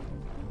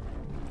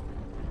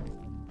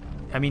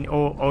mean,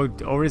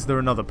 or is there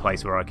another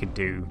place where I could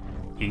do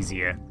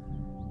easier?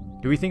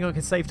 Do we think I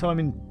could save time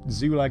in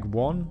Zulag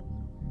 1?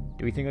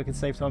 Do we think I could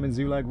save time in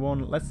Zulag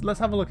 1? Let's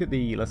have a look at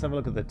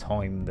the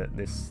time that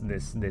this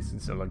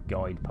sort of like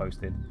guide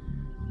posted.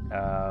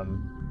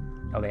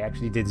 Oh, they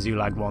actually did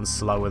Zulag 1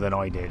 slower than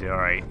I did. All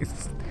right,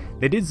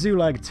 they did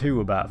Zulag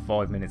 2 about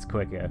 5 minutes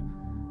quicker,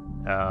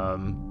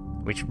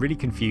 which really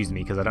confused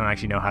me because I don't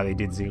actually know how they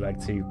did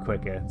Zulag 2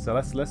 quicker. So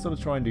let's sort of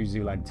try and do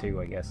Zulag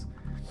 2, I guess.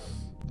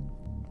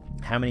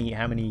 How many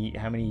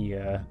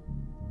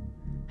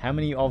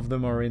of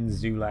them are in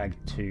Zulag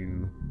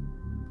 2?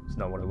 It's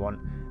not what I want.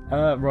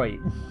 Right.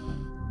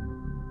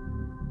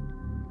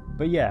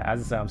 But yeah, as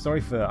I say, I'm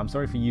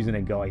sorry for using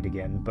a guide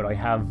again, but I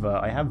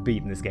have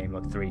beaten this game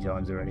like 3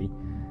 times already.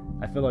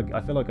 I feel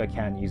like I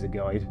can use a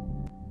guide.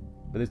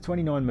 But there's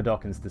 29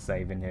 Madokans to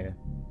save in here.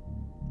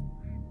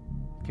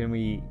 Can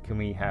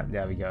we have?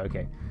 There we go.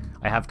 Okay,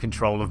 I have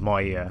control of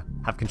my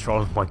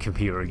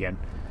computer again.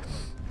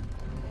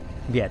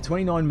 Yeah,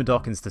 29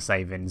 Madokans to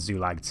save in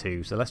Zulag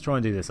 2. So let's try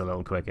and do this a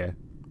little quicker,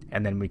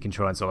 and then we can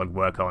try and sort of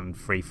work on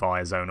Free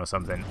Fire Zone or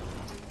something.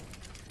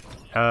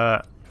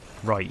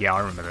 Right. Yeah, I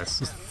remember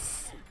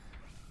this.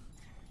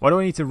 Why do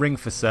I need to ring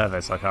for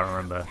service? I can't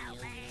remember.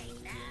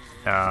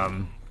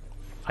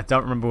 I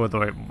don't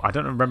remember I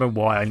don't remember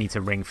why I need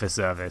to ring for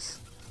service.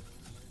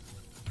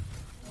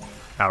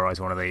 Alright, it's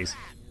one of these.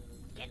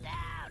 Get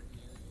down.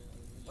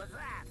 What's up?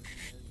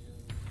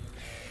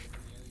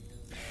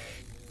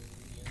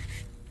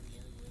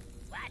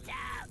 Watch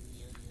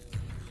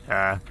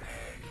out.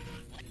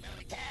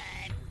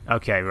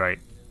 Okay, right.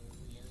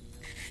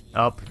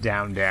 Up,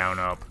 down, down,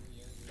 up.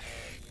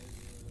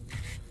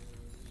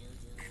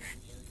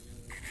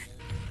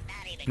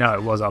 No,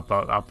 it was up,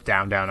 up, up,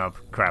 down, down, up.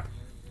 Crap.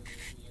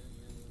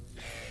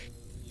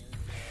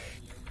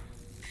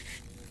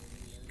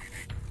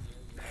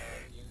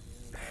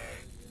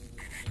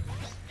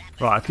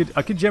 Right,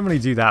 I could generally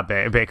do that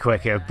bit a bit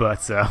quicker,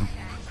 but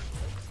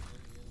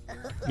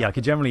yeah, I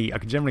could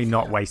generally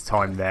not waste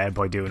time there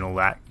by doing all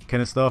that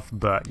kind of stuff.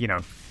 But you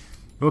know,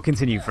 we'll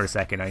continue for a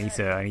second. I need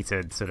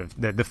to sort of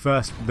the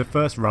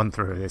first run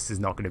through of this is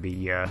not going to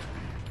be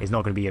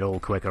at all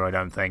quicker, I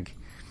don't think,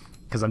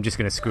 because I'm just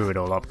going to screw it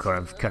all up kind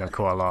of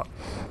quite a lot.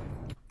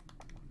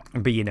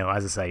 But you know,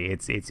 as I say,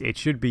 it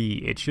should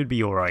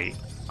be all right.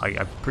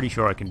 I'm pretty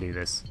sure I can do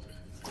this.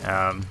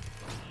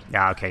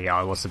 Yeah, okay, yeah,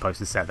 I was supposed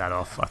to set that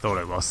off. I thought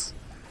it was.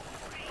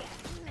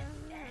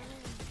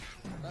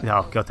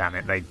 Oh, god damn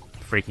it, they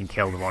freaking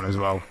killed one as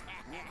well.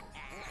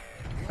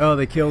 Oh,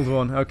 they killed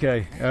one,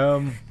 okay.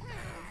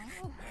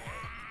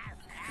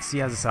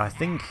 See, as I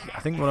say, I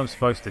think what I'm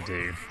supposed to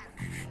do...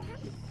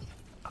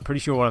 I'm pretty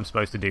sure what I'm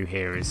supposed to do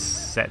here is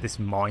set this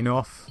mine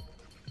off,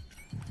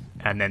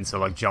 and then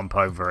sort of like jump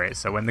over it,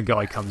 so when the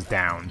guy comes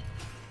down,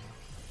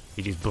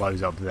 he just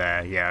blows up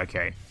there. Yeah,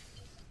 okay.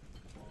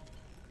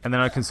 And then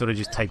I can sort of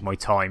just take my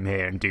time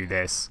here and do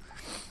this.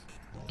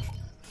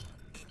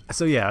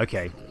 So yeah,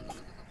 okay.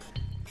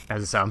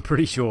 As I say, I'm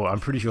pretty sure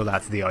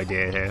that's the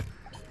idea here.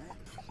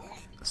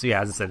 So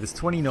yeah, as I said, there's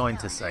 29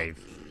 to save.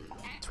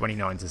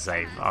 29 to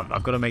save.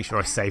 I've got to make sure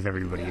I save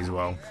everybody as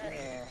well.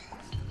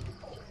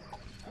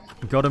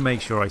 Got to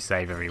make sure I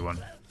save everyone.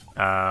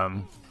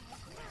 Oh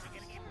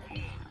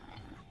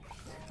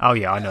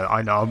yeah, I know.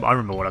 I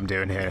remember what I'm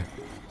doing here.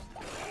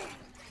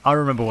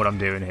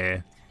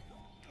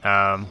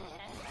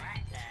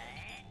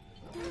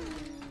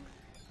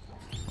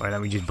 Well,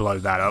 then we just blow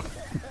that up.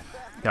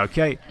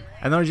 Okay,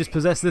 and then I just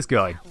possess this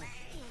guy.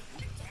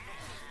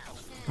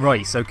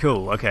 Right, so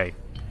cool, okay.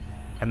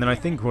 And then I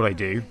think what I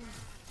do,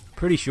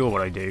 pretty sure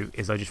what I do,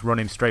 is I just run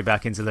him straight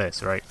back into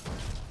this, right?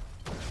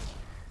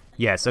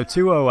 Yeah, so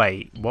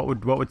 208. What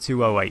would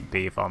 208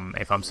 be if I'm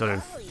sort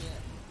of...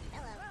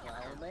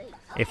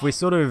 If we're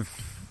sort of...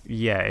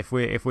 Yeah, if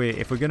we're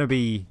gonna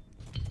be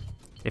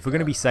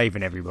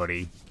saving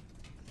everybody,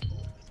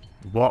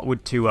 what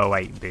would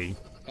 208 be?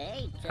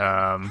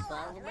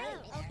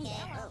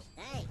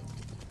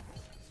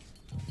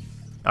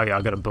 Oh yeah,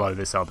 I've got to blow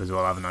this up as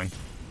well, haven't I?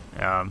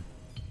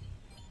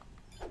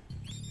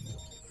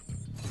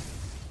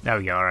 There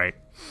we go. All right.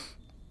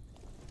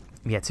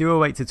 Yeah,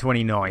 208 to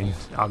 29.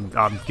 I'm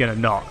gonna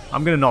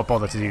not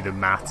bother to do the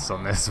maths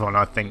on this one.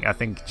 I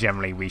think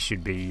generally we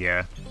should be.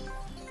 Oh,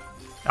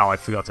 I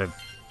forgot to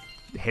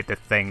hit the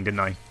thing, didn't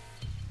I?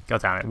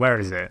 God damn it! Where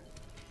is it?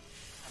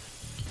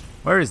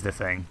 Where is the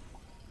thing?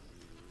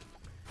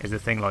 Is the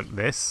thing like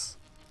this?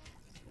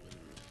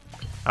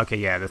 Okay,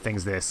 yeah, the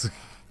thing's this.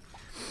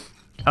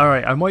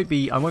 Alright, I might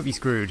be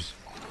screwed.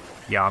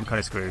 Yeah, I'm kind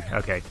of screwed.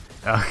 Okay.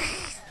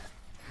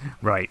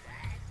 Right.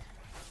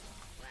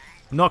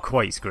 Not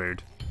quite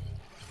screwed.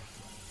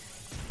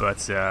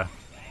 But,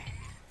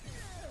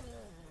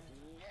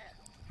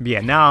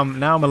 yeah, now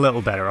I'm a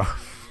little better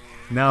off.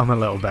 Now I'm a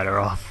little better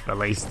off, at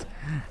least.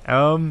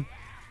 I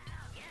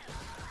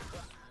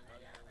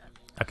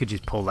could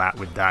just pull that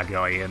with that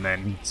guy and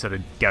then sort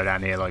of go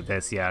down here like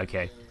this. Yeah,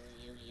 okay.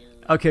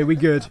 Okay, we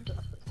good.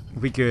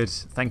 We good.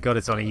 Thank God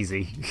it's on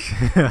easy.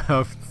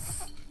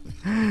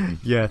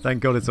 Yeah,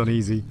 thank God it's on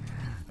easy.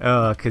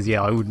 Cause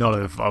yeah, I would not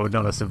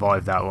have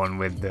survived that one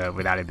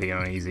without it being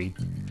on easy.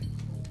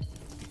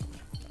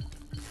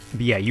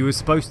 But yeah, you were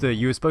supposed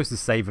to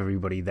save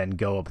everybody, then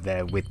go up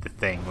there with the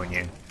thing, weren't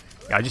you?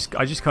 Yeah, I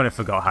just kind of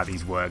forgot how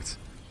these worked.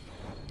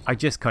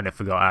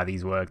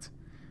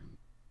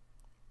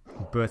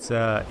 But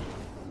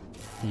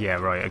yeah,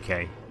 right,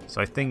 okay.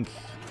 So I think,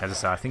 as I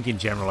said, I think in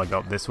general I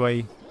got this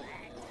way,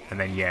 and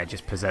then yeah,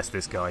 just possess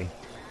this guy,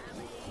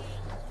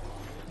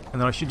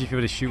 and then I should just be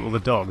able to shoot all the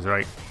dogs,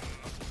 right?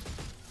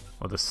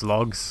 Or the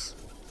slogs.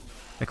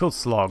 They're called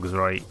slogs,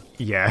 right?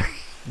 Yeah,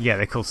 yeah,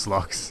 they're called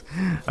slogs.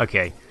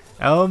 Okay.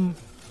 Yeah,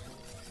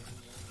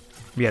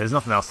 there's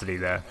nothing else to do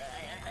there.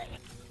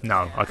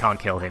 No, I can't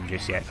kill him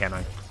just yet, can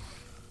I?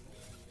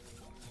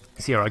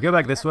 So yeah, I go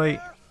back this way.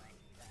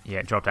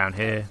 Yeah, drop down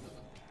here.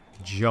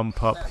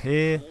 Jump up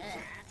here.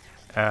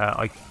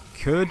 I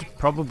could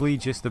probably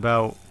just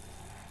about...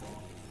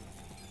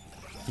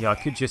 Yeah, I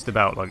could just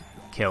about, like,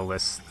 kill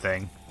this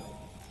thing.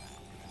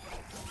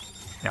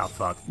 Oh,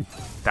 fuck.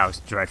 That was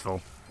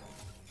dreadful.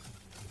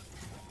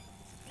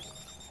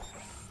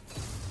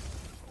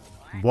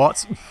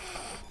 What?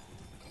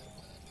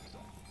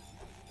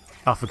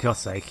 Oh, for God's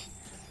sake.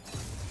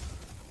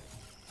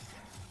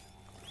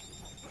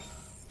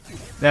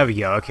 There we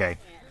go, okay.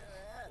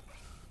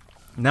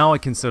 Now I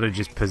can sort of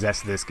just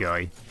possess this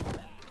guy.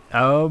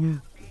 I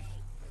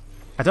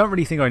don't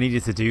really think I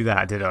needed to do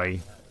that, did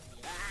I?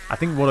 I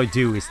think what I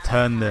do is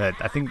turn the...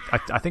 I think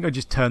I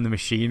just turn the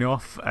machine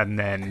off, and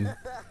then...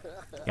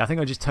 Yeah, I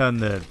think I just turn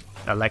the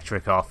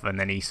electric off, and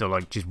then he sort of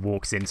like just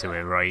walks into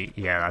it, right?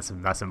 Yeah,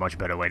 that's a much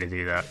better way to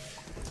do that.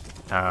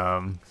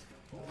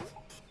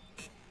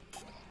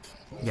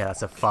 Yeah,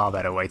 that's a far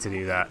better way to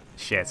do that.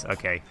 Shit,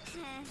 okay.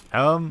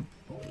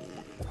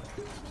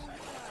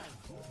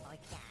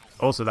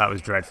 Also, that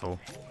was dreadful.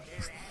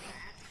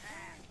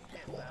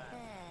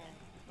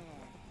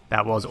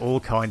 That was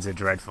all kinds of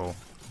dreadful.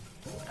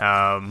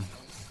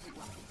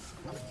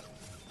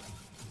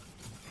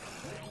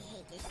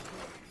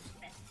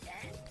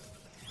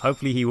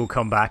 Hopefully he will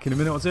come back in a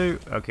minute or two.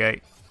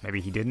 Okay,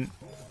 maybe he didn't.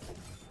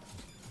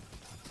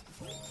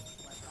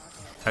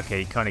 Okay,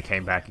 he kind of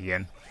came back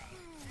again.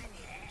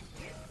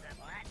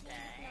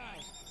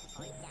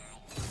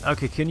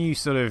 Okay, can you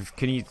sort of,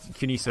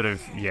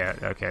 yeah,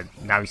 okay,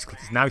 now he's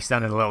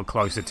standing a little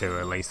closer to it,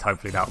 at least.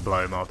 Hopefully that'll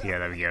blow him up. Yeah,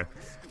 there we go.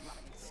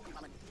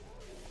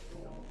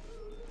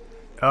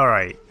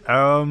 Alright,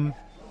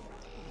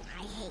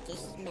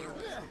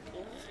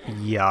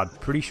 yeah, I'm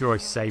pretty sure I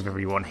save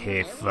everyone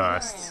here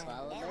first.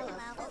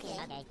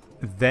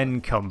 Then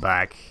come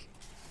back.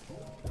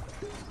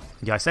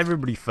 Yeah, I save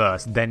everybody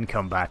first, then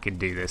come back and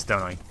do this,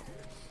 don't I?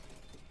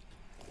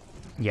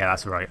 Yeah,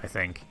 that's right, I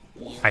think.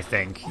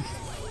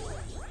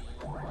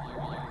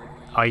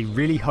 I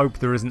really hope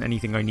there isn't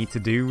anything I need to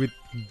do with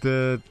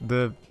the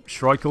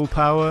Shrikle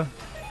power,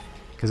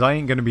 because I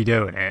ain't going to be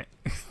doing it.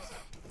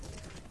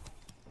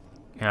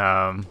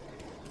 Yeah,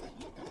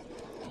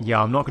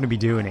 I'm not going to be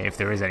doing it if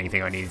there is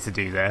anything I needed to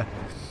do there.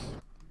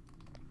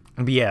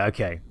 But yeah,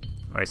 okay.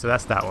 Alright, so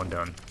that's that one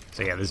done.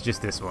 So yeah, there's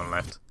just this one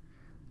left.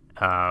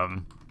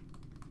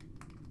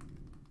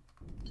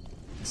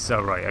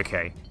 So right,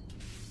 okay.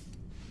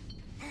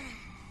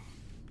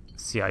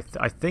 See, I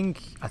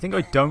think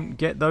I don't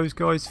get those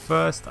guys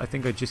first. I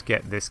think I just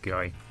get this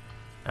guy.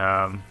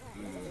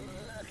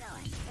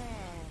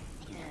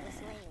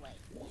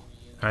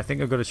 I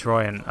think I've got to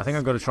try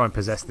and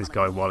possess this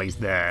guy while he's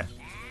there.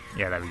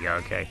 Yeah, there we go.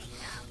 Okay.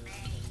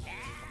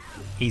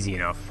 Easy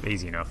enough.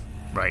 Easy enough.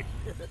 Right.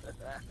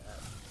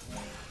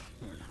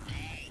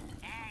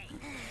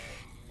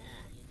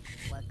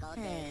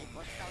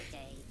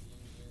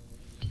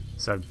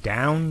 So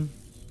down,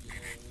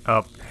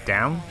 up,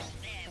 down.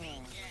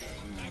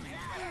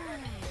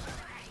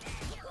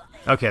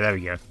 Okay, there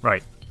we go.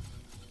 Right.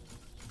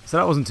 So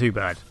that wasn't too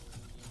bad.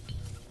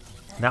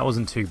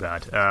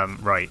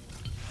 Right.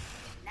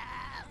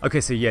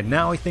 Okay, so yeah,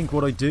 now I think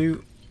what I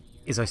do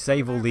is I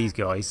save all these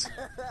guys.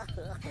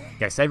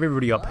 Yeah, save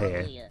everybody up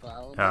here.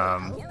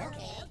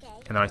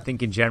 And I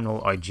think in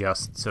general I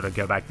just sort of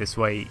go back this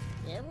way,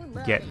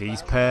 get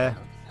these pair.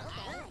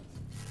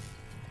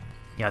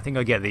 Yeah, I think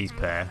I get these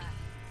pair.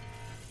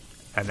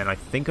 And then I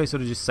think I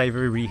sort of just save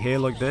everybody here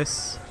like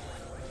this.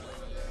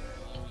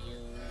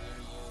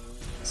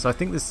 So I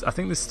think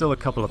there's still a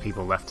couple of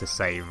people left to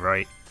save,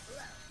 right?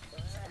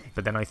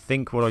 But then I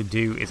think what I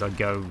do is I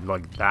go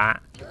like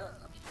that.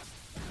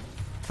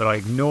 But I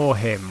ignore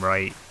him,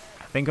 right?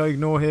 I think I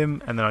ignore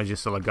him, and then I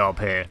just sort of go up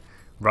here,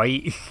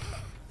 right?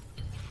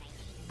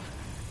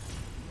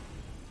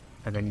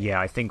 And then yeah,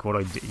 I think what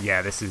I do,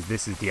 yeah, this is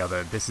the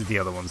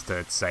other ones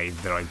to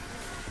save that I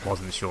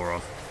wasn't sure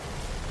of.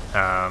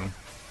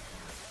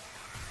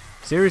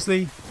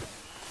 Seriously?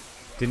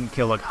 Didn't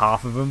kill like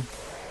half of them?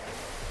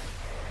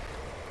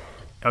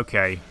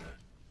 Okay.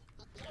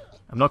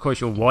 I'm not quite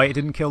sure why it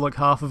didn't kill like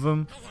half of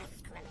them.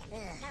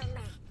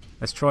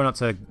 Let's try not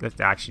to...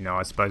 Actually, no,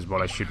 I suppose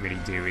what I should really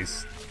do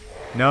is...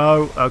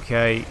 No,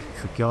 okay.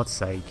 For God's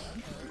sake.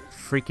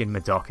 Freaking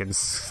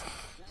Medokans.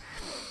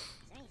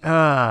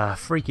 Ah,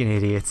 freaking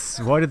idiots.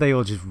 Why did they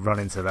all just run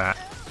into that?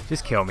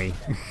 Just kill me.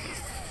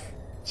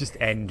 Just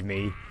end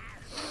me.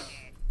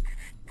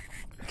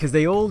 Because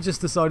they all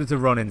just decided to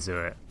run into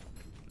it.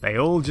 They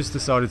all just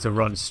decided to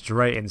run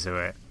straight into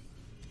it.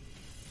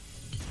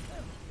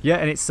 Yeah,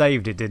 and it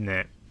saved it, didn't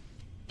it?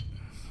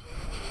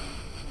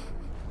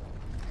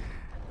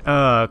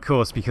 Of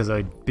course, because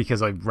I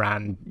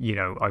ran, you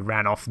know, I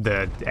ran off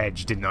the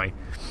edge, didn't I?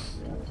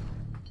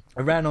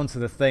 I ran onto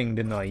the thing,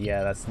 didn't I?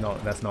 Yeah, that's not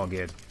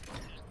good.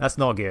 That's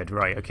not good.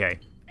 Right, okay.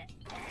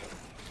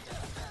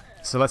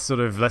 So let's sort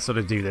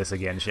of do this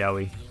again, shall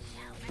we?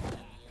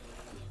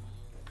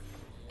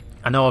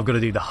 I know I've got to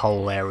do the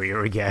whole area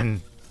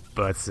again,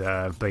 but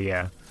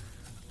yeah.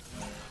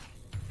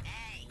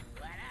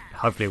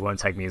 Hopefully it won't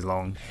take me as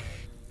long.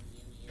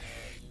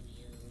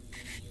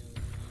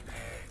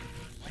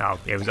 Oh,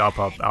 it was up,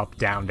 up, up,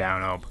 down,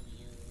 down, up.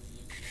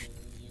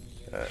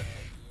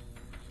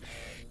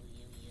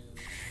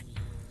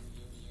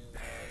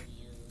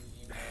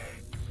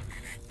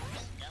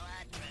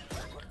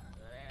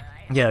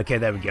 Yeah, okay,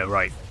 there we go,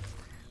 right.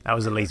 That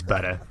was at least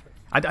better.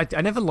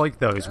 I never like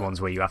those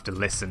ones where you have to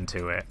listen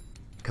to it,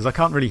 because I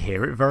can't really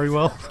hear it very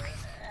well.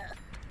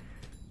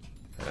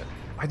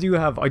 I do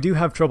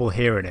have trouble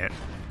hearing it,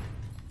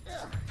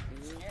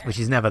 which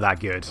is never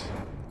that good.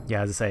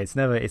 Yeah, as I say, it's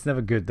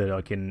never good that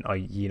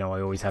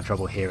I always have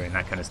trouble hearing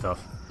that kind of stuff.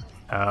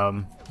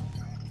 Yeah,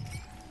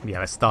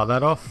 let's start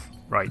that off.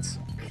 Right.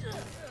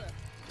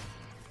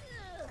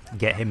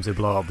 Get him to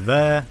blow up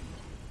there.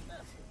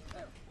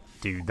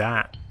 Do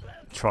that.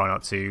 Try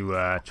not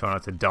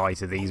to die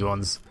to these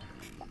ones.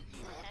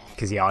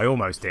 Because yeah, I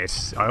almost did.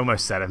 I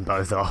almost set them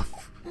both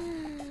off.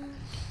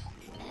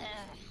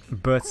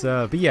 But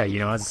yeah, you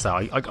know, as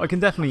I say, I can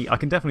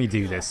definitely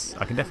do this.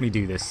 I can definitely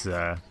do this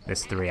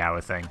this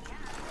 3-hour thing.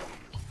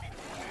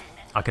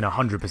 I can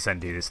 100%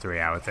 do this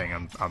 3-hour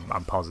thing.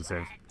 I'm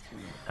positive.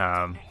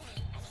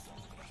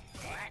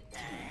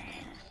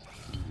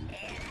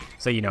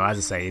 So you know, as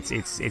I say,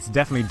 it's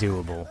definitely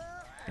doable.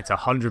 It's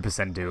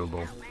 100%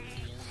 doable.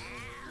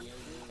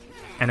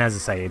 And as I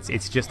say,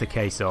 it's just a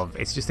case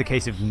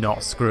of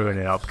not screwing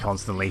it up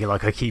constantly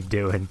like I keep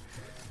doing.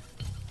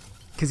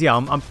 Cause yeah,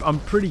 I'm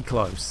pretty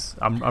close.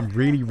 I'm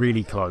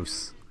really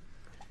close.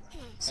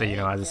 So you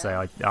know, as I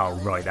say, oh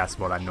right, that's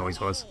what that noise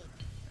was.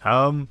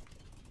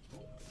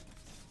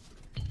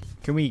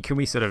 Can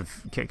we sort of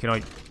can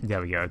I?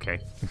 There we go. Okay.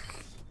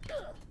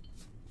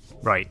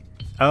 Right.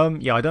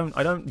 Yeah, I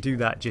don't do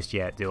that just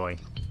yet, do I?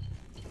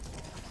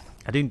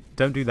 I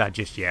don't do that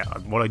just yet.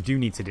 What I do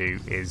need to do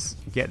is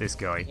get this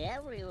guy.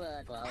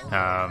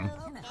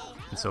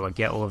 And so I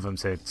get all of them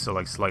to sort of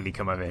like slightly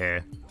come over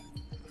here.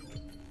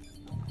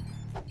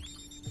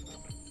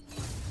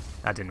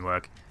 That didn't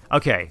work.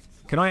 Okay.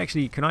 Can I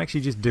actually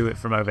just do it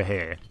from over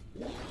here?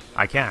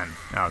 I can.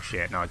 Oh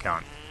shit, no I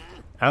can't.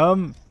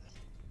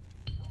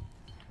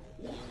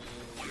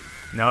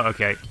 No,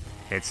 okay.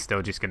 It's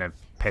still just gonna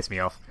piss me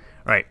off.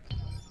 Right.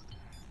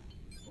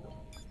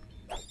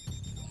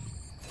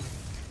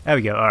 There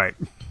we go, alright.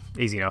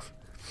 Easy enough.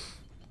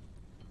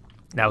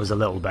 That was a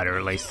little better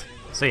at least.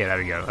 So yeah, there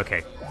we go,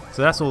 okay.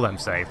 So that's all them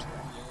saved.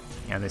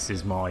 And this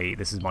is my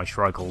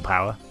Shrikal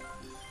power.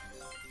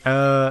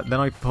 Then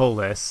I pull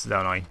this,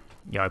 don't I?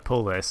 Yeah, I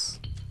pull this.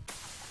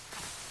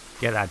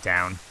 Get that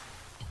down.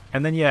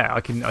 And then yeah, I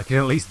can at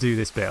least do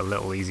this bit a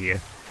little easier.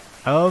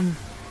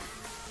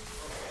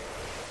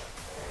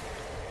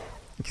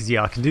 Because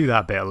yeah, I can do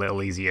that bit a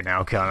little easier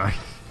now, can't I?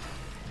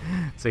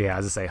 So yeah,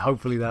 as I say,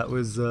 hopefully that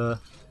was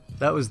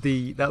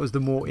the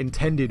more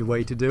intended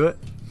way to do it.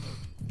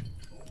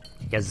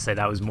 As I say,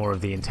 that was more of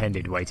the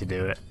intended way to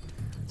do it.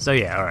 So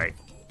yeah, all right.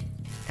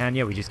 And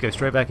yeah, we just go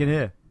straight back in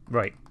here,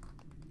 right?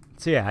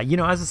 So yeah, you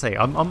know, as I say,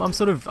 I'm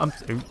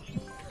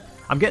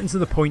getting to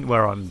the point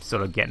where I'm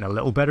sort of getting a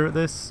little better at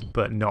this,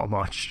 but not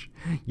much.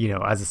 You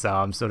know, as I say,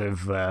 I'm sort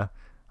of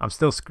I'm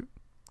still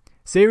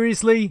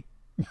seriously.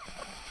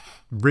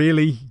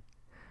 Really?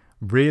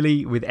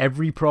 Really? With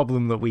every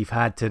problem that we've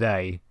had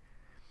today?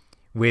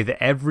 With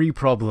every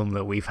problem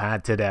that we've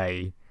had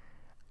today?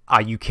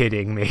 Are you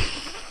kidding me?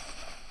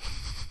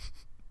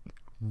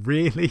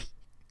 Really?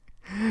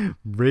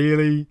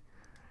 Really?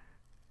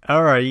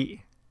 Alright.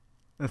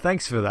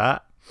 Thanks for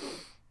that.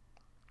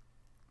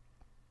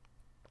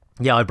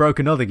 Yeah, I broke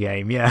another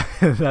game, yeah,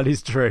 that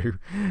is true.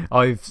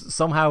 I've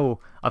somehow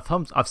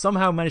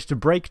managed to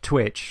break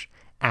Twitch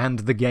and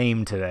the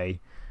game today.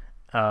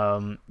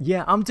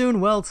 Yeah, I'm doing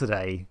well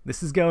today.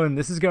 This is going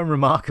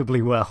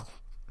remarkably well.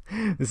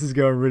 This is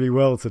going really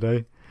well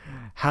today.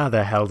 How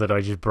the hell did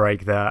I just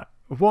break that?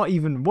 What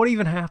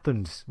even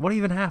happened? What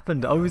even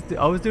happened? I was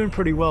doing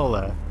pretty well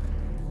there.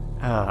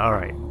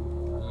 Alright.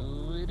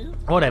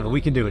 Whatever, we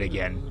can do it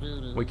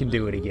again. We can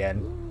do it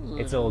again.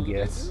 It's all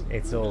good.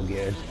 It's all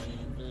good.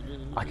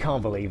 I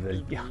can't believe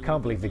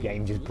the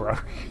game just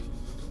broke.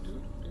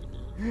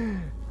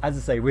 As I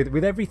say,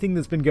 with everything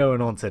that's been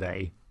going on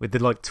today, with the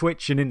like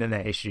Twitch and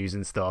internet issues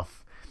and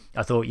stuff,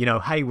 I thought, you know,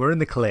 hey, we're in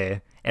the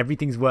clear,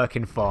 everything's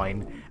working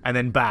fine, and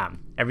then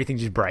bam, everything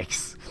just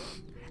breaks.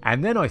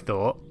 And then I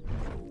thought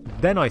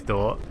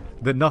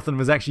that nothing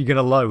was actually going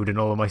to load and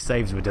all of my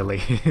saves were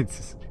deleted.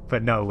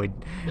 But no,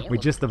 we're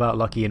just about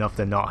lucky enough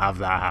to not have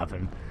that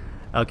happen.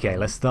 Okay,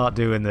 let's start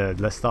doing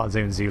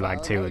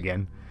Zulag 2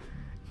 again.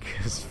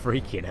 Cause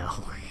freaking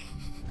hell.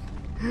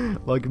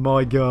 Like,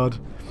 my god.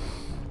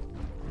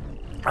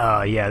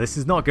 Yeah, this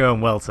is not going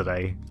well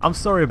today. I'm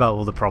sorry about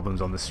all the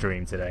problems on the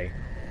stream today.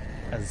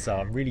 As I say,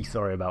 I'm really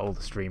sorry about all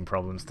the stream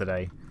problems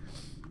today.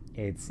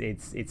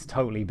 It's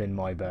totally been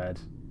my bad.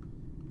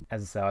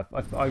 As I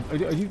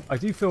say, I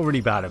do feel really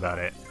bad about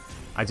it.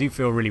 I do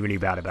feel really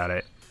bad about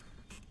it.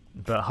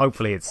 But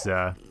hopefully it's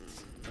you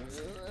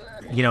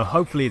know,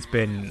 hopefully it's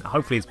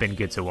been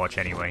good to watch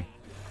anyway.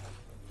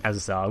 As I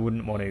say, I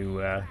wouldn't want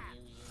to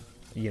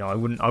you know, I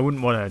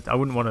wouldn't want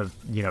to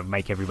you know,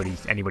 make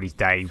anybody's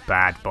day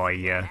bad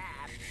by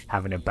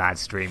having a bad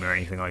stream or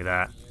anything like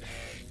that.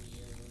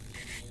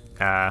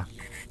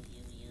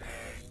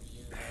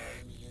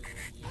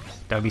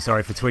 Don't be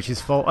sorry for Twitch's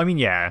fault. I mean,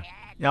 yeah,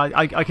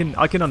 I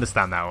can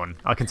understand that one.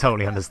 I can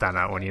totally understand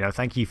that one. You know,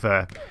 thank you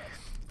for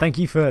trying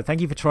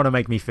to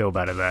make me feel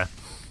better there.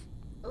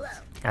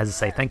 As I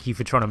say, thank you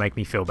for trying to make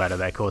me feel better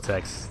there,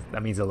 Cortex.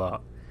 That means a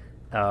lot.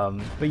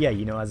 But yeah,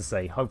 you know, as I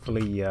say,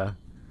 hopefully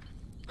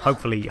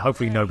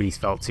nobody's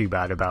felt too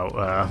bad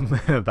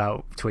about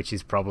about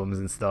Twitch's problems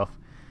and stuff.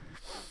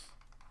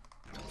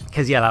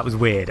 Because yeah, that was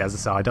weird. As I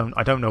say,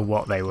 I don't know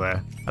what they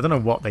were. I don't know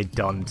what they'd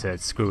done to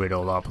screw it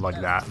all up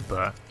like that.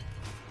 But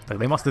like,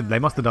 they must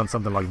have done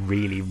something like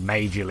really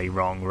majorly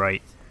wrong,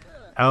 right?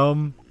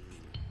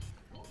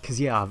 Because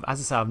yeah, as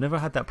I say, I've never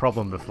had that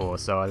problem before.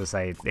 So as I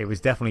say, it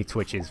was definitely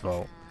Twitch's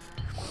fault.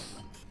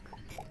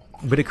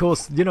 But of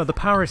course, you know, the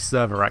Paris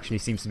server actually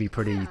seems to be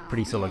pretty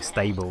sort of like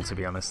stable, to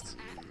be honest.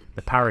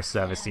 The Paris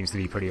server seems to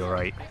be pretty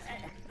alright.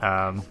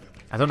 I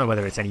don't know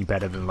whether it's any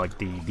better than like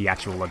the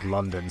actual like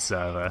London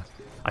server.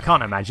 I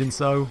can't imagine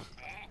so.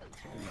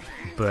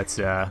 But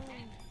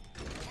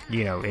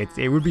you know,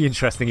 it would be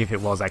interesting if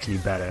it was actually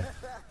better.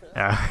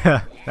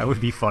 That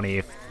would be funny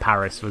if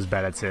Paris was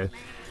better to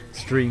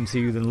stream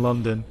to than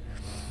London.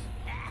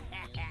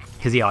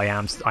 Because yeah, I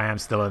am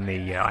still in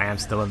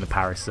the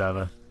Paris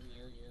server.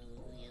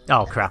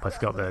 Oh crap! I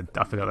forgot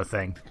the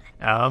thing.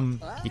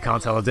 You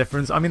can't tell the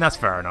difference. I mean, that's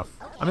fair enough.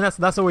 I mean,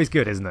 that's always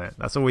good, isn't it?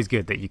 That's always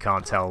good that you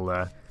can't tell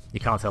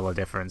the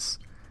difference.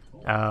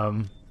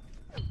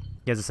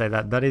 As I say,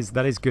 that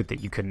is good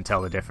that you couldn't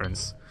tell the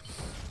difference.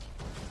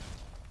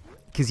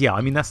 Because yeah,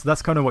 I mean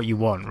that's kind of what you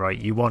want, right?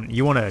 You want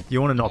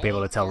to not be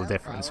able to tell the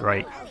difference,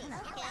 right?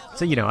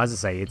 So you know, as I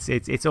say,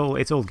 it's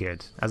all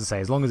good. As I say,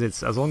 as long as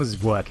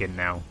it's working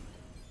now.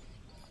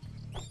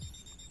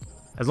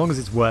 As long as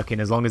it's working,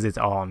 as long as it's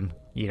on,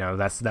 you know,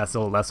 that's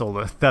all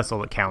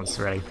that counts,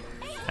 really.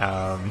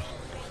 And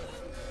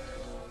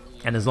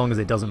as long as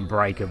it doesn't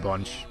break a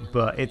bunch,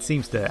 but it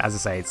seems to, as I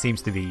say, it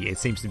seems to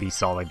be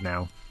solid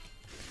now.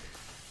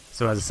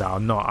 So as I say,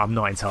 I'm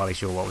not entirely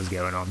sure what was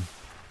going on.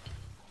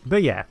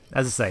 But yeah,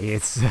 as I say,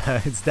 it's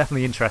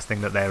definitely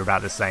interesting that they're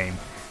about the same.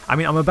 I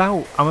mean, I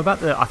think I'm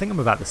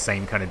about the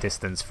same kind of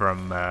distance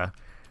from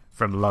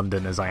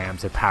London as I am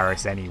to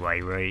Paris anyway,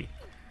 right?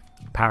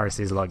 Paris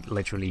is like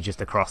literally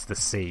just across the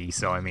sea,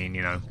 so I mean,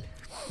 you know,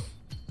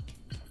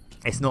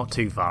 it's not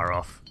too far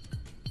off.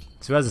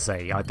 So as I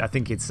say, I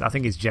think it's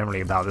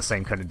generally about the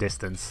same kind of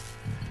distance.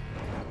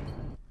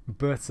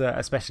 But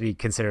especially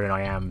considering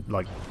I am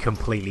like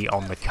completely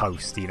on the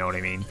coast, you know what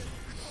I mean?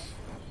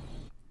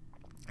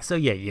 So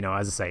yeah, you know,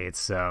 as I say,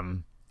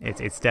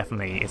 it's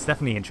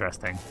definitely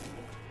interesting.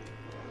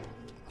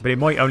 But it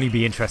might only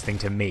be interesting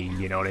to me,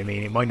 you know what I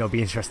mean? It might not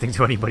be interesting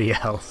to anybody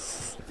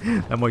else.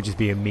 That might just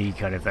be a me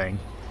kind of thing.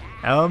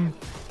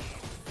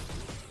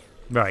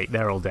 Right,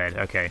 they're all dead,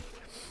 okay.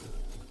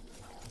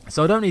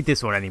 So I don't need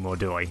this one anymore,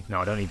 do I?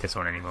 No, I don't need this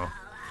one anymore.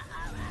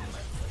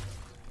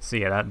 So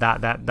yeah,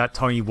 that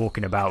tiny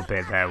walking about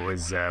bit there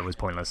was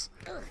pointless.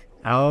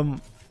 So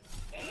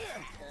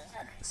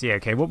yeah,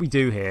 okay, what we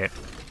do here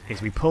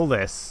is we pull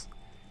this.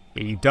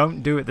 You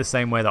don't do it the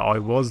same way that I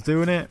was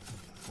doing it,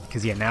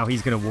 because yeah, now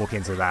he's gonna walk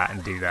into that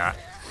and do that.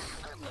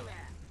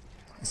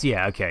 So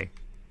yeah, okay.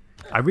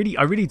 I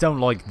really don't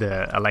like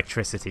the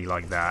electricity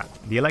like that.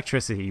 The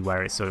electricity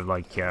where it sort of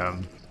like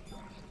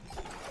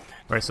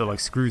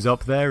screws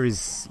up there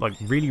is like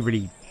really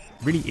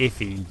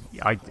iffy.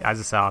 As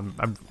I say,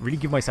 I'm really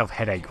giving myself a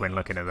headache when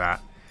looking at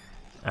that.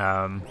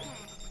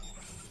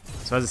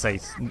 So as I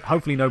say,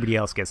 hopefully nobody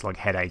else gets like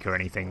headache or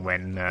anything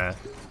when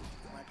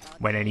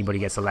anybody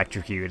gets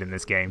electrocuted in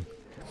this game.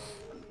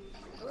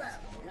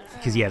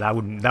 Because yeah, that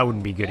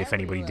wouldn't be good if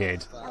anybody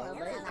did.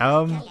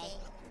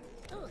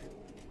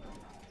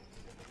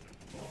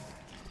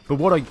 But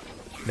what I...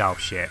 Oh,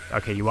 shit.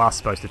 Okay, you are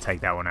supposed to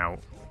take that one out.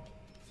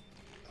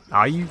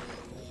 Are you?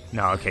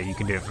 No, okay, you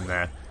can do it from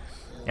there.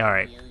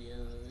 Alright.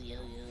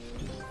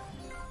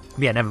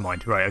 Yeah, never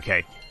mind. Right,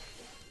 okay.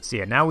 So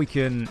yeah, now we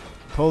can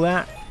pull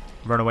that,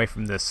 run away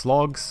from the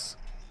slogs,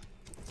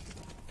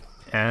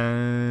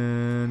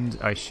 and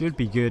I should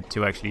be good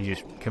to actually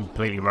just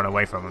completely run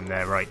away from them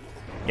there, right?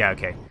 Yeah,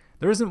 okay.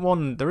 There isn't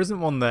one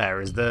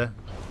there, is there?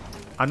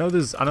 I know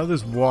there's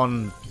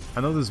one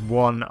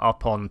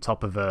up on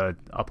top of a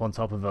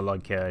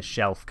like a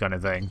shelf kind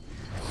of thing.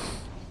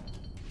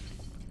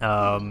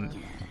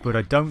 But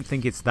I don't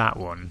think it's that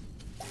one.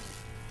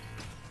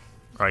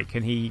 Right,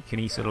 can he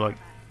sort of like...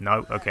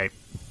 No, okay.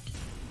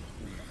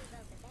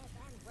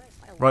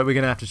 Right, we're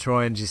gonna have to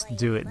try and just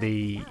do it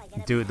the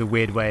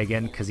weird way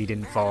again because he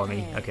didn't follow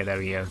me. Okay, there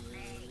we go.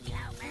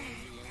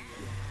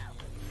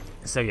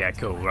 So yeah,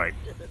 cool. Right.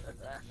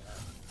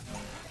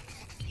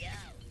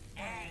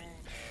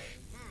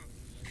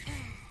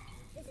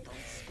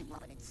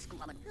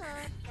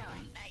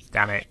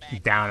 Damn it!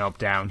 Down, up,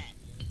 down.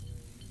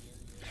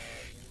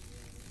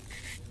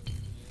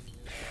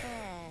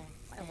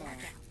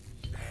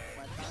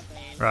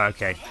 Right.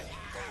 Okay.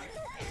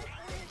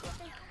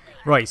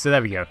 Right. So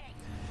there we go.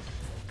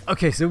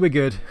 Okay, so we're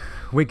good.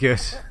 We're good.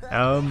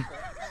 So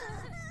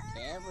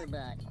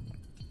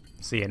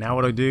yeah, now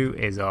what I do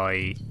is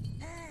I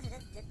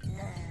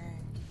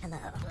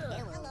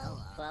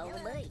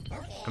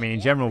mean,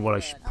 in general, what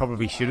I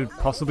possibly should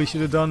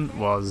have done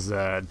was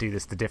do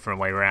this the different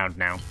way around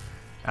now.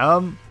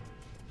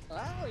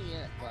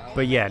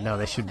 But yeah, no,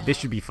 this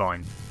should be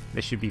fine.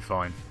 This should be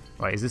fine.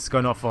 Right, is this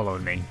guy not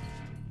following me?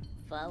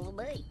 Follow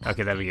me.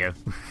 Okay, there we go.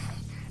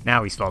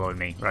 Now he's following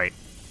me. Right.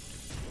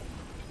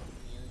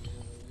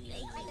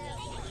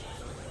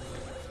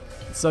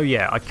 So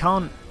yeah, I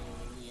can't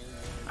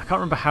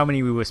remember how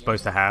many we were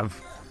supposed to have.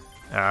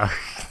 How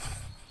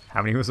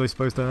many was I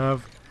supposed to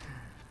have?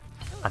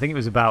 I think it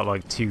was about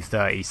like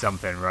 230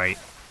 something, right?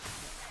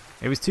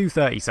 It was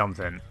 230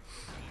 something.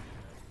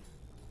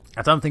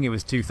 I don't think it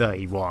was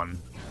 231.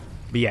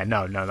 But yeah,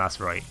 no, that's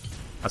right.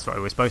 That's right.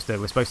 We're supposed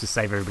to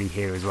save everybody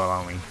here as well,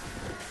 aren't we?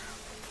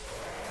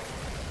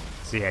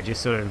 So yeah,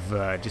 just sort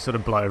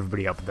of blow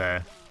everybody up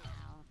there.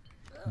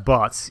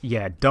 But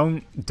yeah,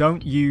 don't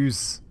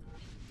use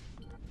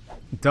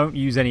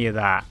any of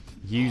that.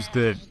 Use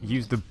the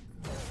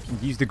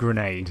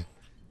grenade.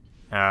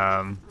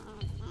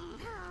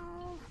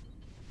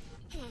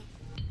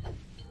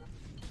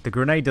 The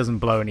grenade doesn't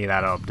blow any of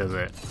that up, does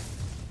it?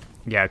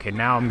 Yeah, okay,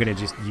 now I'm gonna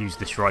just use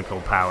the Shrike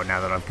power now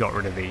that I've got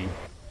rid of the...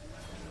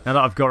 Now that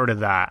I've got rid of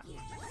that.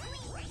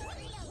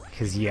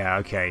 Cause yeah,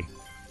 okay.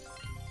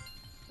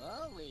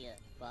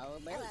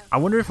 I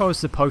wonder if I was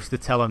supposed to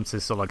tell him to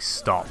sort of like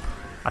stop.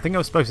 I think I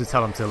was supposed to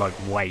tell him to like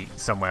wait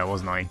somewhere,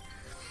 wasn't I?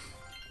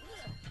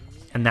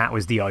 And that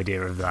was the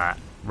idea of that,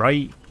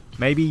 right?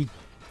 Maybe.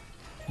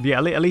 Yeah,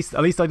 at least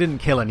I didn't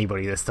kill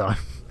anybody this time.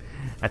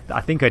 I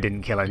think I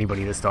didn't kill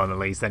anybody this time, at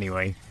least.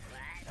 Anyway,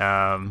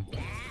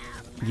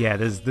 yeah,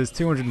 there's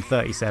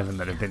 237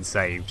 that have been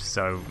saved,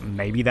 so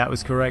maybe that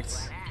was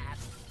correct.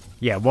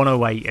 Yeah,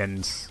 108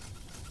 and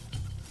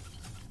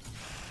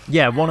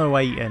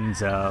 108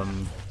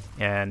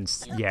 and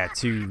yeah,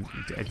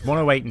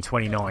 108 and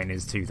 29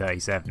 is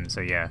 237.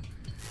 So yeah,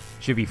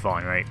 should be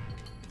fine, right?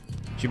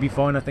 Should be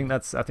fine. I think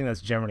that's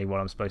generally what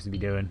I'm supposed to be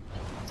doing.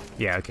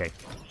 Yeah, okay.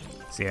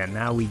 So yeah,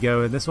 now we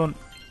go in this one,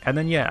 and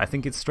then yeah, I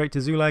think it's straight to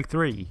Zulag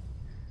 3.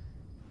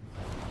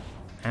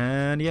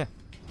 And yeah,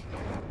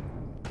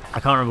 I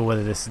can't remember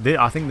whether this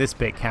I think this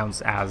bit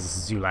counts as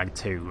Zulag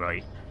 2,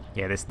 right?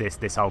 Yeah,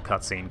 this whole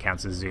cutscene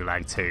counts as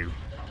Zulag 2.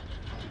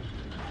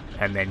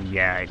 And then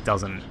yeah, it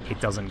doesn't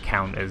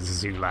count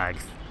as Zulag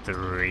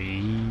 3.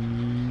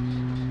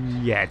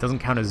 Yeah, it doesn't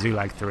count as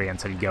Zulag 3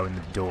 until you go in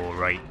the door,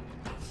 right?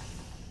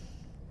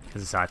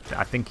 Because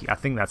I think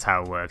that's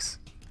how it works.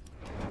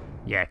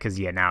 Yeah, because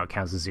yeah, now it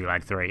counts as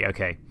Zulag 3.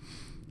 Okay,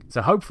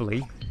 so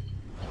hopefully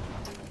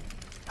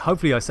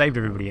I saved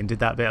everybody and did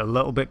that bit a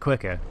little bit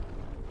quicker.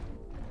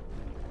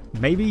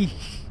 Maybe,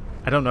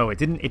 I don't know. It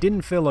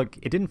didn't feel like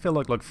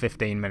like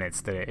 15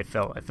 minutes. That it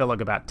felt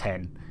like about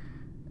 10.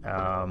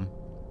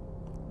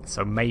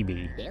 So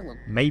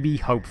maybe,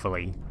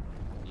 hopefully,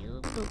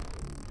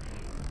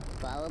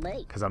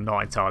 because I'm not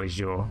entirely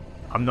sure.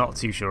 I'm not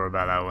too sure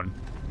about that one.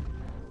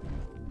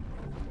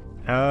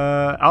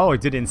 Oh, I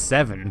did it in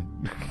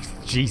 7.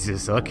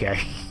 Jesus, okay.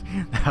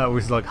 That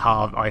was like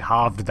I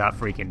halved that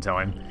freaking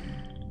time.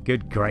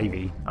 Good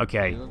gravy.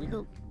 Okay.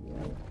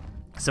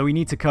 So we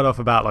need to cut off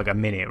about like a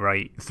minute,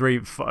 right?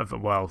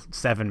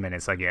 7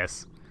 minutes, I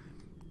guess.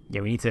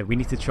 Yeah, we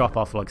need to chop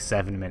off like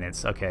 7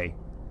 minutes. Okay.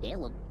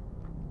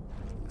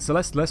 So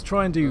let's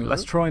try and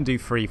do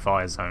free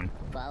fire zone.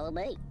 Follow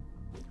me.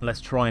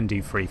 Let's try and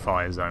do free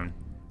fire zone.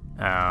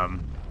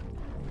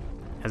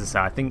 As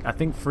I say, I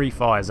think free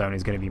fire zone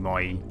is going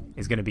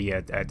to be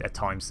a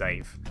time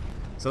save.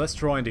 So let's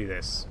try and do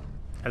this.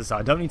 As I say,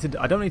 I don't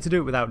need to do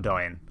it without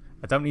dying.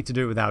 I don't need to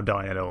do it without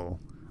dying at all.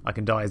 I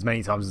can die as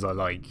many times as I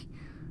like,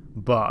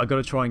 but I got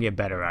to try and get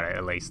better at it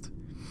at least.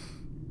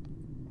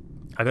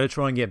 I gotta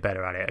try and get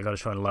better at it. I gotta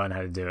try and learn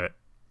how to do it.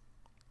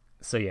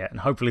 So yeah, and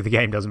hopefully the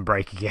game doesn't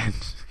break again.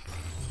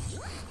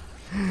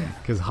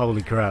 Because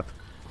holy crap.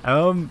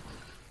 But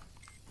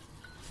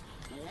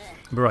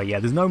right, yeah,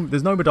 there's no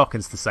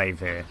Medokans to save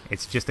here.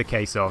 It's just a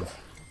case of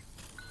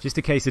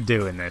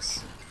doing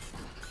this.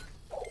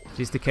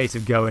 Just a case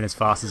of going as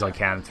fast as I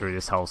can through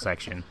this whole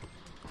section.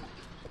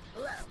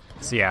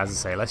 So yeah, as I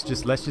say, let's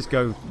just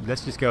go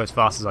as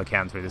fast as I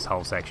can through this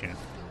whole section.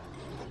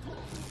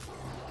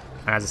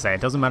 And as I say, it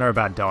doesn't matter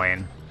about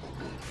dying.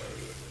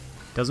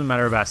 Doesn't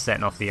matter about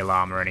setting off the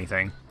alarm or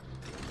anything.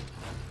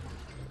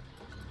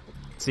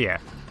 So yeah,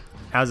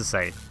 as I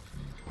say,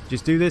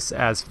 just do this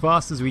as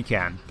fast as we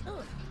can.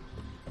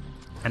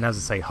 And as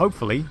I say,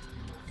 hopefully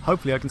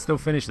I can still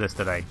finish this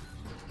today.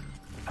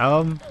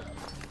 I mean,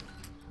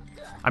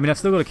 I've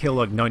still got to kill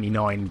like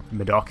 99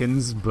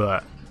 Medokans,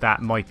 but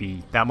that might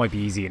be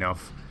easy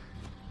enough.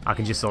 I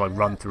can just sort of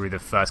run through the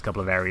first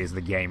couple of areas of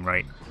the game,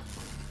 right?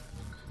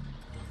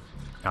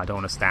 I don't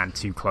want to stand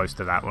too close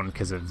to that one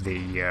because of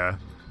the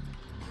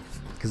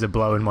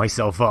blowing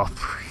myself up.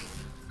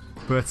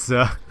 But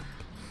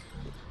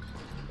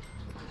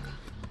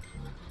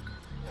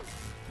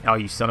oh,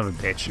 you son of a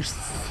bitch.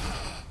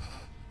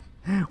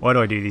 Why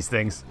do I do these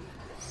things?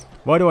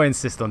 Why do I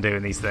insist on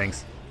doing these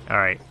things?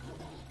 Alright.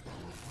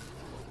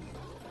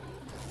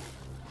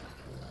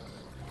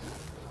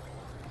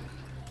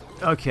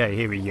 Okay,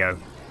 here we go.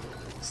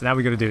 So now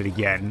we got to do it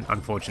again,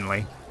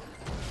 unfortunately.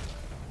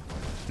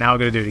 Now I'm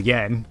going to do it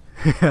again.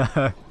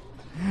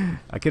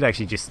 I could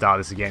actually just start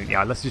this again.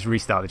 Yeah, let's just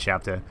restart the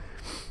chapter.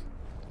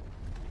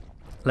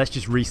 Let's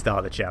just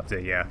restart the chapter,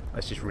 yeah.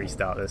 Let's just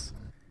restart this.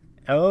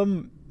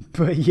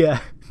 But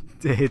yeah,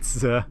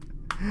 it's, oh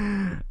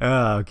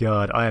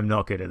god, I am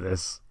not good at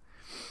this.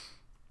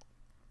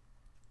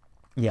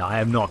 Yeah, I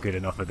am not good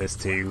enough at this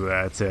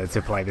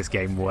to play this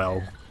game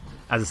well.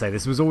 As I say,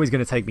 this was always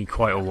going to take me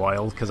quite a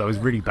while, because I was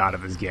really bad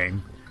at this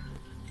game.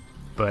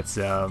 But,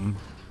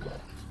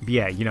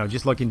 yeah, you know,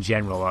 just like in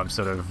general, I'm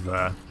sort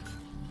of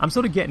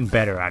getting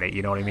better at it,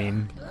 you know what I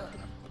mean?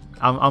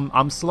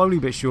 I'm slowly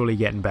but surely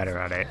getting better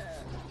at it.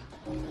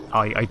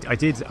 I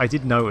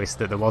did notice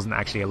that there wasn't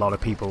actually a lot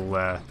of people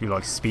who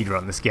like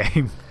speedrun this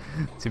game,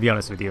 to be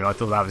honest with you, and I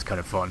thought that was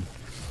kind of fun.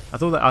 I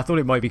thought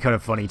it might be kind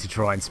of funny to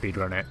try and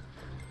speedrun it,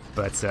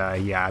 but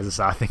yeah, as I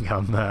say,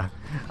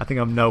 I think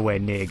I'm nowhere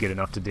near good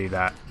enough to do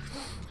that.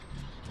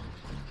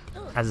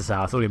 As I say,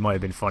 I thought it might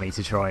have been funny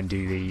to try and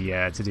do the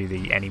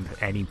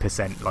any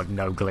percent like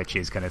no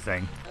glitches kind of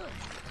thing.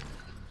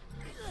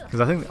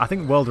 Because I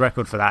think world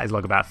record for that is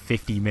like about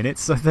 50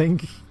 minutes, I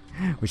think,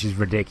 which is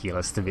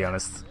ridiculous, to be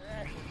honest.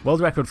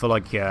 World record for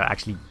like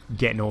actually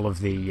getting all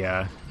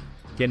the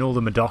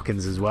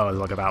Medokans as well is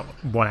like about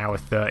 1 hour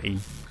 30,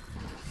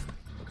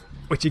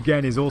 which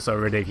again is also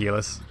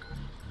ridiculous.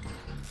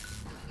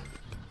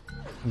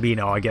 But you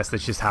know, I guess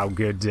that's just how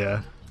good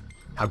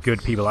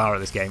people are at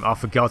this game. Oh,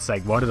 for God's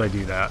sake, why did I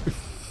do that?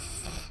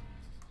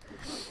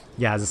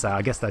 Yeah, as I say,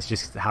 I guess that's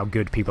just how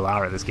good people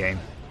are at this game.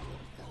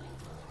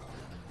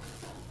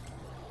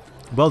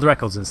 World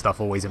records and stuff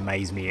always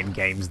amaze me in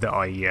games that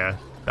I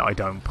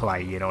don't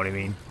play, you know what I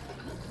mean?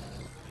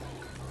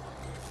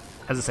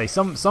 As I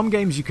say, some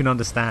games you can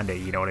understand it,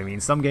 you know what I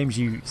mean? Some games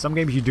you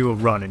do a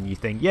run and you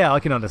think, yeah, I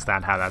can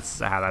understand how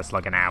that's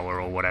like an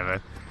hour or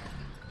whatever.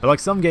 But like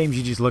some games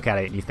you just look at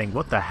it and you think,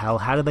 what the hell?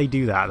 How did they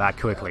do that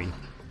quickly?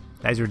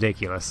 That is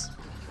ridiculous.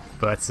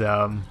 But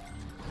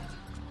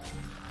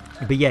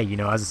yeah, you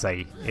know, as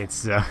I say,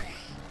 it's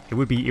it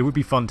would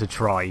be fun to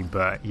try,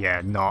 but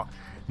yeah, not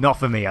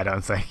for me, I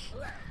don't think.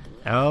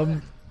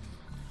 But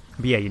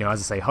yeah, you know, as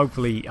I say,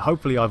 hopefully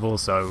I've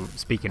also,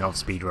 speaking of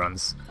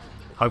speedruns,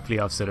 hopefully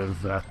I've sort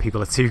of,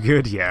 people are too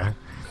good, yeah.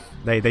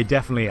 They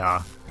definitely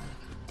are.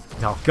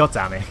 Oh, god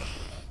damn it.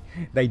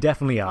 They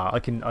definitely are.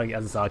 As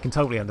I say, I can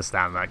totally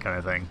understand that kind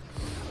of thing.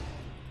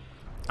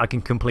 I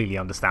can completely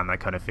understand that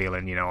kind of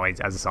feeling, you know,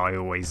 as I say, I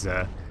always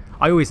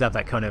have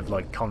that kind of,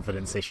 like,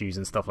 confidence issues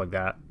and stuff like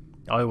that.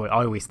 I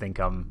always think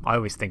I'm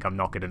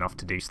not good enough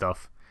to do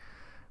stuff.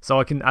 So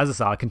I can, as I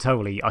say, I can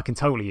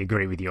totally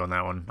agree with you on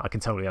that one. I can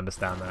totally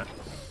understand that.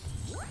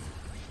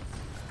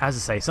 As I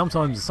say,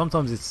 sometimes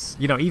it's,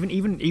 you know,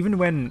 even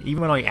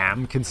when I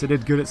am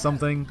considered good at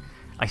something,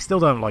 I still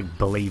don't like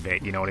believe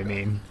it. You know what I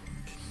mean?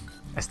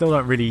 I still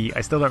don't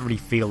really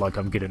feel like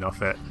I'm good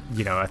enough at,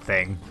 you know, a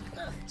thing.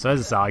 So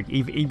as I say,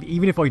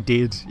 even if I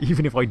did,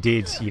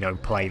 you know,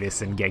 play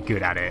this and get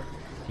good at it,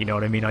 you know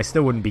what I mean? I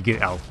still wouldn't be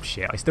good. Oh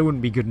shit! I still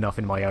wouldn't be good enough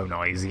in my own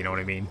eyes. You know what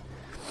I mean?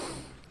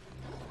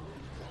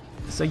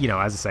 So, you know,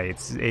 as I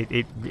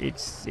say,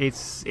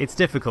 it's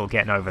difficult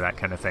getting over that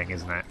kind of thing,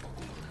 isn't it?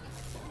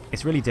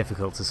 It's really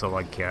difficult to sort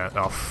of like,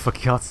 oh, for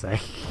God's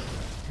sake.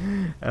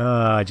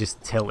 I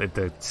just tilted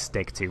the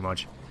stick too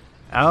much.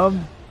 Yeah,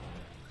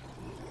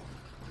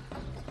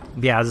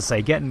 as I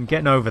say,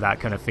 getting over that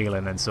kind of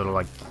feeling and sort of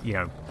like, you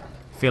know,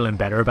 feeling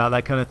better about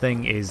that kind of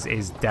thing is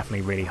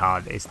definitely really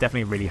hard. It's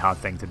definitely a really hard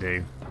thing to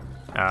do.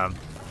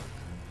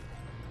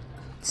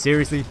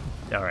 Seriously?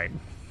 Alright.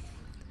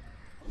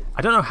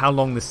 I don't know how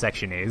long this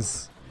section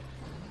is,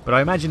 But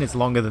I imagine it's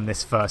longer than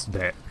this first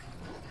bit.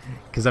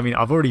 Because, I mean,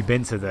 I've already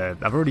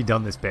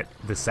done this bit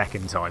the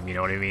second time, you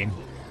know what I mean?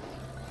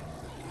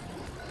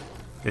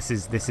 This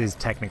is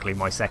technically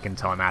my second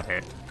time at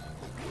it.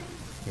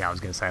 Yeah, I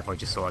was going to say if I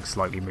just sort of like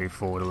slightly move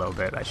forward a little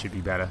bit, that should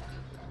be better.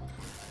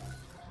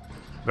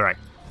 Right.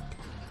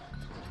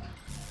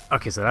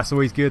 Okay, so that's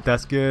always good,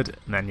 that's good.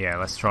 And then, yeah,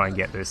 let's try and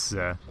get this...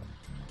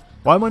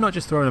 Why am I not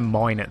just throwing a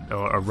mine at...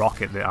 or a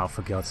rock at the... Oh,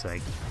 for God's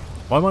sake.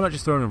 Why am I not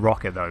just throwing a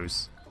rock at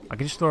those? I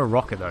can just throw a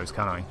rock at those,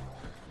 can't I?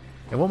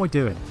 Yeah, what am I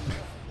doing?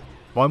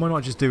 Why am I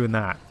not just doing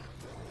that?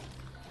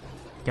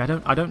 Yeah,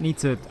 I don't need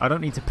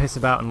to piss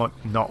about and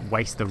like not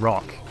waste the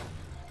rock.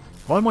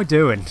 What am I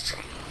doing?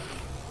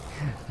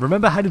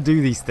 Remember how to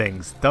do these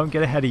things. Don't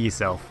get ahead of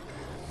yourself.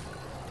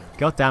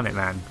 God damn it,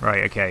 man.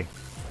 Right, okay.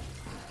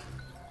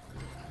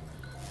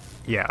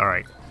 Yeah,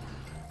 alright.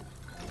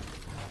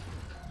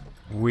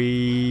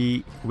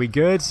 We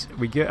good?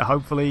 We good?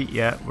 Hopefully,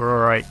 yeah, we're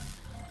alright.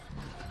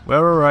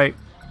 We're alright.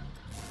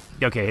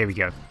 Okay, here we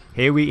go.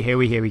 Here we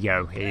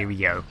go. Here we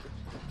go.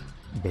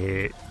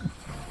 I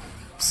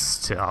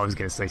was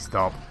gonna say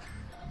stop.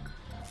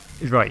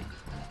 Right.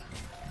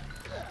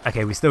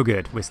 Okay, we're still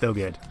good. We're still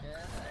good.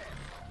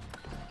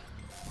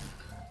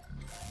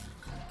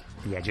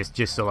 Yeah, just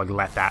sort of like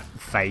let that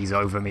phase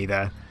over me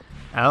there.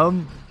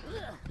 And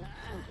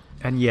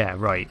yeah,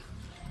 right.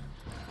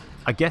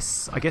 I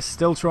guess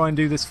still try and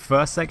do this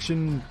first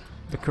section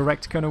the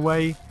correct kind of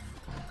way.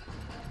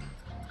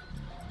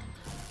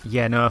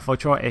 Yeah, no, if I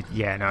try it,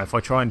 yeah, no, if I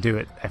try and do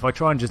it, if I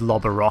try and just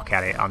lob a rock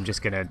at it, I'm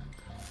just gonna...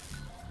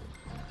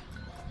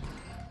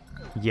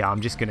 Yeah, I'm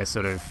just gonna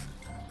sort of...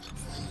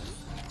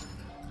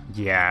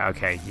 Yeah,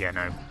 okay, yeah,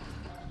 no.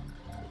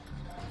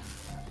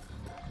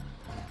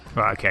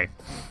 Right, okay.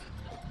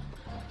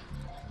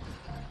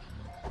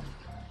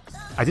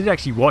 I did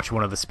actually watch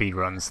one of the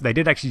speedruns. They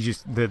did actually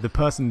just... The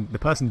person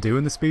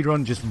doing the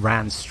speedrun just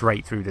ran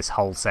straight through this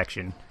whole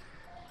section.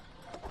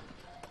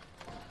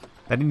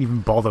 They didn't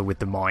even bother with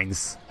the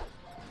mines.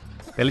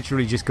 They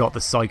literally just got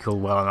the cycle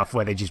well enough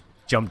where they just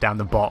jumped down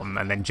the bottom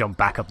and then jumped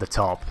back up the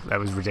top. That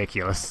was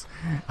ridiculous.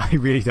 I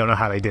really don't know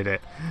how they did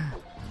it.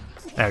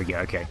 There we go,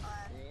 okay.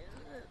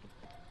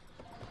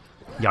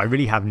 Yeah, I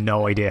really have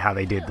no idea how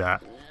they did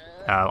that.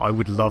 I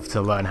would love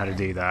to learn how to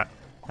do that.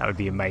 That would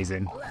be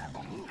amazing.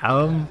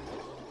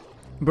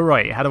 But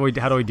right, how do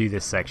I do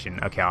this section?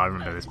 Okay, I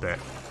remember this bit.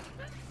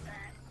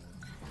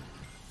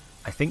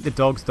 I think the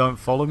dogs don't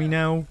follow me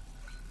now.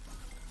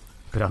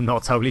 But I'm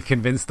not totally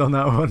convinced on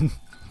that one.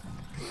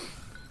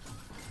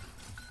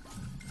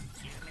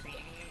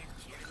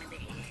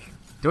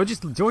 Do I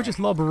just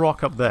lob a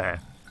rock up there?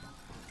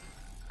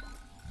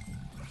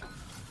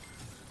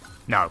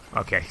 No,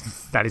 okay.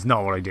 That is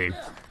not what I do.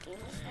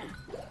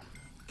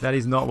 That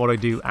is not what I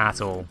do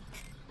at all.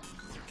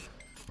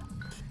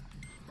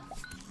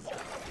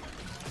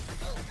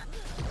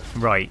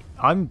 Right,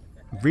 I'm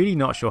really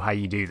not sure how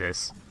you do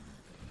this.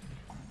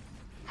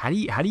 How do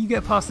you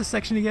get past this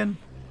section again?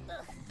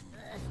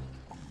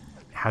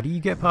 How do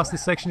you get past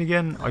this section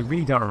again? I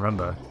really don't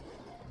remember.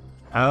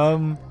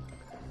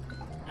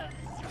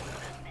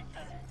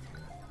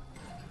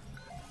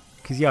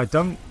 Because, yeah, I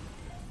don't...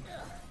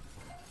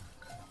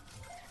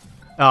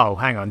 Oh,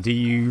 hang on, do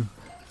you...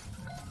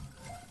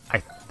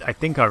 I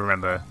think I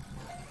remember.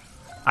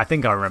 I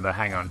think I remember,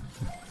 hang on.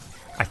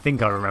 I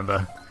think I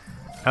remember.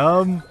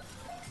 I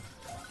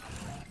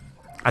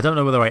don't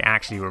know whether I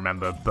actually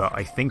remember, but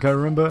I think I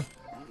remember.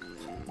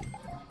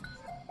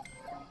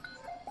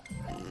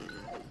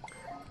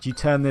 Do you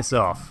turn this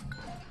off?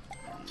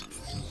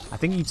 I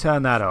think you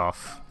turn that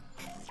off.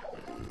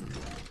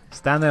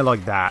 Stand there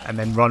like that, and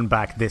then run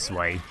back this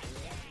way.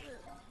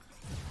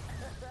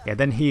 Yeah,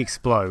 then he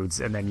explodes,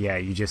 and then yeah,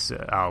 you just...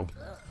 oh.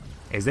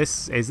 Is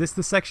this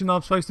the section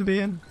I'm supposed to be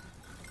in?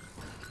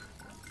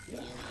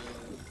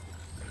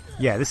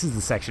 Yeah, this is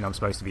the section I'm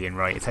supposed to be in,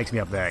 right? It takes me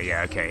up there.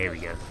 Yeah, okay, here we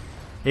go.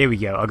 Here we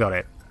go, I got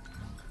it.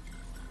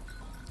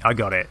 I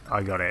got it.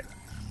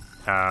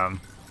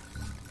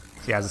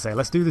 So yeah, as I say,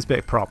 let's do this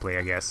bit properly,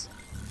 I guess.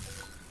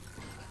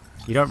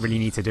 You don't really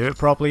need to do it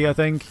properly, I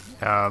think.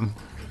 I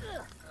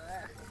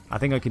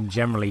think I can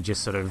generally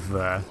just sort of...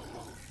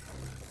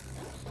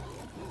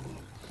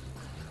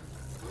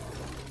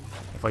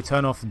 if I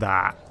turn off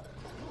that...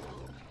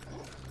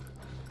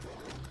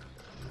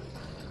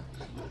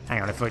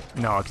 Hang on, if I...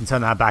 No, I can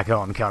turn that back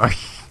on, can't I?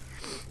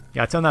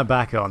 Yeah, I turn that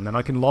back on, then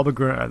I can lob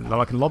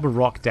a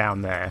rock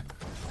down there.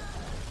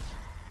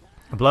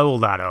 Blow all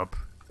that up.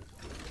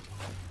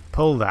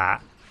 Pull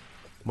that.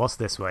 What's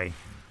this way?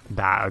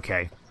 That,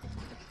 okay.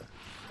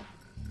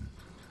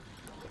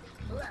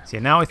 So yeah,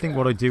 now I think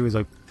what I do is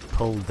I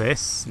pull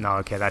this. No,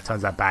 okay, that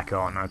turns that back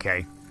on,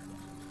 okay.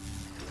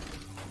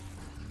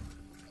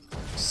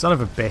 Son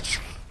of a bitch.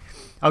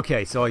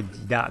 Okay, so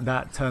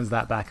that turns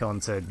that back on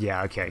to...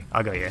 Yeah, okay,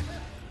 I got you.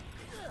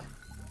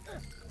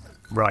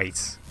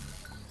 Right.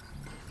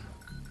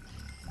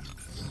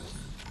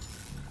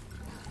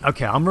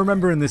 Okay, I'm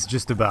remembering this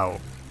just about.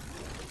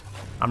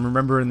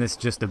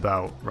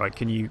 Right,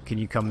 can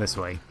you come this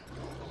way?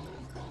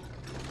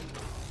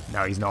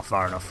 No, he's not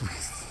far enough.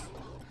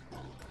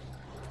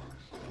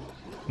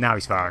 Now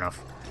he's far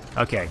enough.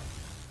 Okay.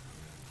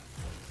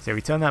 So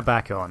we turn that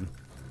back on.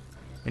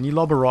 And you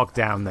lob a rock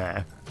down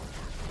there.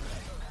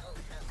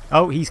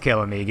 Oh, he's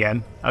killing me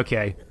again.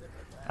 Okay.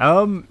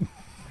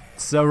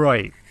 So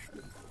right.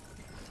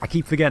 I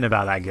keep forgetting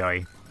about that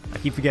guy. I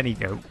keep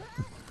forgetting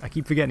I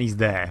keep forgetting he's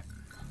there.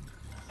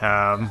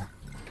 God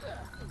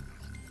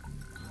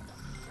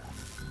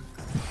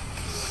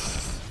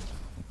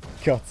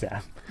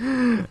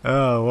damn.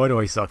 Oh, why do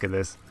I suck at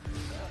this?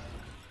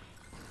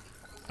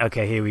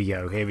 Okay, here we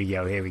go. Here we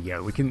go. Here we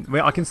go.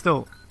 I can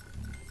still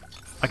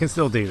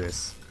do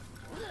this.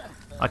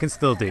 I can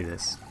still do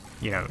this.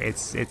 You know, it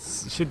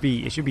should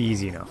be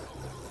easy enough.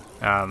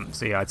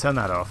 So yeah, I turn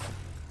that off.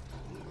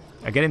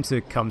 I get him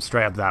to come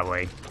straight up that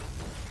way.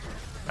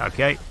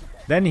 Okay.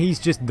 Then he's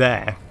just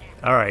there.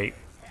 Alright.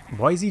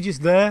 Why is he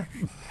just there?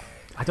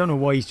 I don't know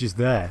why he's just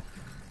there.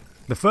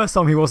 The first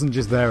time he wasn't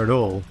just there at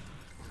all.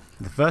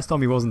 The first time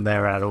he wasn't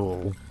there at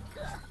all.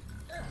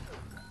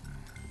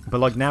 But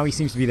like now he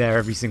seems to be there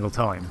every single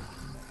time.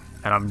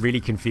 And I'm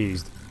really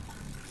confused.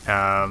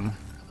 Yeah,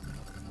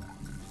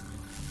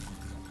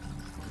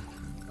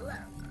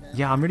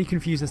 I'm really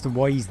confused as to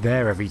why he's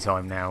there every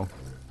time now.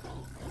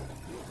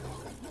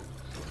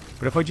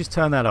 But if I just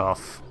turn that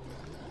off...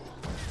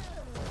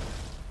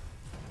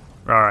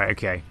 Alright,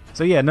 okay.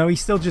 So yeah, no, he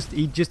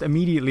just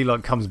immediately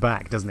like comes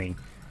back, doesn't he?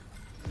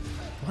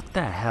 What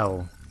the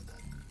hell?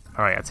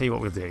 Alright, I'll tell you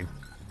what we'll do.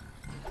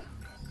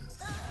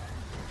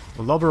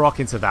 We'll lob a rock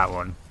into that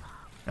one.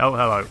 Oh,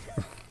 hello.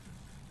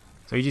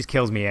 So he just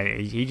kills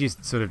me, he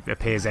just sort of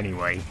appears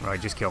anyway. Right,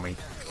 just kill me.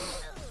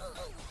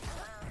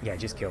 Yeah,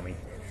 just kill me.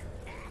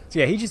 So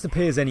yeah, he just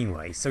appears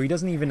anyway, so he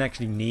doesn't even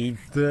actually need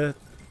the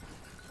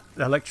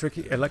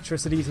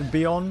electricity to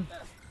be on.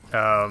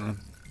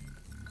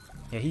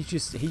 Yeah, he's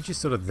just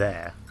sort of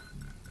there.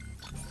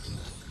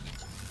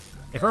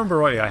 If I remember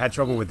rightly, I had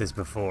trouble with this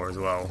before as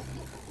well.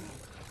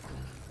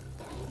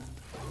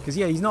 Because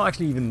yeah, he's not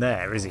actually even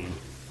there, is he?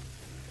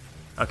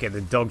 Okay,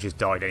 the dog just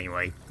died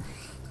anyway.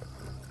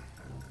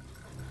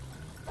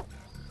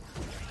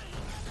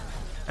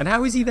 And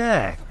how is he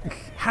there?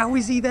 How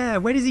is he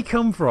there? Where does he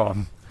come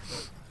from?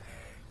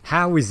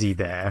 How is he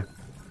there?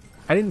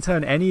 I didn't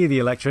turn any of the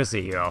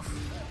electricity off.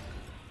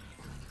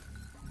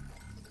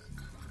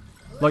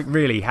 Like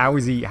really, how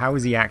is he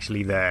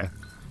actually there?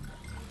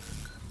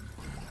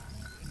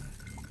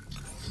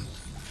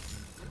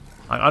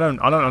 I don't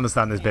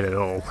understand this bit at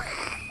all.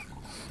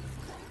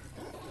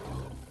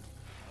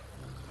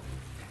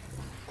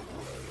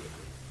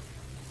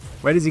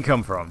 Where does he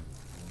come from?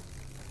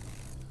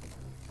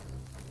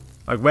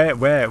 Like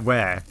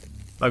where?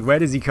 Like where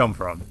does he come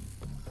from?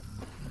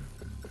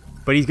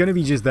 But he's going to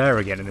be just there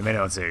again in a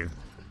minute or two.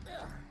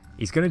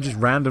 He's going to just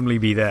randomly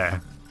be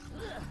there.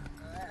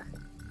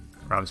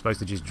 Right, I'm supposed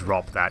to just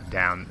drop that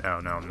down. Oh,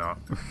 no, I'm not.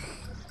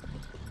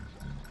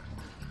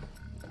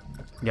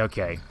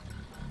 Okay.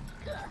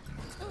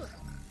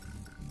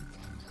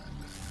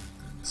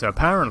 So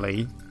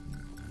apparently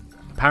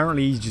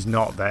he's just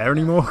not there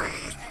anymore.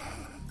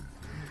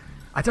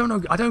 I don't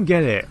know. I don't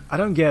get it. I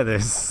don't get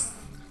this.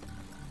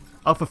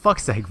 Oh, for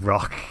fuck's sake,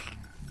 rock.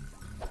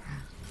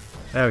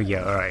 There we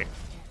go. All right.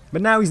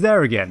 But now he's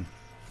there again.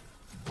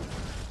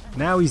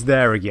 Now he's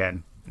there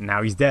again.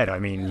 Now he's dead. I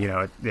mean, you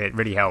know, it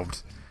really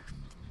helped.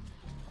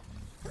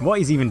 What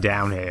is even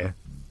down here?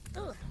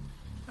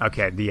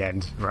 Okay, the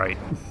end. Right.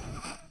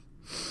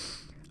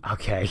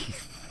 Okay.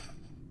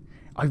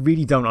 I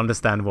really don't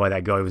understand why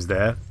that guy was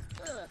there.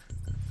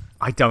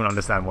 I don't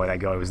understand why that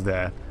guy was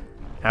there.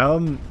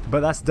 But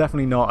that's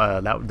definitely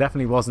not that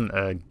definitely wasn't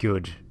a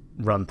good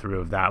run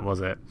through of that,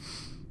 was it?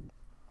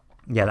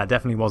 Yeah, that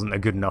definitely wasn't a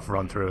good enough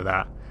run through of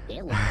that.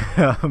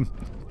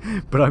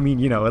 But I mean,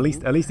 you know, at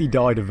least he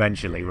died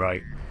eventually,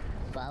 right?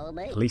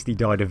 At least he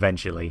died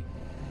eventually.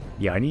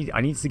 Yeah, I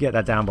need to get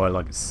that down by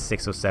like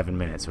 6 or 7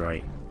 minutes,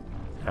 right?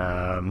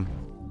 Oh,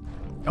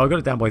 I got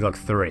it down by like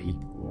 3.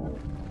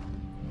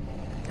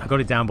 I got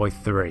it down by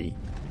 3.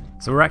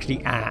 So we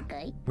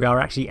are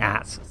actually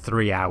at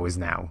 3 hours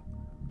now.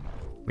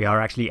 We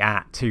are actually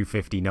at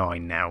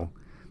 2:59 now.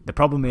 The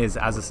problem is,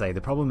 as I say,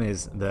 the problem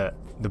is that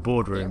the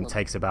boardroom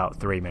takes about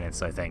 3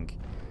 minutes, I think.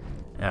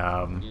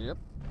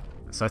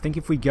 So I think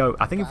if we go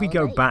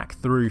back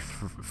through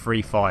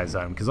Free Fire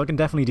Zone, because I can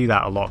definitely do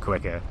that a lot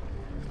quicker.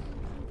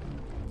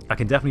 I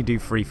can definitely do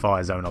Free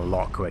Fire Zone a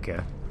lot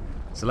quicker.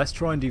 So let's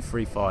try and do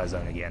Free Fire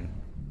Zone again,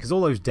 because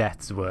all those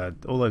deaths were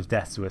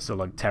sort of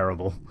like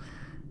terrible.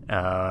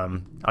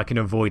 I can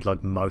avoid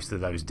like most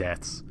of those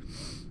deaths.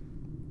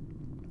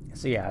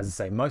 So yeah, as I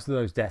say, most of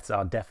those deaths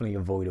are definitely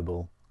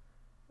avoidable.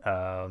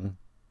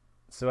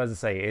 So as I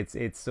say,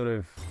 it's sort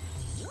of,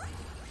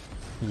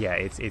 yeah,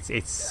 it's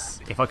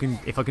if I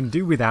can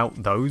do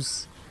without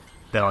those,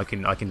 then I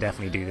can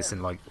definitely do this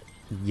in like,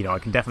 you know, I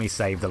can definitely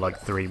save the like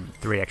three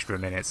extra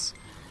minutes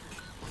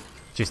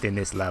just in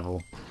this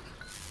level,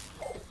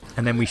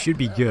 and then we should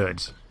be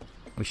good.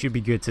 We should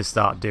be good to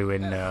start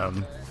doing.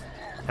 As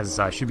I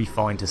say, I should be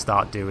fine to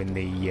start doing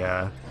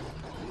the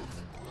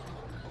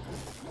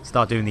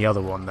start doing the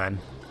other one then.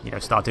 You know,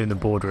 start doing the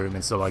boardroom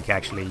and so like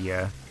actually,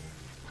 you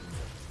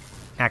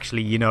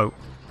know,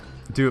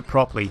 do it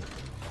properly.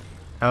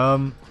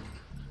 And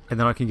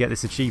then I can get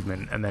this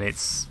achievement, and then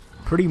it's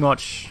pretty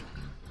much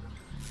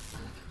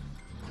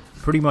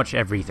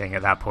everything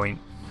at that point.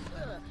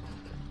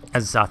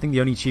 As I said, I think the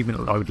only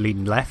achievement I would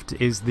leave left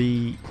is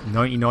the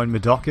 99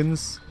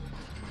 Medokans,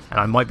 and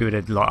I might be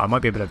able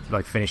to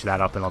like finish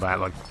that up in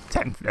about like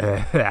 10,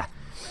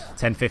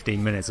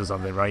 15 minutes or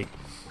something, right?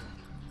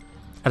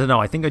 I don't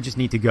know. I think I just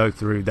need to go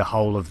through the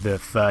whole of the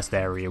first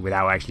area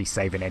without actually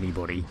saving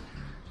anybody.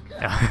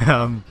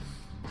 I'm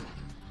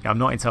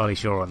not entirely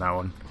sure on that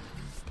one,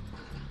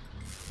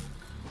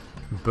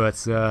 but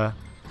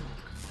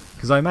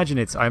because I imagine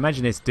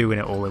it's doing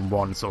it all in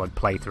one sort of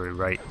playthrough,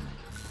 right?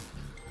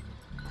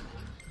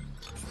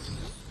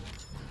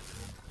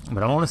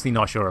 But I'm honestly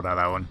not sure about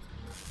that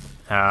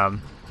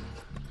one.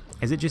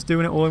 Is it just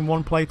doing it all in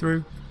one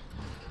playthrough?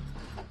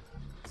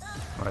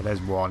 Alright,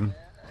 there's one.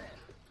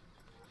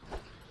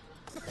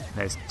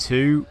 There's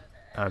two.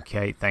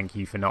 Okay, thank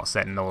you for not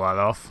setting all that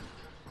off.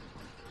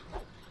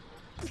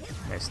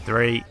 There's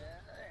three.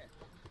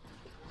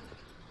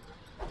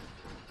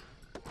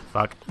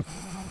 Fuck.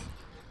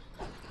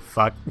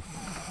 Fuck.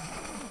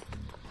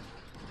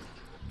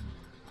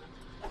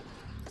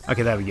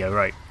 Okay, there we go,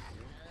 right.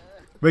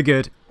 We're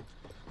good.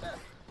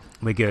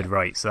 We're good,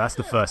 right. So that's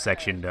the first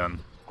section done.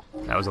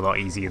 That was a lot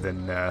easier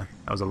than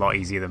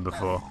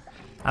before.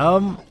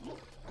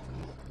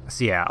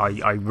 So yeah,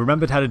 I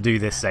remembered how to do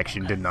this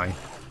section, didn't I?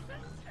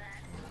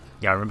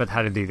 Yeah, I remembered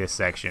how to do this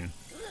section.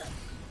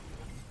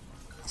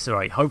 So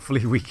right,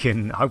 hopefully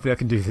I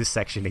can do this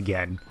section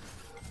again.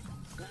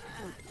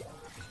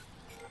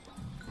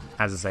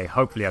 As I say,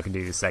 hopefully I can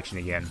do this section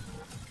again.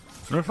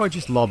 I wonder if I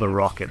just lob a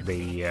rock at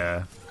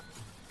the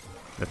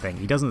thing.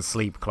 He doesn't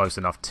sleep close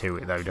enough to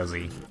it though, does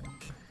he?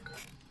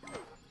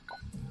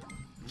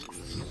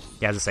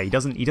 Yeah, as I say, he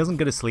doesn't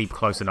go to sleep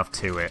close enough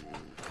to it.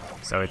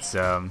 So it's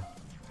I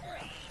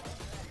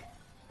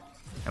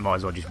might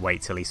as well just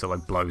wait till he sort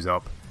of blows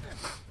up.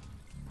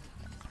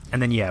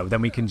 And then yeah,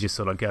 then we can just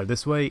sort of go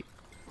this way.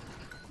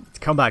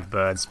 Come back,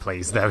 birds,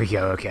 please. There we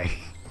go, okay.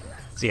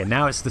 So yeah,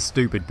 now it's the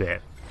stupid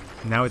bit.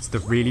 Now it's the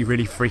really,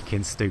 really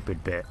freaking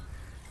stupid bit.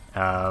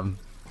 And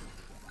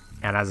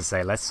as I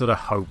say, let's sort of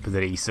hope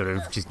that he sort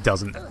of just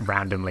doesn't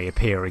randomly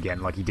appear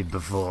again like he did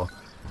before.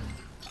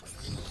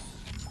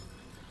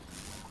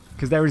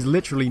 Because there is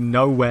literally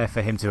nowhere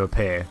for him to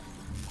appear.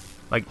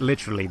 Like,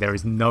 literally, there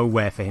is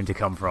nowhere for him to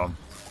come from.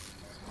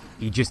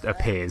 He just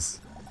appears.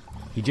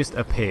 He just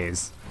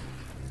appears.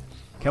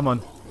 Come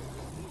on.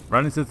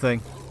 Run into the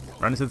thing.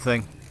 Run into the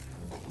thing.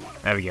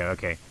 There we go,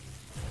 okay.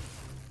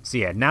 So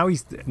yeah, now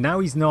he's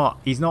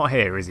not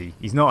here, is he?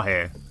 He's not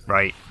here,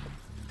 right?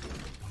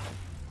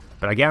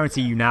 But I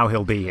guarantee you now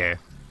he'll be here.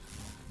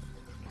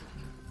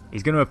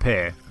 He's going to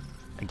appear.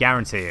 I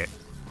guarantee it.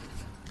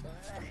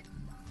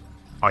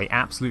 I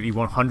absolutely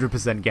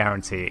 100%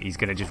 guarantee it. He's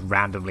going to just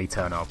randomly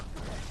turn up.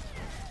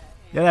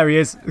 Yeah, there he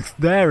is.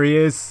 There he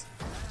is.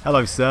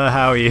 Hello, sir.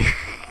 How are you?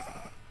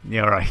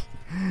 Yeah, alright.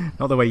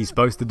 Not the way you're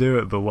supposed to do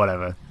it, but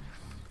whatever.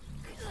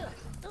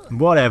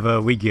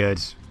 Whatever. We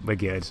good. We're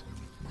good.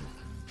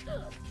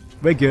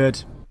 We're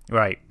good.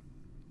 Right.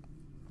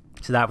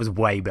 So that was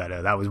way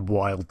better. That was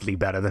wildly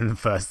better than the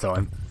first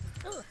time.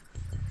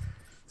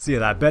 So yeah,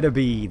 that better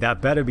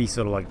be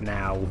sort of like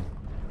now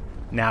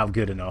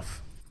good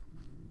enough.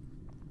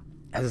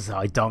 As I said,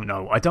 I don't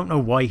know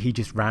why he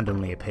just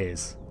randomly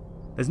appears.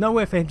 There's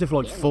nowhere for him to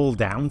like fall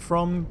down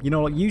from. You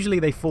know, like usually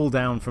they fall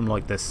down from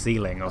like the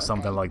ceiling or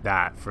something like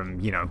that. From,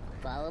 you know,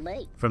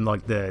 from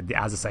like the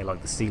as I say,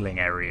 like the ceiling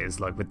areas,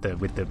 like with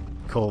the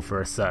call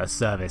for a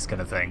service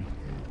kind of thing.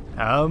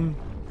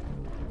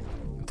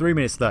 3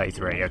 minutes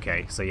 33.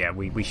 Okay, so yeah,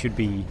 we should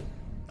be.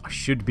 I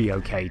should be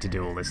okay to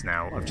do all this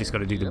now. I've just got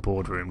to do the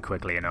boardroom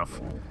quickly enough.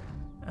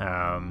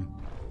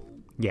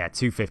 Yeah,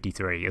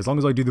 2:53. As long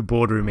as I do the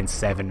boardroom in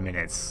 7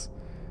 minutes,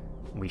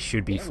 we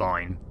should be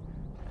fine.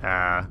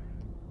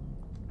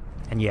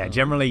 And yeah,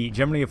 generally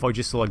if I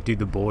just sort of like do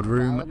the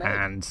boardroom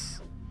and...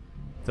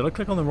 Did I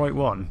click on the right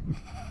one?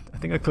 I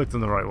think I clicked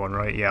on the right one,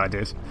 right? Yeah, I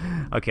did.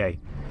 Okay.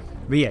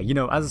 But yeah, you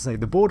know, as I say,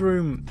 the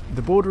boardroom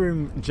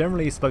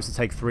generally is supposed to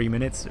take 3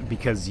 minutes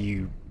because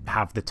you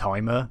have the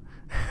timer.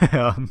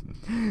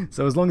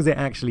 So as long as it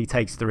actually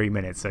takes 3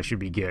 minutes, that should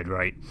be good,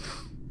 right?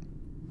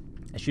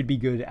 It should be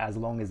good as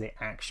long as it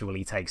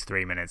actually takes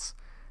 3 minutes.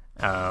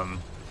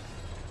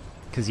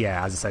 Because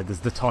yeah, as I said, there's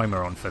the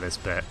timer on for this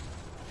bit.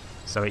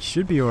 So it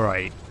should be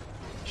alright.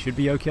 Should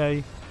be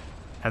okay.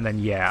 And then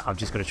yeah, I've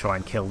just got to try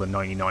and kill the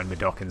 99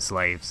 Medocan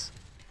slaves.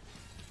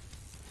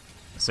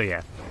 So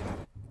yeah.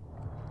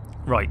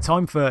 Right,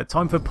 time for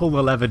pull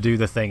the lever, do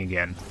the thing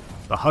again.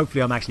 But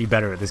hopefully I'm actually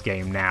better at this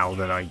game now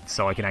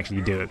so I can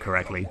actually do it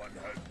correctly.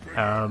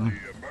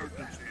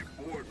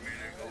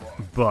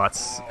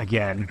 But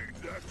again,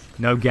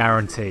 no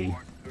guarantee.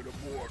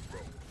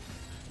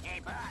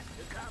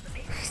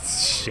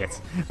 Shit.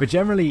 But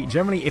generally,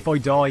 if I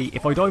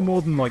die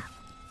more than like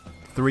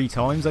 3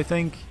 times, I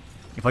think,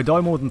 If I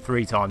die more than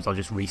 3 times, I'll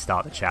just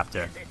restart the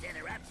chapter.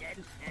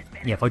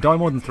 Yeah, if I die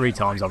more than 3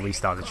 times, I'll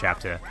restart the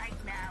chapter.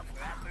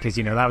 Because,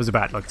 you know, that was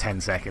about, like,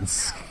 10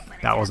 seconds.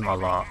 That wasn't a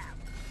lot.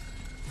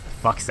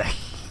 Fuck's sake.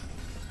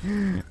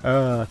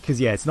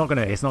 Because, yeah, it's not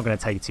gonna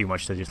take too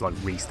much to just, like,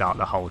 restart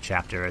the whole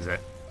chapter, is it?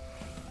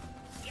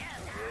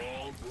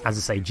 As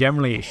I say,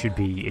 generally it should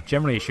be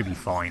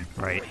fine,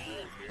 right?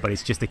 But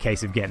it's just a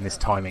case of getting this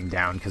timing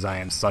down, because I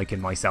am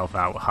psyching myself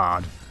out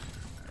hard.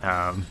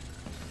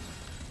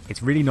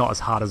 It's really not as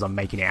hard as I'm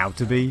making it out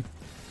to be.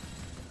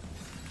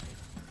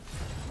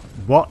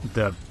 What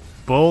the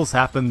balls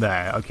happened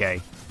there?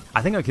 Okay,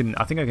 I think I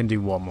can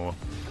do one more.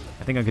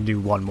 I think I can do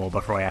one more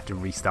before I have to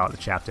restart the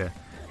chapter.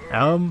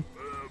 So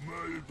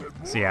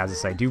yeah, as I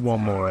say, do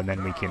one more and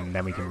then we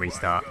can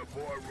restart.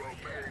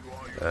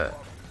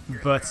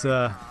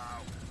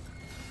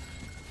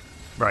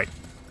 Right.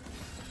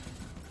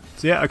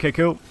 So yeah, okay,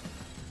 cool.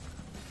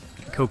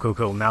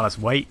 Cool. Now let's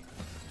wait.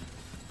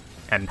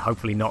 And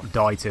hopefully not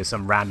die to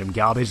some random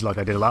garbage like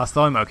I did last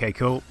time. Okay,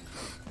 cool.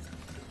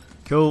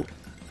 Cool.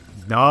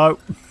 No.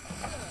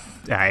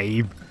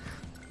 Abe.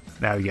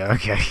 There we go,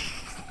 okay.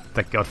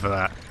 Thank God for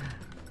that.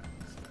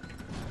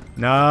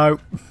 No.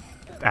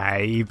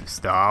 Abe,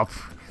 stop.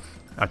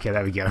 Okay,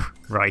 there we go.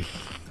 Right.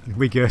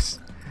 We good.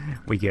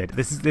 We good.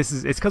 This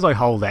is it's because I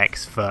hold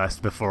X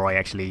first before I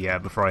actually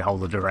before I hold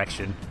the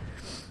direction.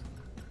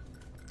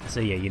 So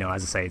yeah, you know,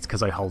 as I say, it's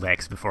because I hold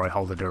X before I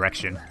hold the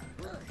direction.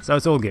 So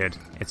it's all good.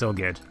 It's all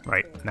good.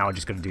 Right, now I'm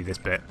just gonna do this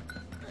bit.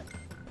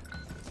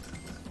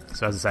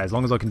 So as I say, as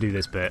long as I can do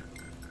this bit.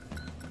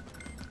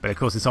 But of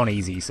course it's on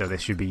easy, so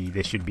this should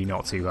be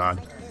not too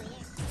hard.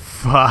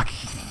 Fuck.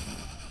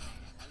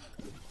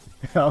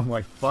 Oh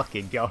my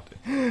fucking god.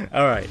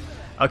 Alright.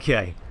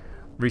 Okay.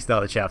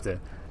 Restart the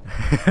chapter.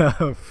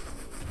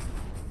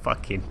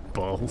 Fucking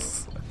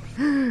balls.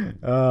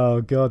 Oh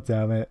god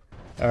damn it.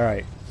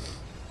 Alright.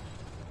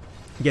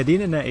 Yeah, the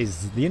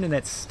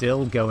internet's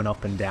still going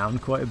up and down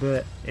quite a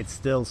bit. It's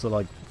still sort of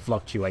like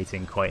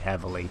fluctuating quite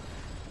heavily.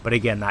 But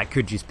again, that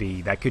could just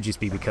be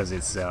because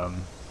it's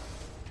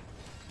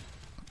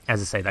as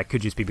I say, that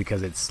could just be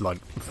because it's like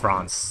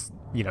France,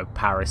 you know,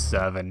 Paris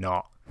server,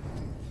 not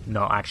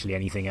actually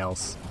anything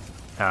else.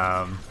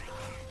 Yeah,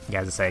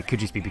 as I say, it could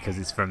just be because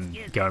it's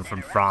going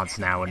from France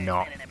now and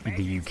not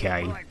the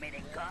UK.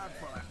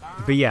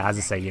 But yeah, as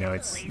I say, you know,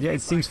 it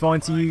seems fine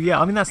to you. Yeah,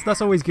 I mean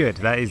that's always good.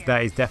 That is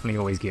definitely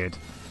always good.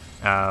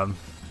 But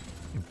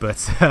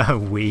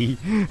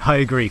I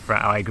agree,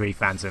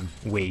 Phantom.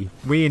 We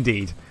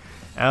indeed.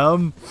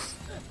 But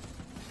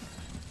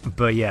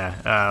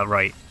yeah,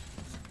 right.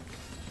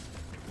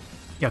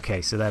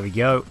 Okay, so there we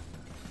go.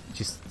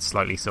 Just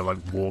slightly sort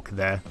of like walk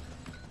there.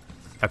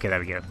 Okay, there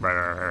we go.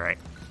 Right.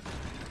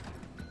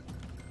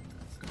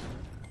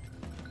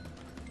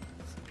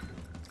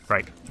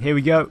 Right, here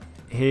we go.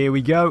 Here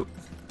we go.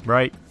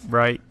 Right.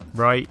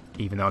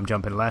 Even though I'm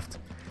jumping left.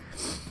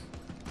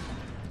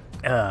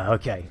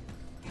 Okay.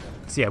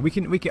 So yeah, I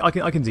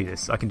can do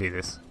this. I can do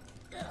this.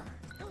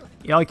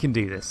 Yeah, I can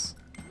do this.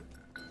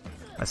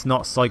 Let's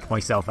not psych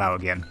myself out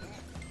again.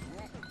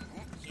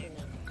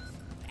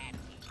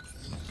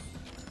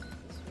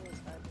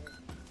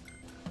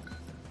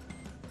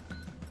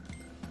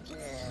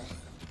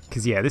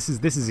 Cause yeah, this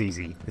is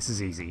easy. This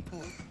is easy.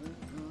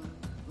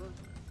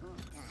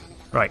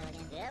 Right.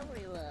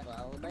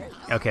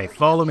 Okay,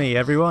 follow me,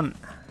 everyone.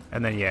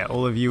 And then, yeah,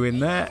 all of you in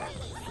there.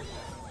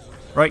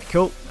 Right,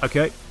 cool.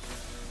 Okay.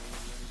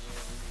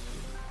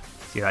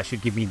 See, that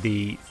should give me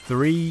the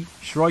 3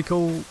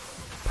 Shrikle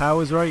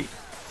powers, right?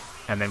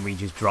 And then we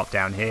just drop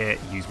down here,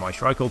 use my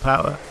Shrikle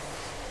power.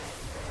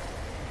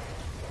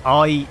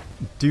 I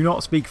do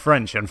not speak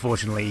French,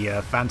 unfortunately,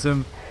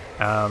 Phantom.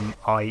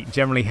 I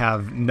generally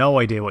have no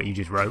idea what you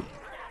just wrote.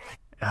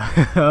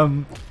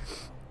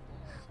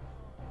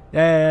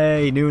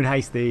 Hey, new and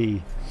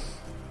hasty.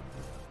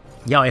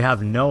 Yeah, I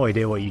have no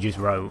idea what you just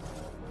wrote.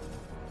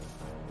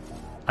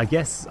 I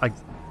guess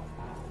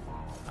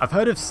I've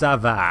heard of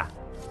Sava.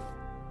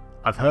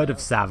 I've heard of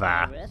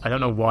Sava. I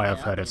don't know why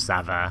I've heard of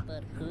Sava.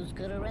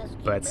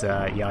 But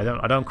yeah,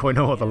 I don't quite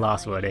know what the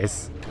last word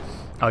is.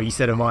 Oh, you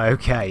said am I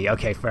okay?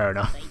 Okay, fair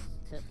enough.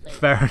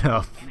 Fair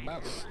enough.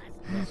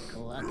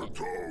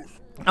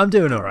 I'm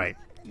doing alright.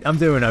 I'm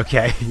doing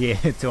okay, yeah,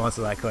 to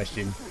answer that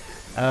question.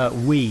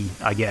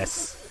 I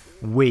guess.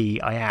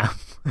 I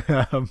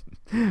am.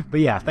 But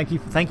yeah, thank you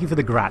for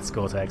the grats,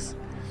 Cortex.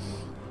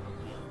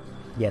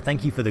 Yeah,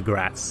 thank you for the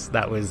grats.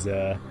 That was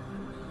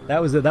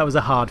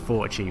a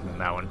hard-fought achievement,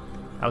 that one.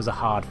 That was a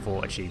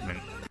hard-fought achievement.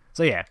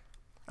 So yeah,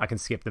 I can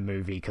skip the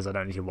movie because I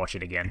don't need to watch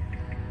it again.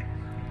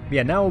 But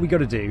yeah, now all we got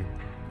to do,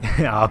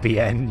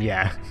 RBN.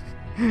 Yeah,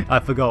 I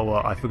forgot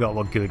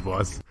what good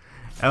was.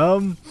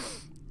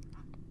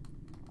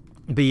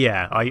 But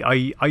yeah,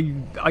 I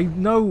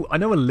know a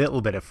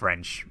little bit of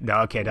French. No,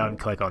 okay, don't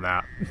click on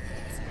that.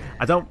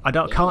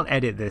 Can't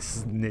edit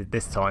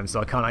this time, so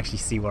I can't actually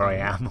see where I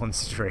am on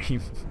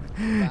stream.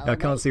 I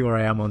can't see where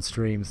I am on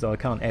stream, so I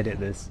can't edit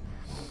this.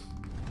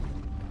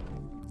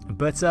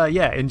 But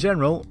yeah, in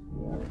general,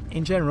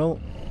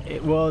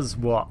 It was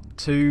what,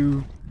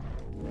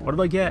 what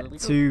did I get?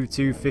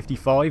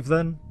 255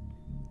 then?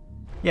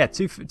 Yeah,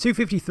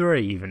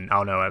 253 even.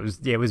 Oh no, it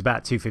was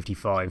about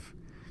 255.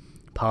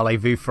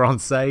 Parlez-vous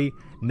français?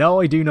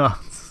 No, I do not.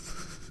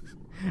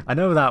 I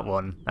know that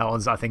one. That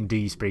one's, I think, do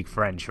you speak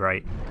French,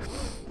 right?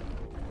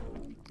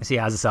 See,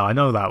 as I say, I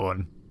know that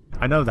one.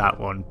 I know that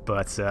one,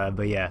 but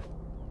yeah.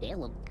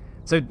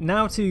 So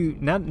now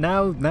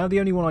the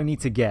only one I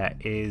need to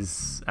get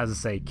is, as I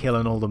say,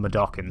 killing all the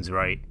Madokans,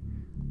 right?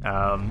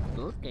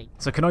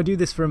 So can I do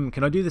this from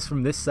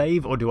this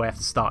save, or do I have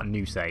to start a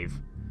new save?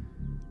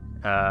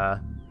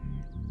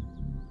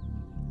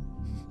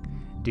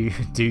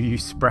 Do you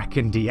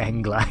sprechen die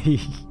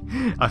English?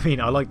 I mean,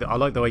 I like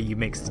the way you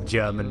mixed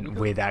German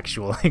with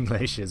actual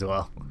English as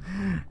well.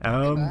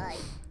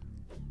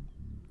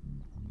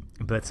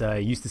 But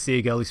used to see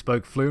a girl who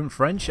spoke fluent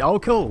French. Oh,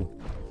 cool,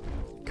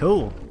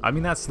 cool. I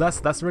mean,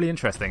 that's really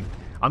interesting.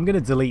 I'm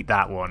gonna delete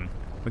that one.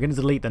 We're gonna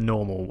delete the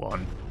normal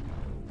one,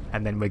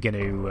 and then we're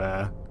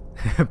gonna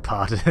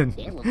pardon.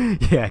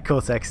 Yeah,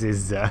 Cortex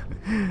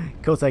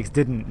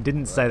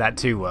didn't say that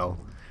too well.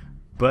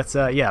 But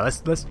yeah,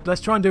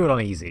 let's try and do it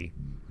on easy.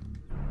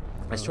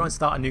 Let's try and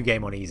start a new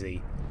game on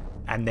easy,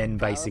 and then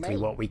basically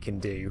what we can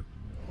do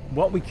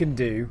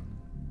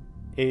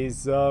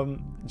is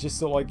just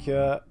sort of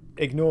like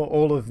ignore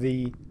all of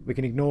the. We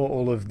can ignore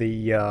all of the.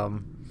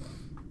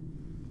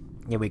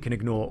 Yeah, we can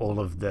ignore all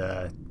of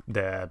the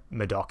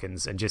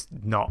Madokans and just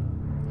not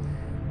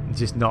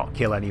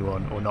kill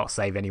anyone or not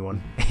save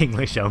anyone.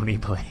 English only,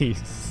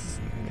 please.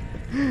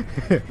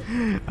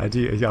 I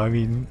do. I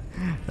mean,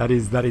 that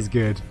is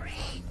good.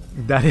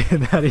 That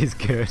is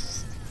good.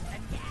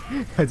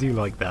 I do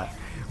like that.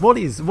 What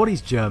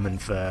is German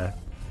for?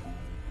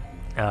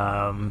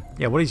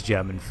 Yeah, what is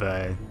German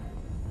for?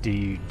 Do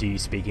you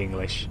speak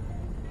English,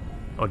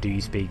 or do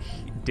you speak?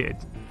 Is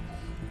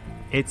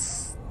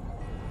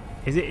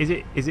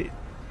it?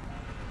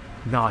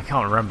 No, I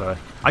can't remember.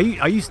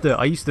 I used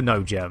to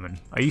know German.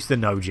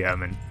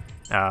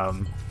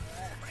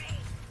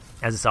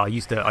 As I say, I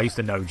used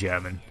to know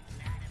German,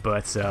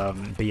 but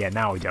yeah,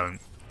 now I don't.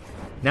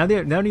 Now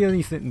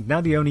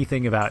the only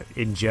thing about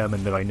in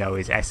German that I know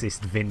is "Es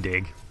ist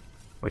windig,"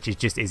 which is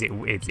just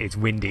it's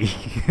windy.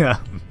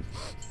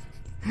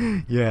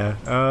 Yeah,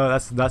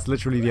 that's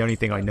literally the only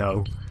thing I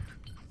know.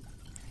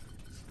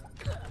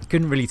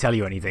 Couldn't really tell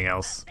you anything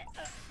else.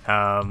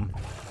 But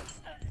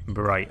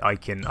right, I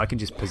can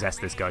just possess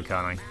this guy,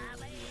 can't I?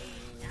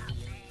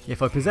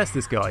 If I possess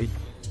this guy,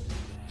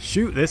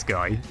 shoot this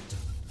guy.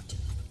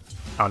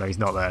 Oh no, he's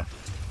not there.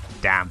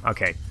 Damn.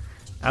 Okay.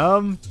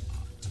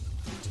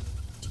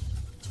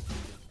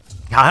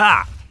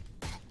 Haha!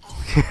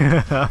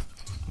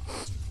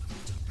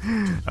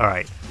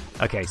 Alright.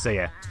 Okay, so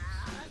yeah.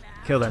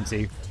 Kill them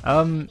two.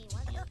 One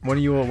of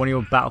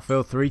your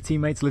Battlefield 3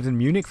 teammates lived in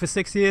Munich for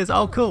 6 years?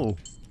 Oh cool.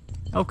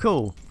 Oh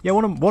cool. Yeah,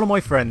 one of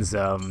my friends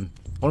from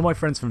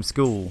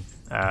school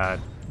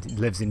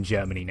lives in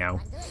Germany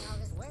now.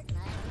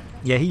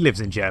 Yeah, he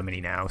lives in Germany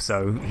now,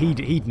 so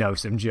he'd know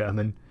some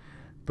German.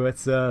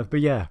 But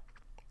yeah.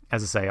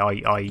 As I say,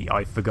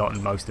 I've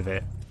forgotten most of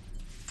it.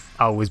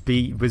 Oh, was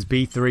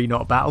B3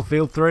 not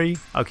Battlefield 3?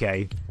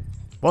 Okay.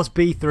 What's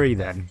B3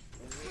 then?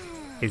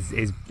 Is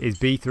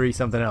B3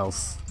 something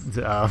else?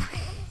 Oh,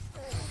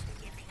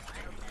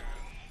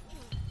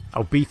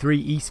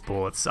 B3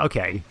 Esports.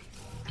 Okay.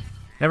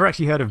 Never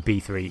actually heard of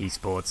B3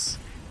 Esports.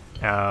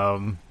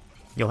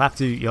 You'll have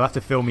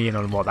to fill me in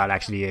on what that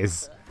actually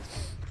is.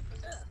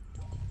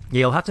 Yeah,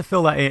 you'll have to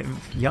fill that in.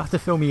 You have to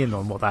fill me in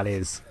on what that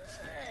is,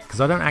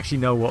 because I don't actually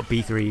know what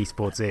B3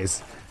 Esports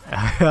is.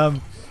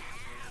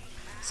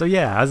 So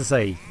yeah, as I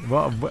say,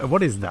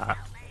 what is that?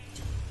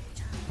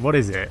 What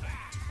is it?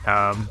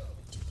 But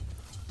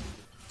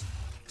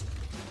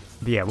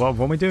yeah, what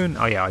am I doing?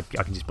 Oh yeah, I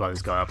can just blow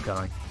this guy up, can't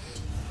I?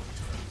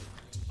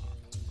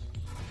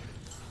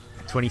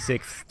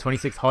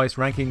 26th highest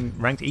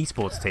ranked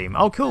esports team.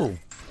 Oh cool.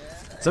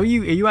 So are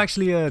you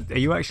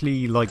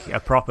actually like a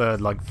proper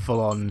like full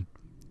on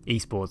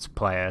esports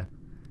player?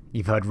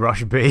 You've heard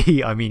Rush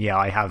B? I mean, yeah,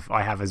 I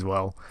have as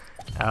well.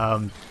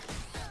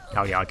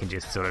 Oh yeah, I can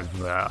just sort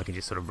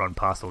of run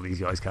past all these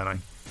guys, can't I?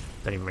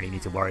 Don't even really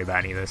need to worry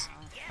about any of this.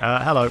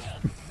 Hello.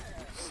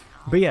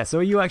 But yeah, so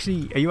are you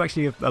actually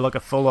like a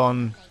full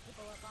on?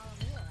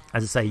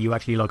 As I say, you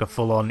actually like a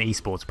full on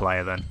esports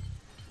player then,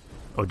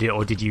 or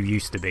did you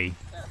used to be?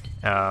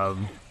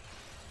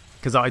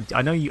 Because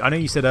I know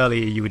you said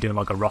earlier you were doing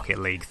like a Rocket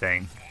League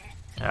thing.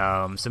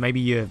 So maybe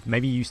you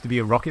used to be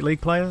a Rocket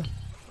League player.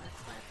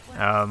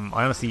 I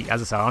honestly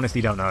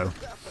don't know.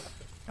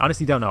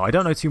 Honestly don't know. I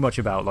don't know too much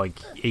about like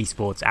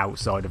esports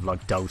outside of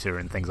like Dota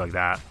and things like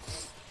that.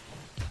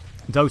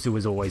 Dota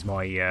was always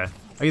my.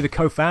 Are you the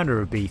co-founder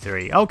of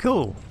B3? Oh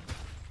cool.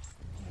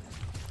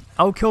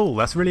 Oh cool.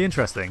 That's really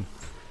interesting.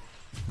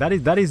 That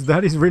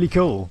is really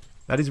cool.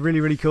 That is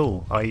really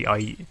cool.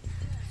 I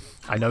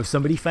know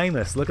somebody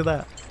famous. Look at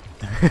that.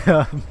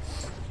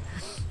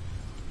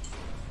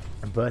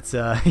 But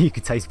you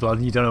could taste blood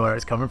and you don't know where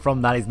it's coming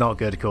from. That is not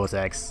good,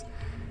 Cortex.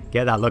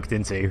 Get that looked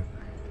into.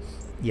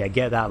 yeah,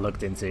 get that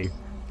looked into.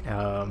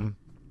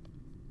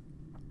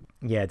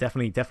 Yeah,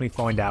 definitely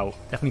find out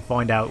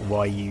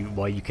why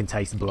you can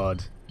taste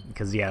blood,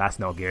 because yeah, that's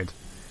not good.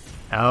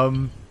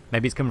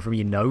 Maybe it's coming from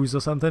your nose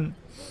or something.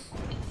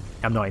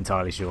 I'm not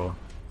entirely sure.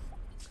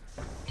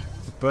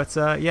 But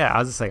yeah,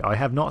 as I say, I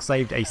have not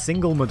saved a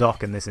single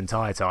Madoc in this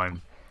entire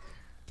time.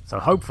 So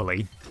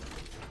hopefully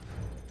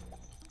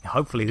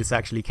this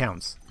actually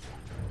counts.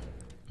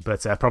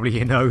 But probably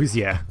your nose,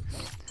 yeah.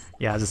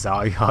 Yeah, as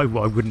I say, I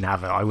wouldn't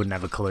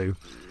have a clue.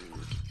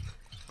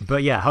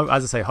 But yeah,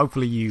 as I say,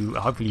 hopefully you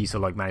sort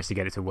of like managed to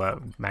get it to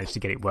work,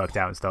 worked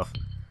out and stuff.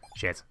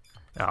 Shit.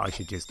 I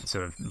should just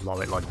sort of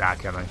lob it like that,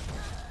 can't I?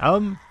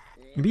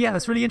 But yeah,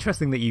 that's really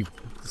interesting that you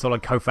sort of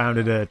like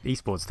co-founded a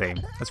esports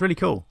team. That's really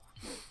cool.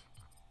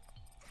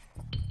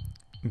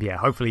 But yeah,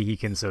 hopefully he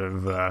can sort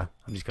of. I'm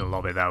just gonna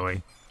lob it that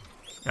way.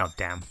 Oh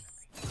damn.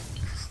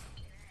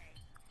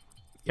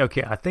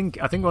 Okay, I think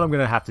what I'm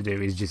gonna have to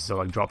do is just sort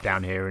of like drop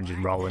down here and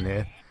just roll in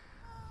here.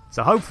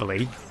 So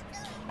hopefully,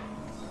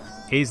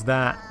 is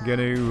that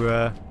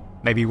gonna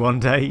maybe one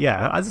day?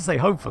 Yeah, as I say,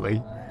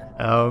 hopefully.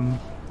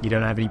 You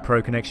don't have any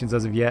pro connections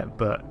as of yet,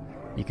 but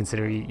you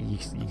consider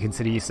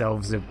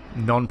yourselves a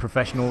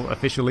non-professional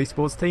official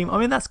esports team. I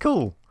mean, that's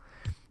cool.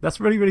 That's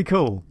really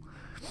cool.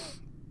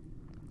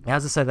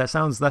 As I said, that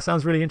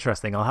sounds really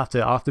interesting. I'll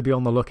have to be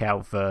on the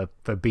lookout for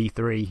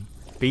B3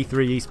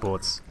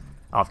 esports.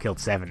 I've killed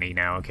 70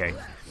 now. Okay.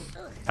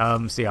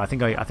 So yeah, I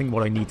think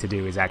what I need to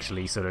do is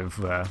actually sort of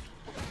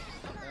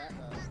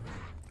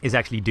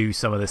do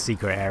some of the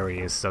secret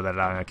areas so that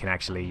I can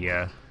actually.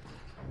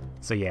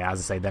 So yeah, as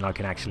I say, then I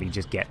can actually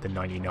just get the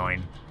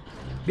 99.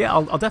 Yeah,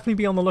 I'll definitely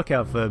be on the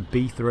lookout for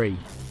B3.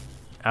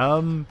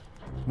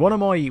 One of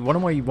my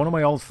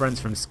old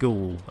friends from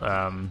school.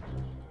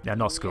 Yeah,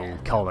 not school,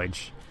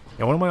 college.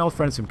 Yeah, one of my old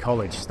friends from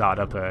college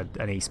started up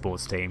an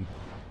esports team.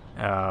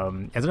 I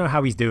don't know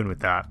how he's doing with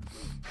that.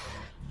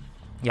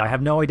 Yeah, I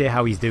have no idea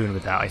how he's doing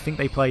with that. I think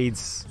they played...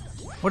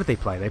 What did they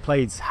play? They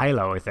played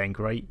Halo, I think,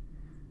 right?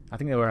 I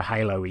think they were a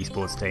Halo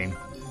esports team.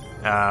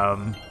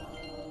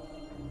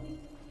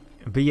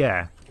 But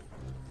yeah.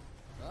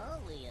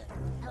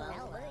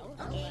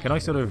 Can I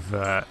sort of...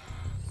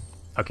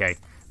 Okay.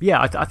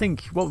 Yeah, I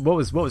think... What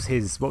was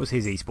his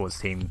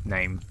esports team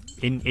name?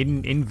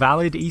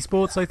 Invalid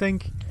Esports, I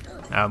think,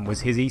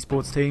 was his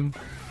esports team.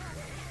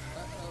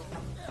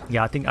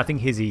 Yeah, I think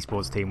his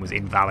esports team was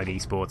Invalid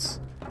Esports.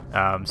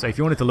 So if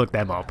you wanted to look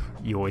them up,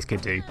 you always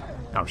could do.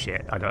 Oh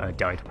shit! I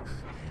died.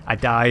 I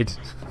died.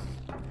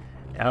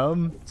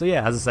 So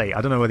yeah, as I say, I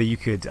don't know whether you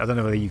could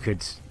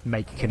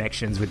make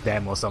connections with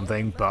them or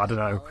something, but I don't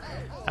know.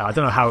 I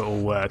don't know how it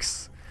all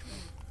works.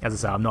 As I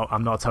say,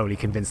 I'm not totally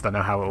convinced I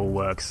know how it all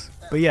works.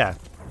 But yeah.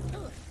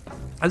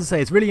 As I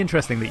say, it's really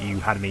interesting that you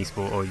had an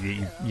esport, or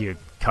you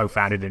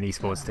co-founded an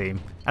esports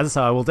team. As I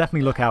say, I will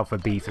definitely look out for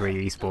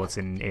B3 esports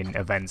in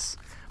events.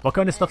 What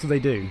kind of stuff do they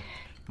do?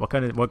 What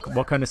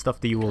kind of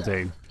stuff do you all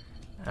do?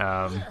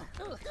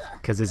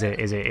 Because is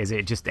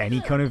it just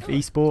any kind of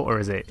esport, or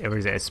is it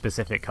a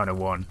specific kind of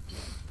one?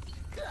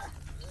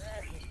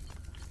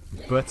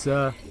 But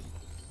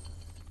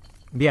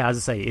yeah, as I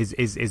say,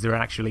 is there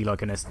actually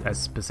like a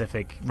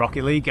specific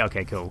Rocket League?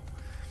 Okay, cool.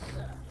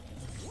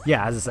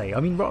 Yeah, as I say,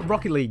 I mean,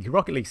 Rocket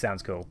League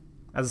sounds cool.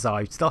 As I say,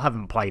 I still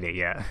haven't played it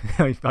yet.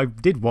 I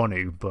did want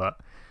to, but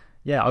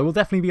yeah, I will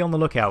definitely be on the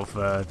lookout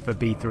for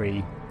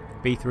B3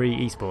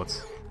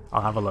 esports.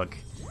 I'll have a look.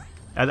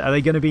 Are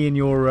they going to be in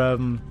your?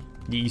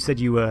 You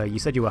said you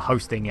were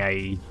hosting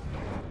a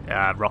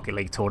Rocket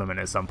League tournament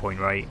at some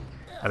point, right?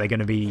 Are they going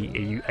to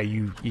be? Are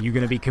you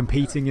going to be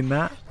competing in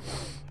that?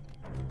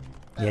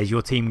 Yeah, is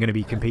your team going to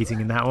be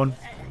competing in that one?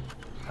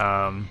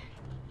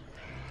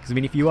 Because I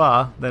mean, if you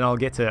are, then I'll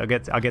get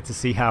to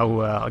see how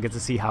you I'll get to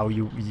see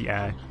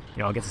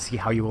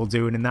how you all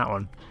doing in that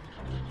one.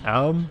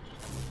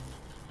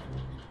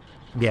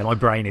 Yeah, my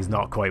brain is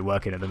not quite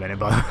working at the minute,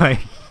 by the way.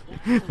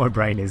 my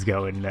brain is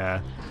going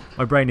like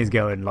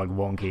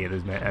wonky at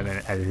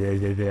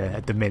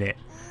the minute.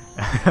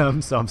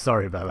 So I'm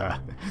sorry about that.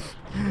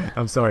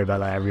 I'm sorry about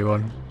that,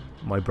 everyone.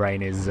 My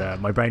brain is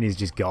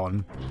just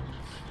gone.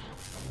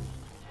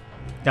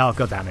 Oh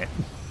god damn it!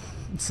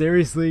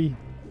 Seriously.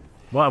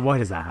 Why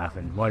does that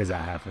happen? Why does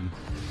that happen?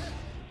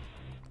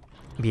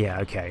 Yeah,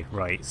 okay,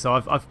 right. So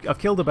I've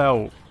killed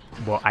about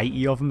what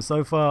 80 of them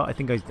so far. I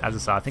think as I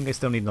said, I think I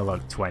still need another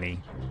like 20.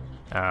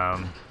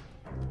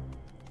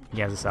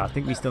 Yeah, as I said, I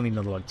think we still need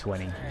another like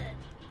 20.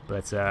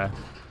 But oh,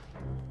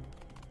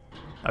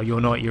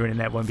 you're not. Your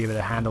internet won't be able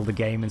to handle the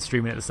game and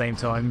stream it at the same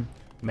time.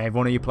 May have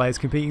one of your players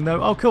competing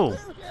though. Oh, cool.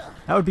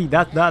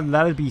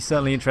 That'd be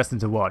certainly interesting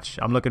to watch.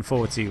 I'm looking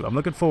forward to it. I'm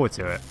looking forward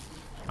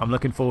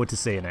to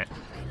seeing it.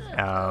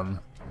 Yeah,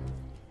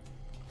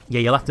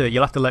 you'll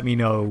have to let me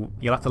know.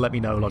 You'll have to let me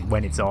know like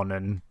when it's on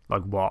and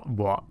like what.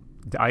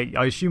 I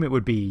assume it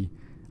would be.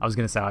 I was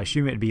gonna say I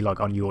assume it'd be like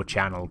on your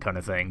channel kind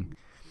of thing.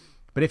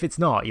 But if it's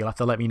not, you'll have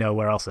to let me know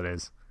where else it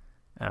is.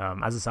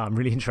 As I say, I'm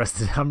really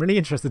interested. I'm really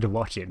interested to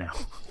watch it now.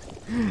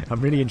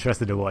 I'm really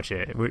interested to watch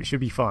it. It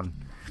should be fun.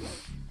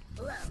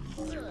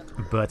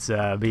 But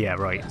yeah,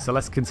 right. So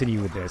let's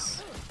continue with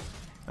this.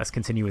 Let's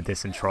continue with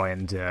this and try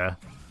and, as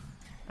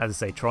I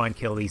say, try and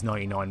kill these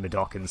 99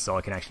 Madokans so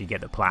I can actually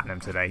get the platinum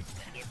today.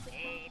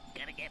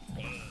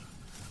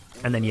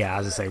 And then yeah,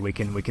 as I say, we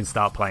can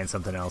start playing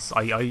something else.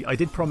 I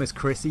did promise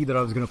Chrissy that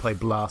I was going to play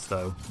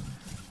Blasto,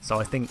 so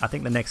I think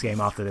the next game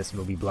after this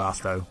will be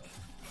Blasto.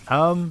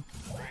 I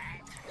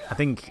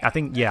think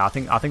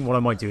what I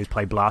might do is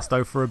play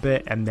Blasto for a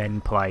bit and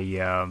then play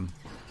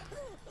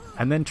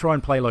and then try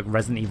and play like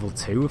Resident Evil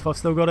 2 if I've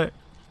still got it.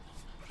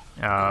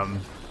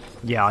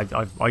 Yeah,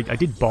 I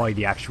did buy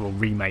the actual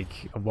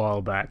remake a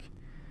while back.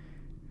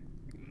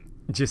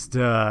 Just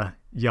yeah,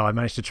 I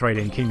managed to trade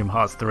in Kingdom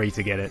Hearts 3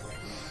 to get it.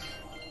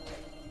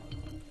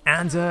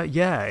 And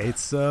yeah,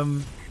 it's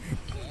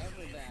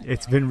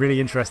been really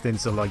interesting.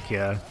 So like,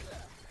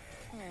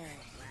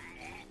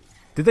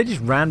 did they just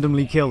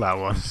randomly kill that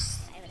one?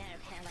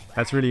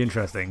 That's really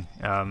interesting.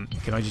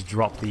 Can I just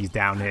drop these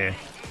down here?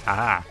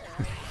 Aha!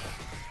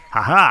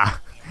 Haha!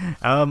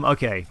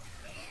 Okay.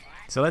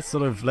 So let's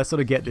sort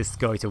of get this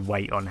guy to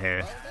wait on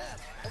here,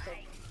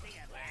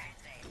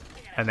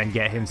 and then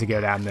get him to go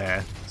down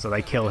there. So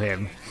they kill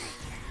him.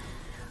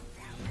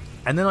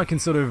 And then I can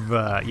sort of,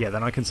 yeah,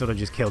 then I can sort of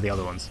just kill the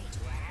other ones.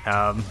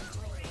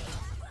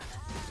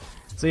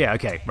 So yeah,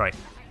 okay, right.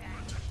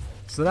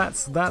 So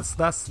that's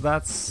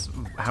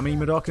how many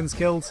Madokans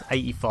killed?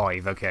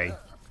 85. Okay.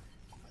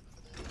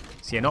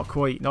 So yeah, not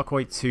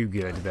quite too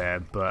good there,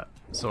 but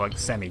sort of like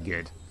semi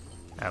good.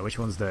 Which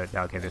one's the?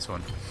 Okay, this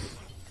one.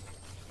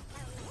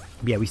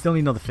 Yeah, we still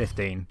need another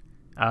 15.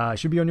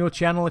 Should be on your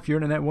channel if your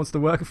internet wants to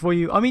work for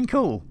you. I mean,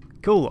 cool.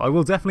 I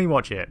will definitely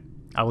watch it.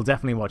 I will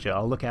definitely watch it.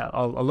 I'll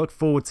look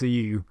forward to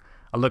you.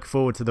 I'll look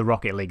forward to the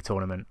Rocket League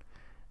tournament.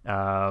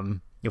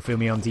 You'll fill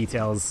me on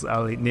details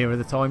nearer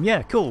the time.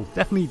 Yeah, cool.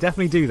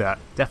 Definitely do that.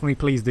 Definitely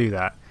please do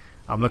that.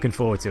 I'm looking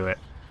forward to it.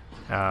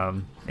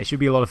 It should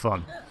be a lot of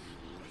fun.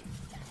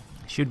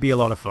 Should be a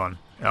lot of fun.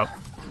 Oh,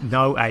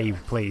 no, A,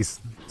 please.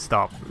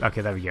 Stop.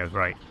 Okay, there we go.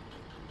 Right.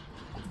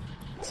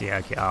 So yeah,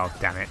 okay. Oh,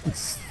 damn it.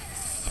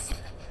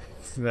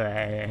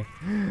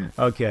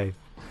 Okay.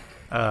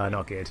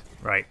 Not good.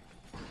 Right.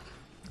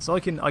 So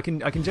I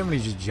can generally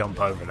just jump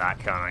over that,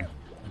 can't I?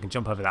 I can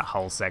jump over that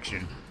whole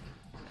section.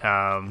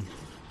 Because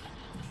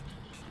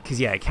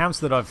yeah, it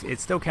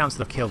still counts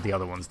that I've killed the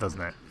other ones, doesn't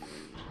it?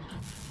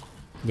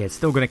 Yeah, it's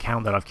still going to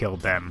count that I've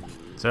killed them.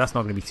 So that's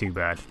not going to be too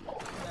bad.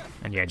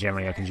 And yeah,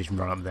 generally I can just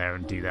run up there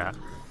and do that.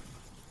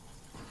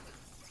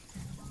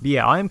 But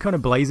yeah, I am kind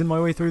of blazing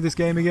my way through this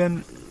game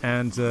again.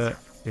 And,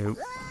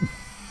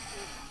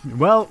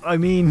 well, I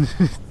mean...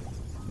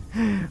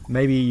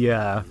 maybe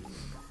I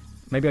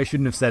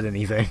shouldn't have said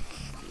anything.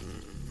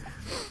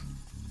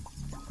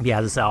 Yeah,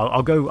 as I say,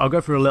 I'll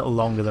go for a little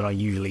longer than I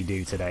usually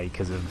do today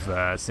because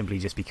of simply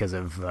just because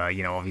of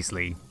you know,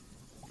 obviously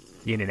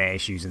the internet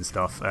issues and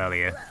stuff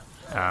earlier.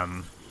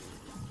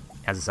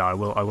 As I say, I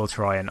will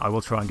try and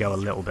go a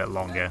little bit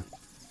longer.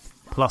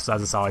 Plus,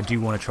 as I say, I do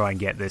want to try and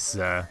get this.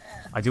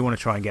 I do want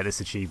to try and get this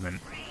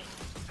achievement.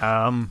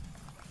 And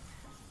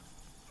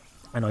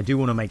I do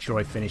want to make sure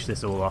I finish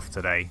this all off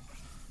today.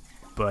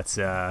 But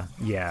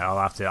yeah, I'll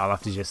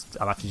have to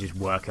just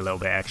work a little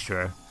bit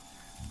extra.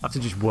 I'll have to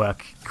just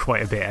work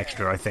quite a bit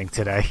extra, I think,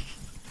 today.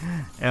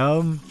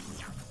 But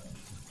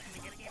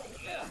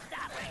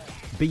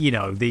you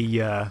know,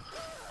 the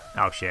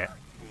oh shit,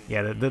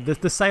 yeah,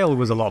 the sale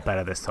was a lot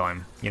better this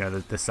time. You know,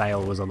 the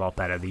sale was a lot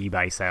better. The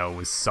eBay sale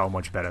was so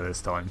much better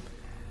this time.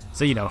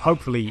 So you know,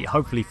 hopefully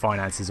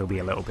finances will be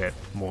a little bit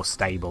more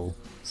stable.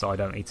 So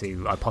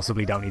I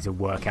possibly don't need to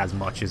work as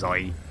much as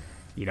I,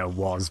 you know,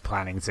 was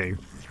planning to.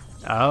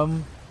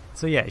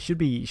 So yeah, it should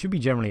be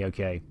generally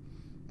okay.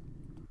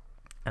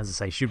 As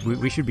I say,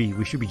 we should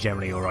be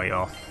generally all right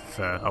off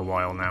for a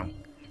while now.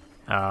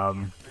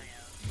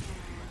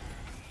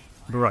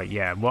 But right,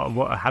 yeah.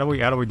 How do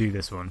we do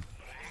this one?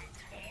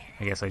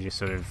 I guess I just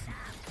sort of.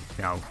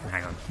 No,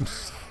 hang on.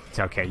 It's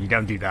okay. You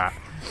don't do that.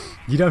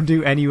 You don't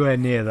do anywhere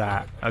near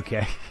that.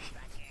 Okay.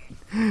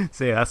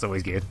 So yeah, that's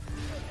always good.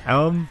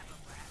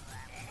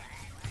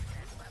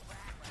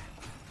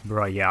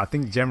 Right, yeah, I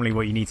think generally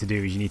what you need to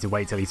do is you need to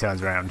wait till he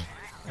turns around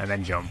and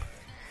then jump.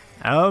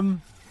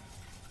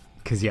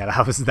 Because yeah,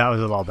 that was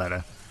a lot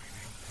better.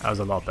 That was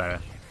a lot better.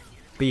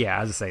 But yeah,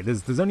 as I say,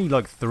 there's only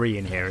like 3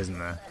 in here, isn't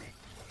there?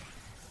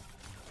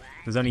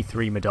 There's only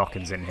 3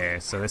 Madokans in here,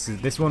 so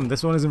this one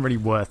isn't really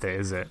worth it,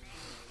 is it?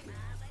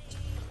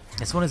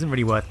 This one isn't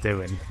really worth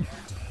doing.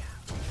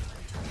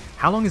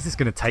 How long is this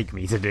going to take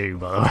me to do,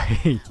 by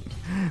the way?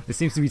 This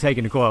seems to be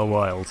taking quite a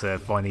while to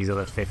find these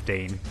other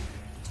 15.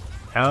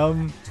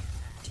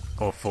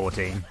 Or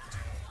 14.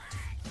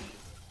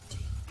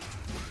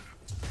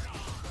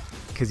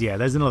 Because yeah,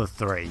 there's another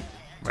 3,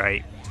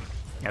 right?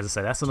 As I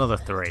say, that's another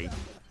 3.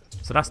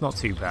 So that's not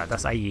too bad.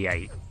 That's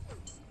 88.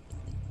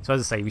 So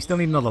as I say, we still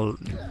need another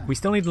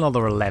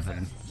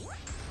 11.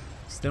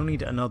 Still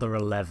need another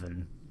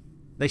 11.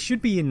 They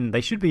should be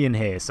in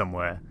here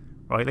somewhere,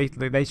 right?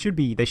 They should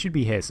be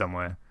here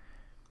somewhere.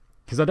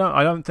 Because I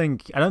don't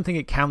think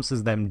it counts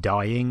as them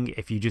dying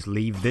if you just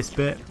leave this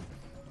bit.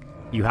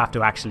 you have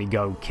to actually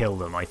go kill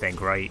them, I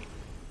think, right?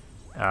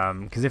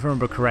 Because if I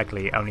remember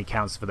correctly, it only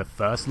counts for the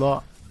first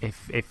lot.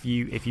 If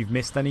you've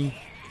missed any,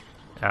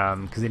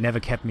 because it never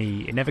kept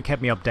me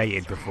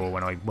updated before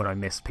when I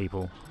missed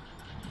people.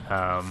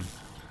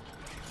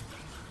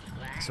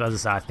 So as I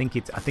say, I think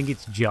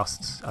it's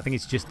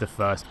just the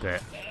first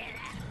bit.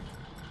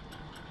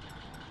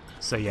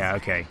 So yeah,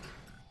 okay.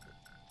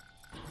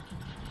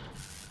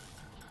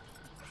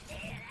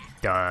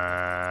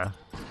 Duh.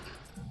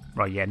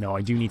 Right, yeah, no,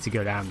 I do need to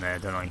go down there,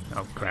 don't I?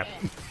 Oh crap.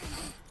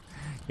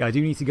 Yeah, I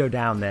do need to go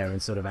down there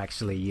and sort of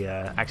actually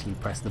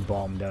press the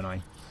bomb, don't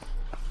I?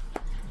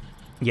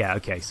 Yeah,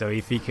 okay, so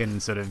if he can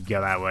sort of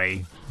go that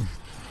way...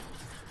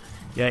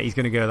 yeah, he's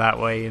gonna go that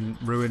way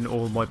and ruin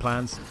all my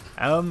plans.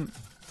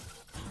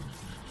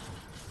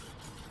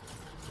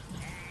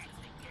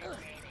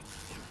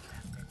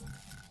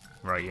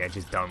 Right, yeah,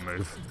 just don't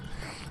move.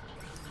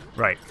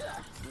 Right.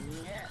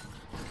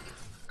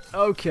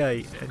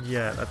 Okay, and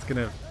yeah, that's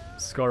gonna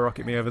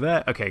skyrocket me over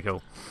there. Okay,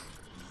 cool.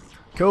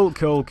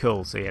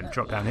 Cool. So yeah,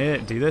 drop down here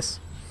and do this.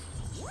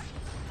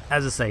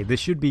 As I say, there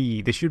should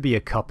be a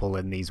couple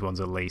in these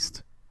ones at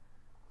least.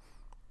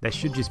 There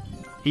should just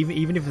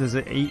even if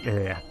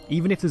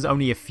there's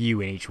only a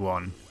few in each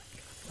one,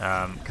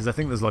 because I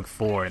think there's like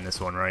 4 in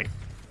this one, right?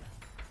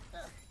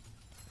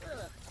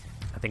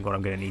 I think what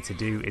I'm going to need to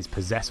do is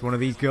possess one of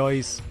these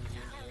guys,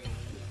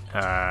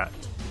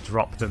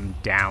 drop them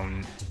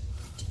down.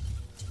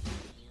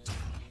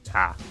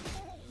 Ah,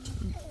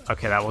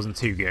 okay, that wasn't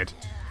too good.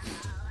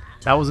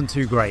 That wasn't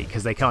too great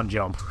because they can't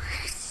jump.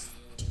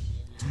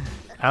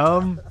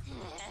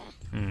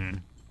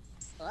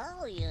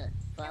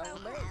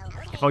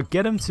 If I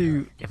get them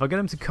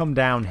to come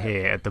down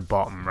here at the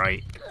bottom,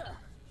 right,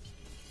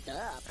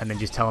 and then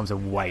just tell them to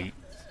wait,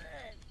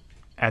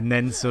 and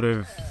then sort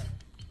of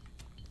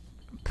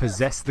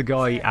possess the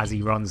guy as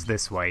he runs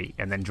this way,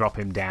 and then drop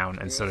him down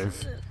and sort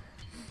of.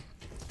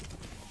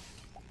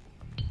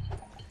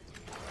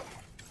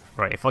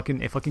 Right, if I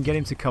can get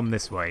him to come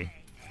this way.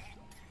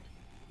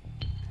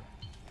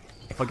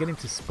 If I get him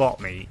to spot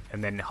me,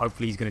 and then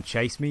hopefully he's going to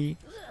chase me.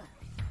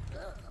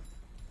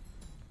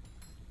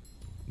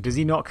 Does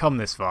he not come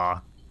this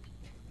far?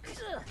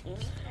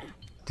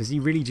 Does he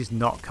really just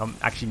not come?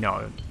 Actually,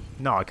 no.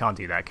 No, I can't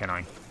do that, can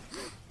I?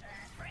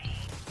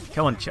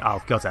 Come on,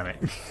 oh,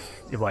 goddammit.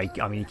 Like,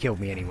 I mean, he killed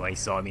me anyway,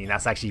 so, I mean,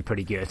 that's actually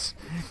pretty good. It's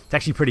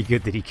actually pretty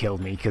good that he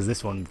killed me, because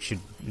this one should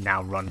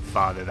now run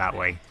farther that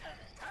way.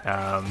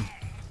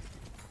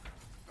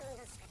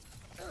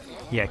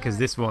 Yeah, because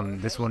this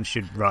one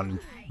should run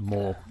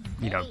more,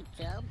 you know,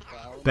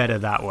 better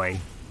that way.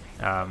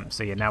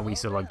 So yeah, now we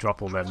sort of like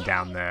drop all them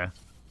down there.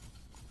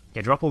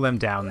 Yeah, drop all them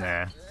down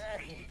there.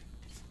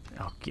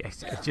 Oh,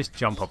 just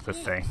jump up the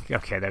thing.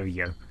 Okay, there we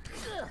go.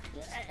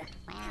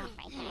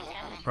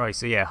 Right,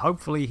 so yeah,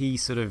 hopefully he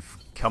sort of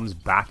comes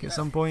back at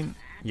some point.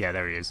 Yeah,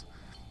 there he is.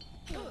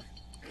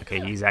 Okay,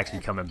 he's actually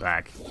coming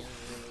back.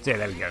 So yeah,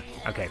 there we go.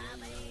 Okay.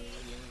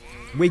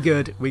 We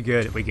good.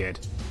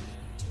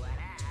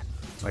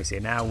 Right, so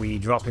now we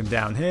drop him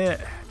down here.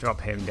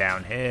 Drop him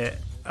down here.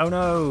 Oh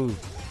no!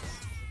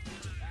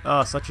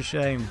 Oh, such a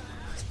shame.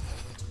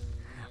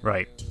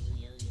 Right.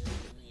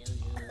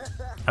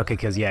 Okay,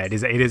 because yeah, it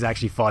is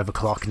actually 5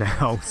 o'clock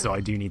now, so I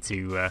do need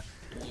to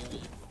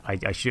I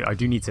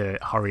do need to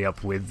hurry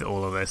up with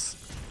all of this,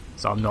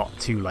 so I'm not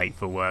too late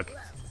for work.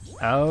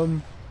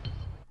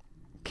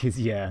 Cause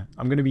yeah,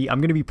 I'm gonna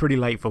be pretty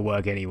late for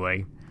work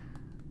anyway.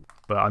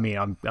 But I mean,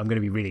 I'm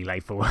gonna be really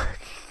late for work.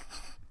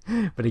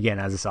 But again,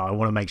 as I said, I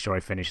want to make sure I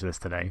finish this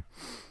today.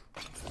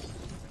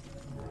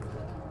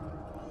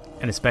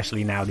 And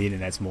especially now the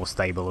internet's more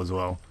stable as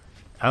well.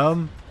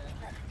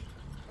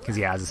 Because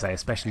yeah, as I say,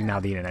 especially now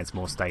the internet's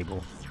more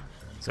stable.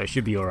 So it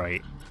should be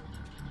alright.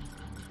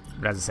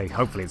 But as I say,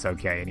 hopefully it's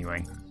okay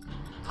anyway.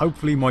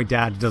 Hopefully my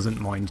dad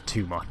doesn't mind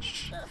too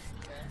much.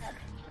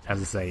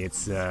 As I say,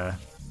 it's not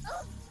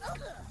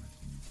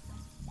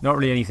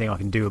really anything I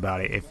can do about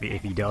it if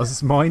he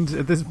does mind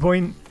at this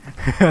point.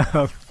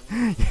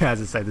 Yeah, as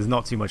I say, there's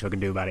not too much I can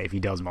do about it if he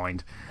does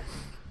mind.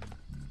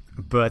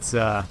 But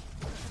yeah,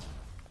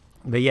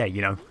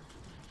 you know,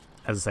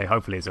 as I say,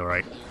 hopefully it's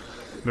alright.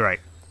 Right,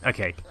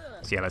 okay.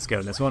 So yeah, let's go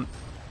on this one.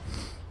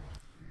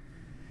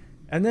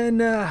 And then,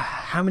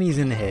 how many is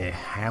in here?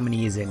 How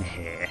many is in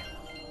here?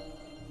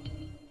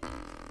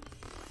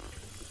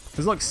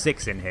 There's like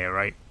 6 in here,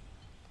 right?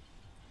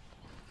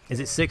 Is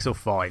it 6 or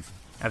 5?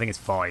 I think it's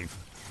 5.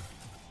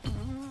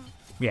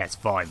 Yeah, it's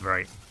 5,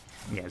 right?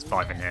 Yeah, it's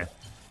 5 in here.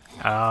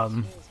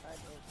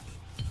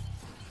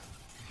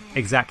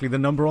 Exactly the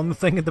number on the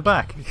thing at the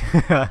back.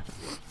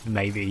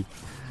 Maybe.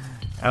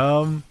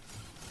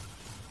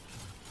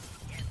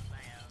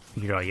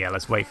 Yeah,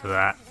 let's wait for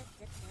that.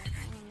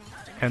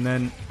 And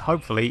then,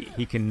 hopefully,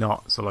 he can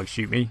not sort of like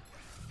shoot me.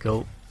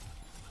 Cool.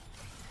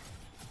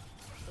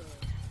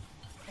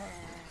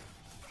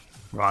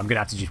 Right, I'm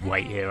gonna have to just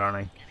wait here, aren't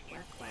I?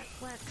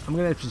 I'm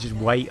gonna have to just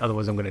wait,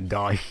 otherwise I'm gonna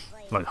die.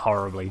 Like,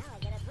 horribly.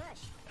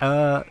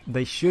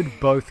 They should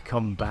both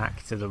come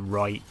back to the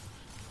right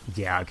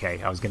Yeah,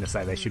 okay, I was going to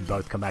say they should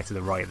both come back to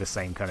the right at the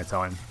same kind of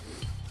time.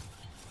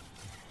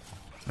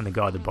 And the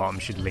guy at the bottom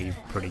should leave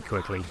pretty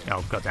quickly.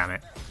 Oh, god damn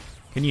it.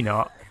 Can you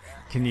not?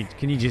 Can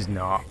you just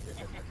not?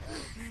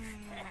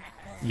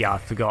 Yeah, I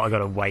forgot I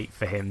gotta wait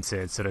for him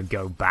to sort of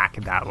go back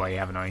that way,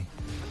 haven't I?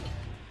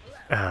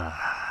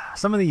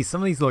 Some of these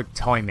like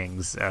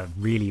timings are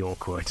really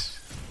awkward.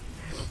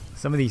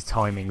 Some of these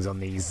timings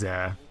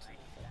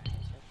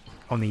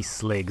on these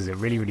sligs are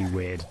really, really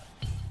weird.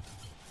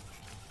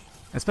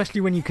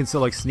 Especially when you can sort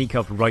of like sneak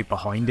up right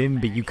behind him,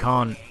 but you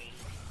can't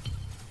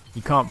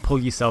pull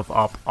yourself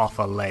up off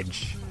a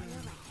ledge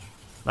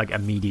like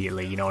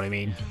immediately, you know what I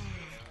mean?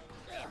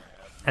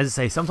 As I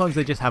say, sometimes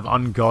they just have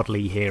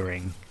ungodly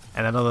hearing,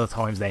 and then other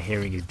times their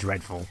hearing is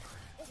dreadful.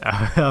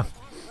 As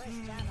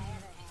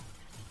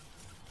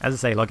I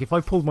say, like if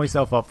I pulled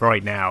myself up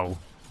right now,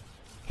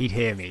 he'd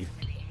hear me.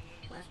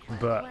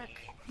 But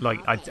like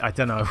I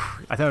don't know,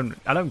 I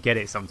don't get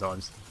it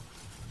sometimes.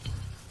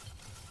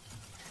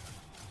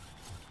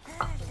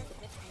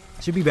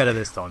 Should be better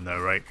this time though,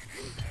 right?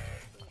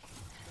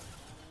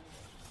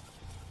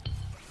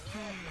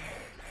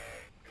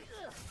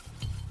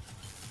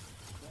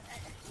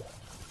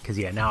 Because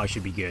yeah, now I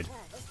should be good.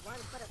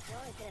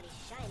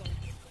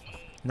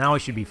 Now I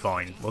should be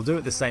fine. We'll do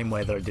it the same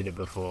way that I did it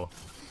before.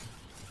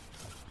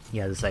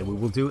 Yeah, as I say, we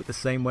will do it the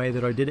same way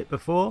that I did it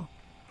before.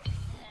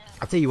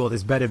 I'll tell you what,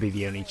 this better be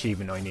the only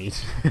achievement I need.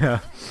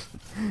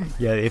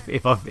 Yeah,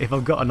 if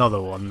I've got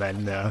another one,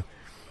 then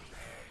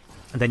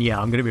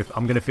yeah, I'm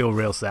gonna feel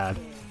real sad.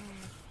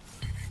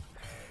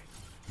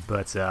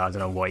 But I don't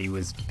know what he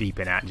was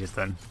beeping at just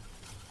then.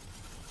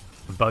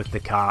 Both the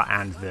car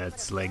and the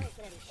slig.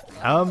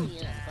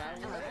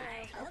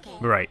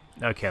 Right.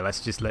 Okay.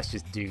 Let's just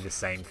do the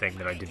same thing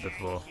that I did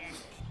before.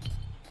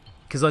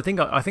 Because I think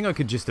I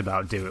could just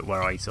about do it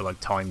where I sort of like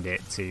timed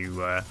it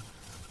to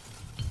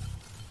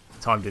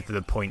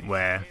the point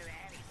where.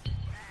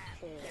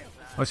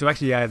 Oh, so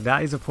actually, yeah,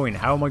 that is a point.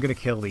 How am I going to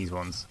kill these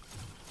ones?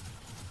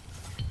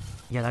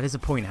 Yeah, that is a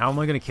point. How am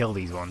I going to kill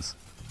these ones?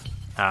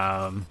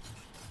 I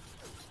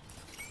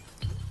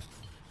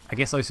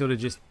guess I sort of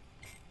just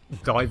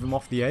dive them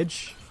off the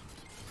edge.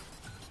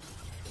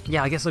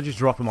 Yeah, I guess I'll just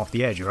drop them off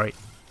the edge, right?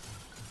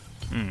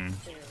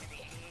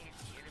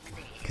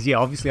 Because yeah,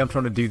 obviously I'm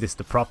trying to do this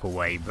the proper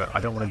way, but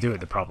I don't want to do it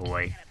the proper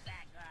way.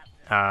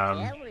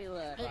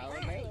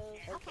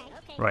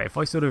 Right, if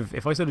I sort of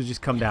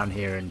just come down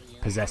here and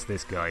possess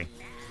this guy.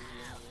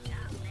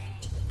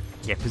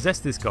 Yeah, possess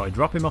this guy,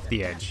 drop him off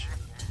the edge.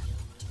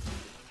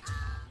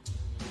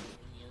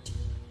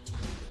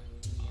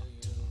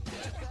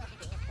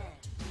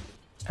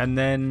 And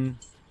then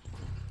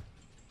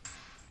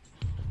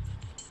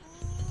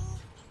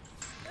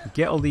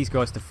get all these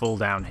guys to fall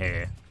down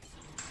here.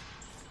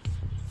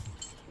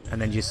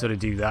 And then just sort of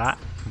do that,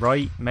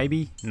 right?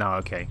 Maybe? No,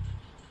 okay.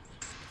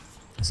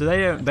 So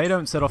they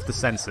don't set off the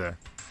sensor.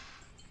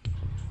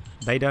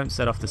 They don't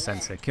set off the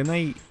sensor. Can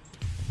they?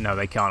 No,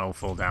 they can't all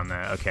fall down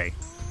there. Okay.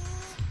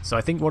 So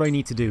I think what I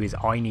need to do is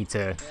I need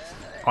to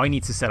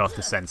set off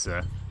the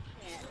sensor.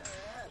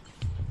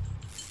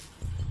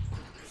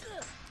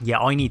 Yeah,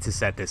 I need to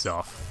set this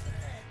off.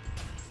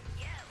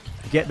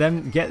 Get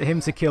him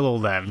to kill all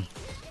them.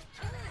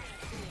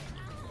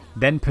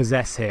 Then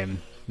possess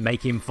him,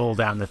 make him fall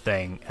down the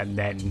thing, and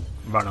then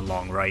run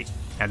along, right?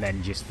 And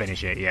then just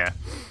finish it, yeah.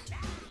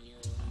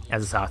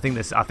 As I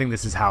say, I think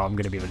this is how I'm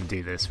going to be able to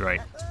do this,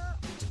 right?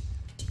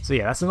 So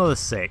yeah, that's another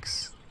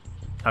 6.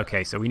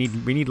 Okay, so we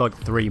need like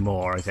 3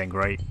 more, I think,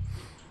 right?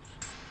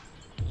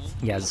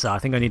 Yeah, so I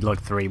think I need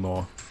like 3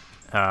 more.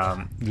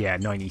 Yeah,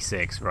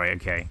 96, right?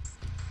 Okay.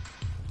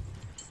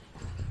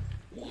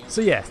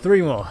 So yeah,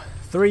 3 more.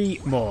 3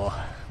 more,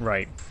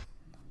 right?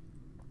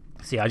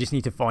 So yeah, I just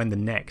need to find the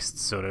next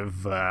sort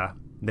of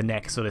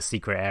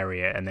secret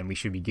area, and then we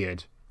should be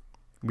good.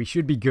 We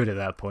should be good at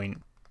that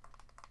point.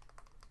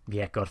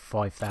 Yeah, got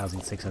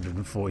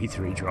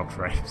 5,643 drop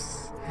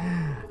frames.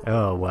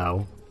 Oh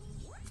wow.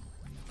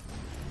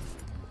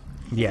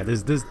 Yeah,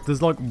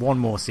 there's like 1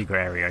 more secret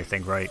area, I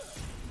think, right?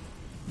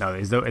 No,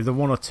 is there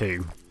 1 or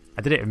 2?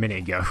 I did it a minute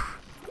ago.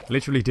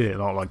 Literally did it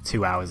not like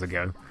 2 hours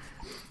ago.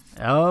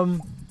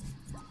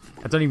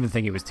 I don't even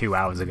think it was 2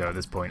 hours ago at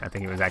this point. I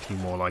think it was actually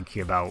more like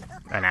about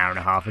an hour and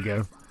a half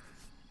ago.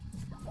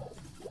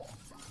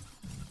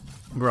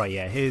 Right,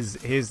 yeah, here's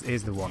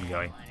the one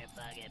guy.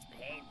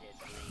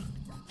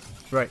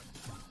 Right.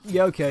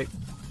 Yeah, okay.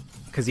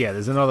 Because yeah,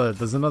 there's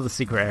another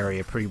secret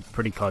area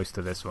pretty close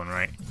to this one,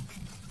 right?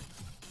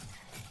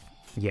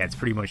 Yeah, it's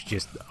pretty much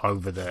just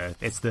over the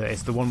it's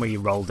the one where you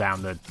roll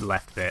down the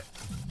left bit.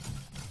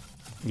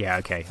 Yeah,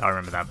 okay, I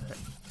remember that bit.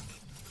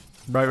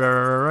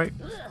 Right.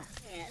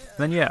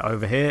 Then yeah,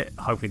 over here,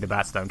 hopefully the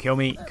bats don't kill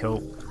me.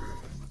 Cool.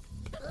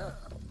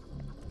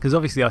 Because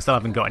obviously I still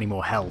haven't got any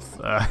more health.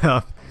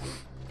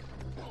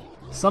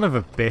 Son of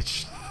a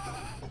bitch.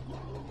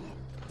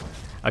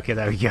 Okay,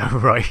 there we go,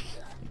 right.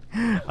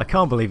 I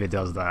can't believe it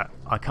does that.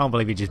 I can't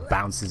believe it just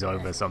bounces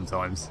over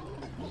sometimes.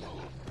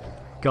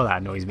 God, that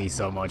annoys me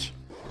so much.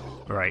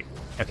 Right,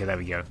 okay, there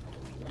we go.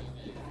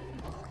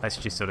 let's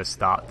just sort of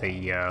start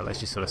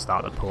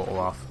the portal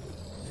off.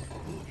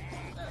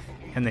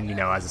 And then, you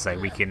know, as I say,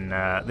 we can.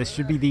 This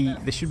should be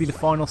the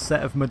final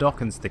set of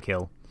Madokans to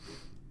kill.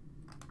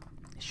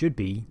 It should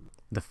be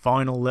the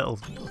final little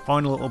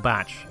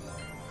batch.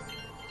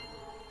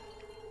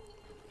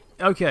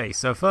 Okay,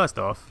 so first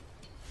off,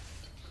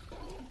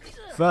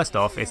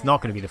 it's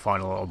not going to be the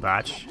final little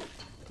batch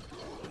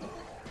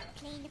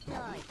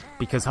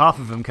because half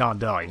of them can't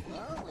die.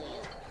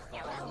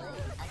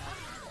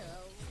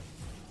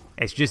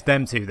 It's just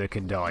them two that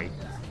can die.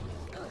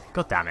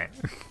 God damn it!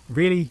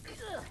 Really?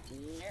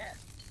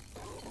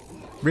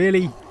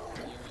 Really?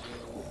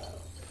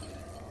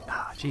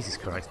 Ah, Jesus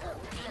Christ.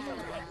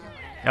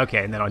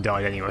 Okay, and then I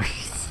died anyway.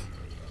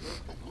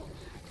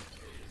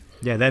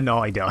 Yeah, then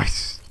I died.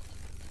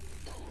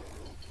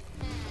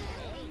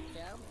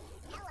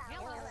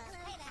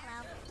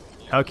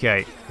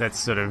 Okay, let's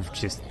sort of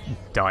just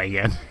die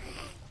again.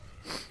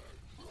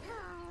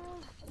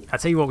 I'll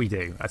tell you what we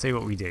do.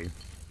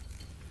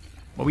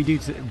 What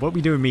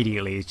we do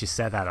immediately is just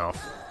set that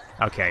off.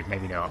 Okay,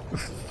 maybe not.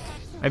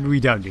 Maybe we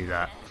don't do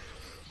that.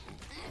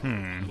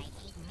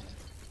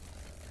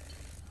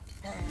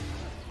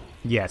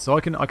 Yeah, so I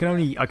can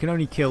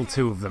only kill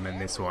 2 of them in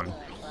this one.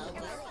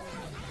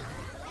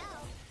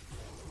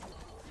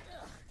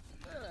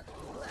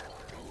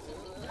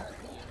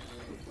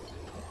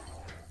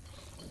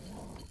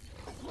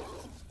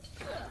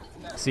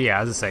 So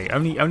yeah, as I say,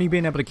 only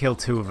being able to kill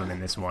 2 of them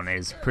in this one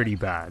is pretty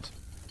bad.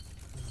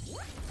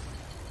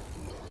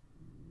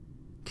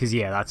 Cause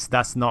yeah,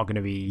 that's not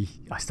gonna be.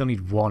 I still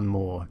need 1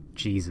 more.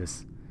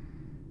 Jesus.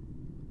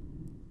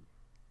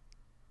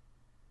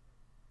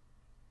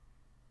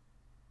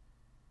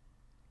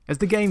 Has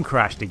the game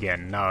crashed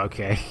again? No,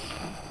 okay.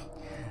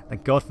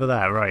 Thank God for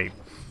that. Right.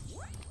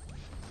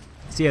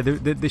 So yeah,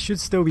 there should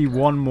still be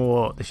 1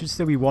 more. There should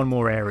still be 1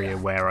 more area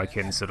where I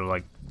can sort of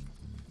like,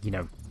 you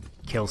know,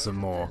 kill some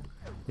more.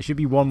 There should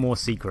be 1 more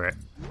secret.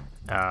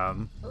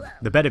 There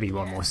better be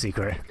 1 more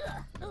secret.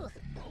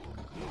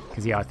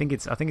 Because yeah, I think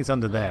it's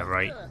under there,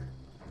 right?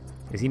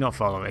 Is he not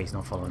following? He's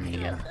not following me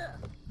again.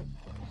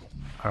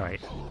 All right,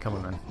 come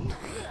on then.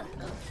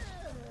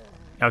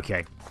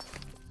 Okay.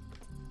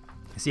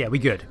 So yeah, we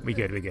good.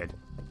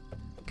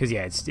 Because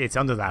yeah, it's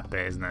under that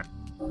bit, isn't it?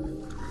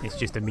 It's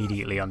just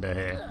immediately under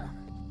here.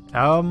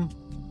 And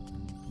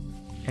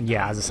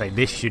yeah, as I say,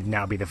 this should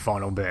now be the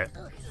final bit.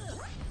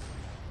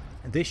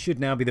 This should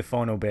now be the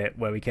final bit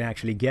where we can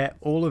actually get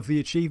all of the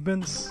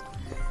achievements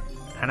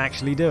and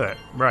actually do it.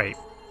 Right.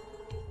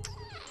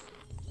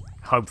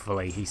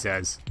 Hopefully, he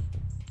says.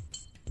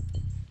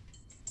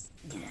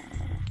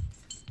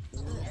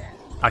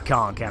 I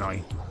can't, can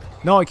I?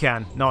 No, I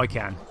can. No, I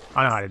can.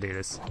 I know how to do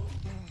this.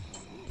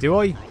 Do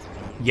I?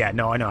 Yeah,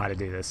 no, I know how to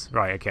do this.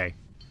 Right, okay.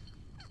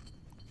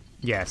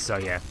 Yeah, so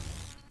yeah.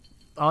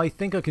 I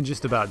think I can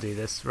just about do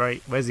this,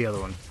 right? Where's the other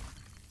one?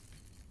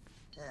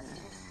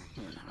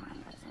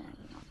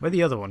 Where'd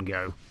the other one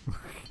go?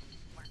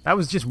 That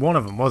was just one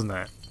of them, wasn't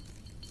it?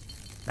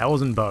 That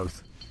wasn't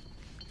both.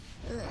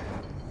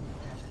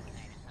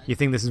 You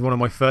think this is one of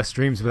my first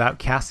streams without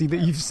Cassie that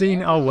you've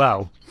seen? Oh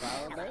wow.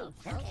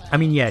 I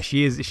mean, yeah,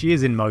 she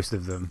is in most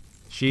of them.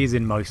 She is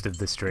in most of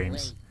the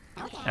streams.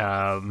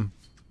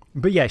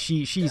 But yeah,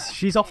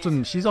 she's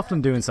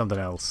often doing something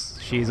else.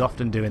 She's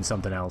often doing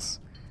something else.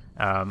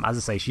 As I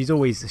say, she's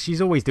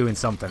always doing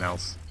something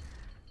else.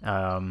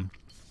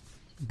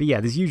 But yeah,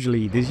 there's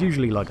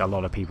usually like a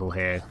lot of people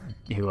here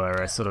who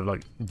are sort of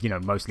like, you know,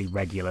 mostly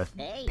regular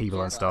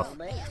people and stuff.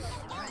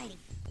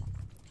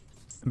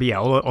 But yeah,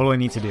 all I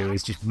need to do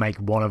is just make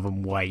one of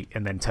them wait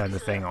and then turn the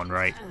thing on,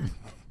 right?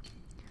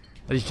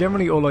 That's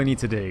generally all I need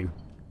to do.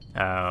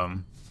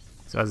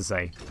 So as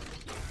I say,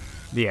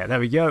 yeah, there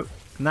we go.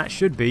 And that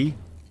should be,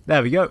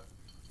 there we go.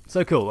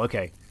 So cool,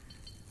 okay.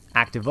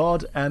 Active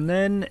VOD, and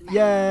then,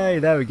 yay,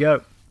 there we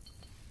go.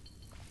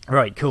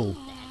 Right, cool.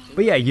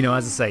 But yeah, you know,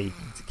 as I say,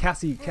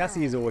 Cassie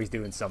is always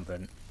doing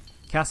something.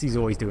 Cassie's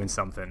always doing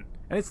something.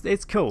 And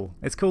it's cool.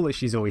 It's cool that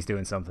she's always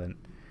doing something.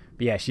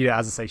 But yeah,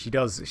 as I say, she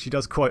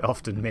does quite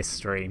often miss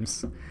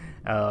streams.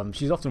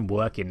 She's often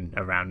working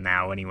around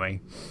now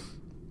anyway.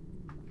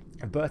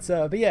 But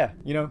yeah,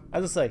 you know,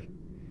 as I say,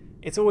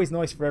 it's always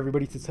nice for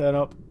everybody to turn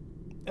up.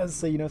 As I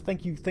say, you know,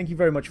 thank you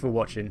very much for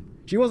watching.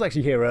 She was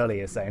actually here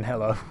earlier saying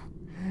hello.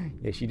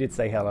 Yeah, she did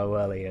say hello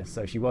earlier,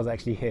 so she was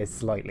actually here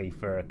slightly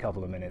for a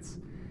couple of minutes.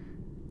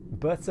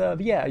 But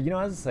yeah, you know,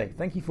 as I say,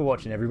 thank you for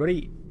watching,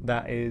 everybody.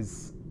 That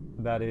is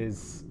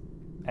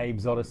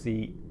Abe's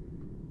Odyssey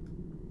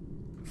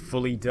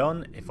fully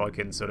done. If I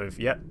can sort of,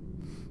 yeah,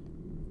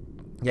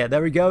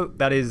 there we go.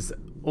 That is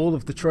all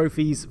of the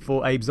trophies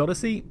for Abe's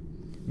Odyssey.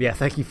 Yeah,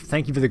 thank you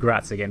for the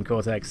grats again,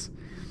 Cortex.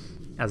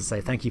 As I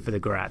say, thank you for the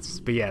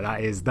grats. But yeah,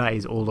 that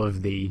is all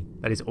of the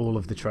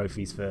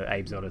trophies for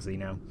Abe's Odyssey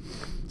now.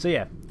 So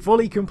yeah,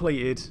 fully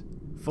completed,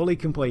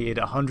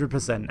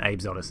 100%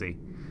 Abe's Odyssey.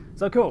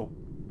 So cool.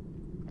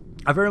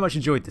 I very much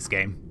enjoyed this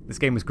game. This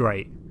game was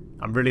great.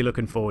 I'm really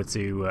looking forward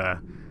to.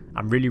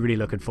 I'm really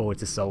looking forward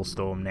to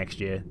Soulstorm next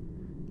year.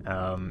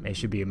 It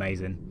should be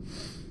amazing.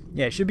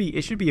 yeah, it should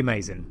be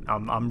amazing.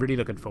 I'm really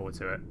looking forward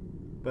to it.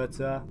 But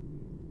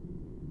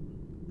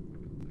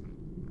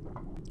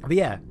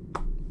yeah,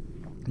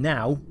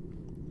 now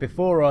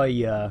before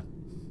I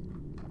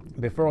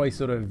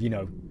sort of, you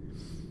know,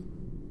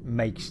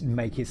 make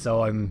it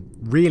so I'm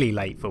really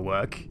late for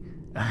work,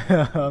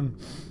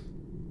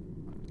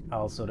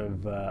 I'll sort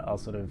of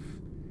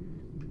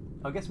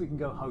I guess we can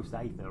go host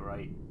Aether,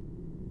 right?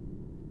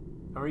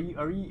 Are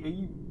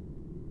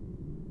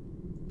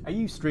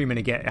you streaming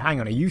again? Hang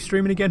on, are you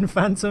streaming again,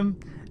 Phantom?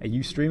 Are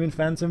you streaming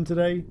Phantom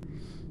today?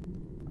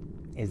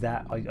 Is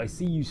that I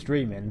see you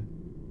streaming?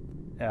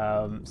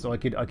 So I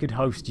could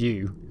host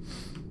you.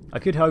 I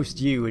could host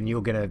you, and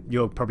you're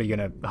probably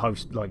gonna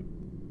host like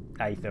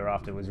Aether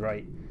afterwards,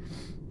 right?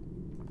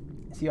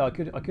 So yeah,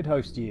 I could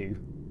host you.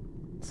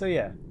 So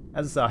yeah,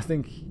 as I say, I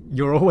think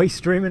you're always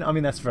streaming. I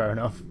mean, that's fair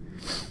enough.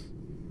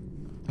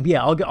 But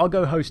yeah, I'll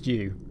go host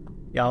you.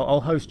 Yeah,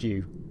 I'll host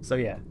you. So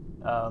yeah,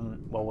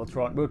 well we'll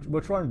try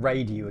and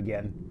raid you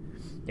again.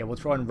 Yeah, we'll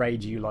try and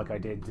raid you like I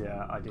did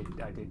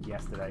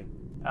yesterday.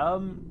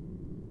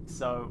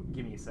 So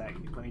give me a sec.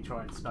 Let me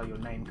try and spell your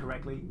name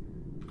correctly.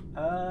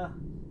 I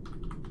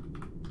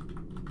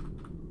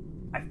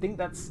think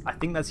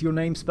that's your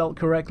name spelt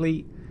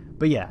correctly.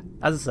 But yeah,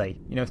 as I say,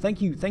 you know,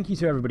 thank you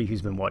to everybody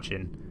who's been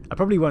watching. I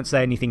probably won't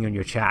say anything on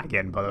your chat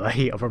again, by the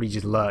way. I'll probably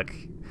just lurk.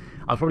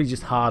 I'll probably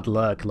just hard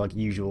lurk like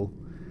usual.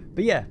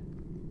 But yeah,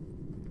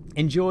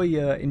 enjoy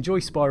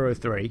Spyro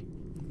 3.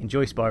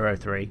 Enjoy Spyro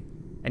 3.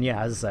 And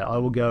yeah, as I say, I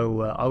will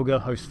go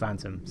host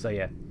Phantom. So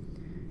yeah,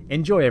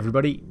 enjoy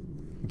everybody.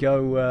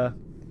 Go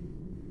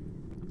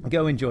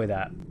enjoy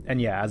that.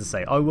 And yeah, as I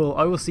say, I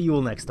will see you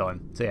all next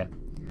time. So yeah,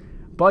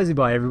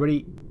 bye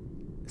everybody.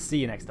 See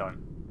you next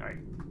time. All right,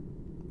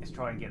 let's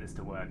try and get this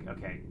to work.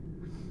 Okay.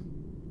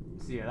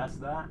 So yeah, that's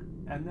that,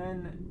 and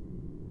then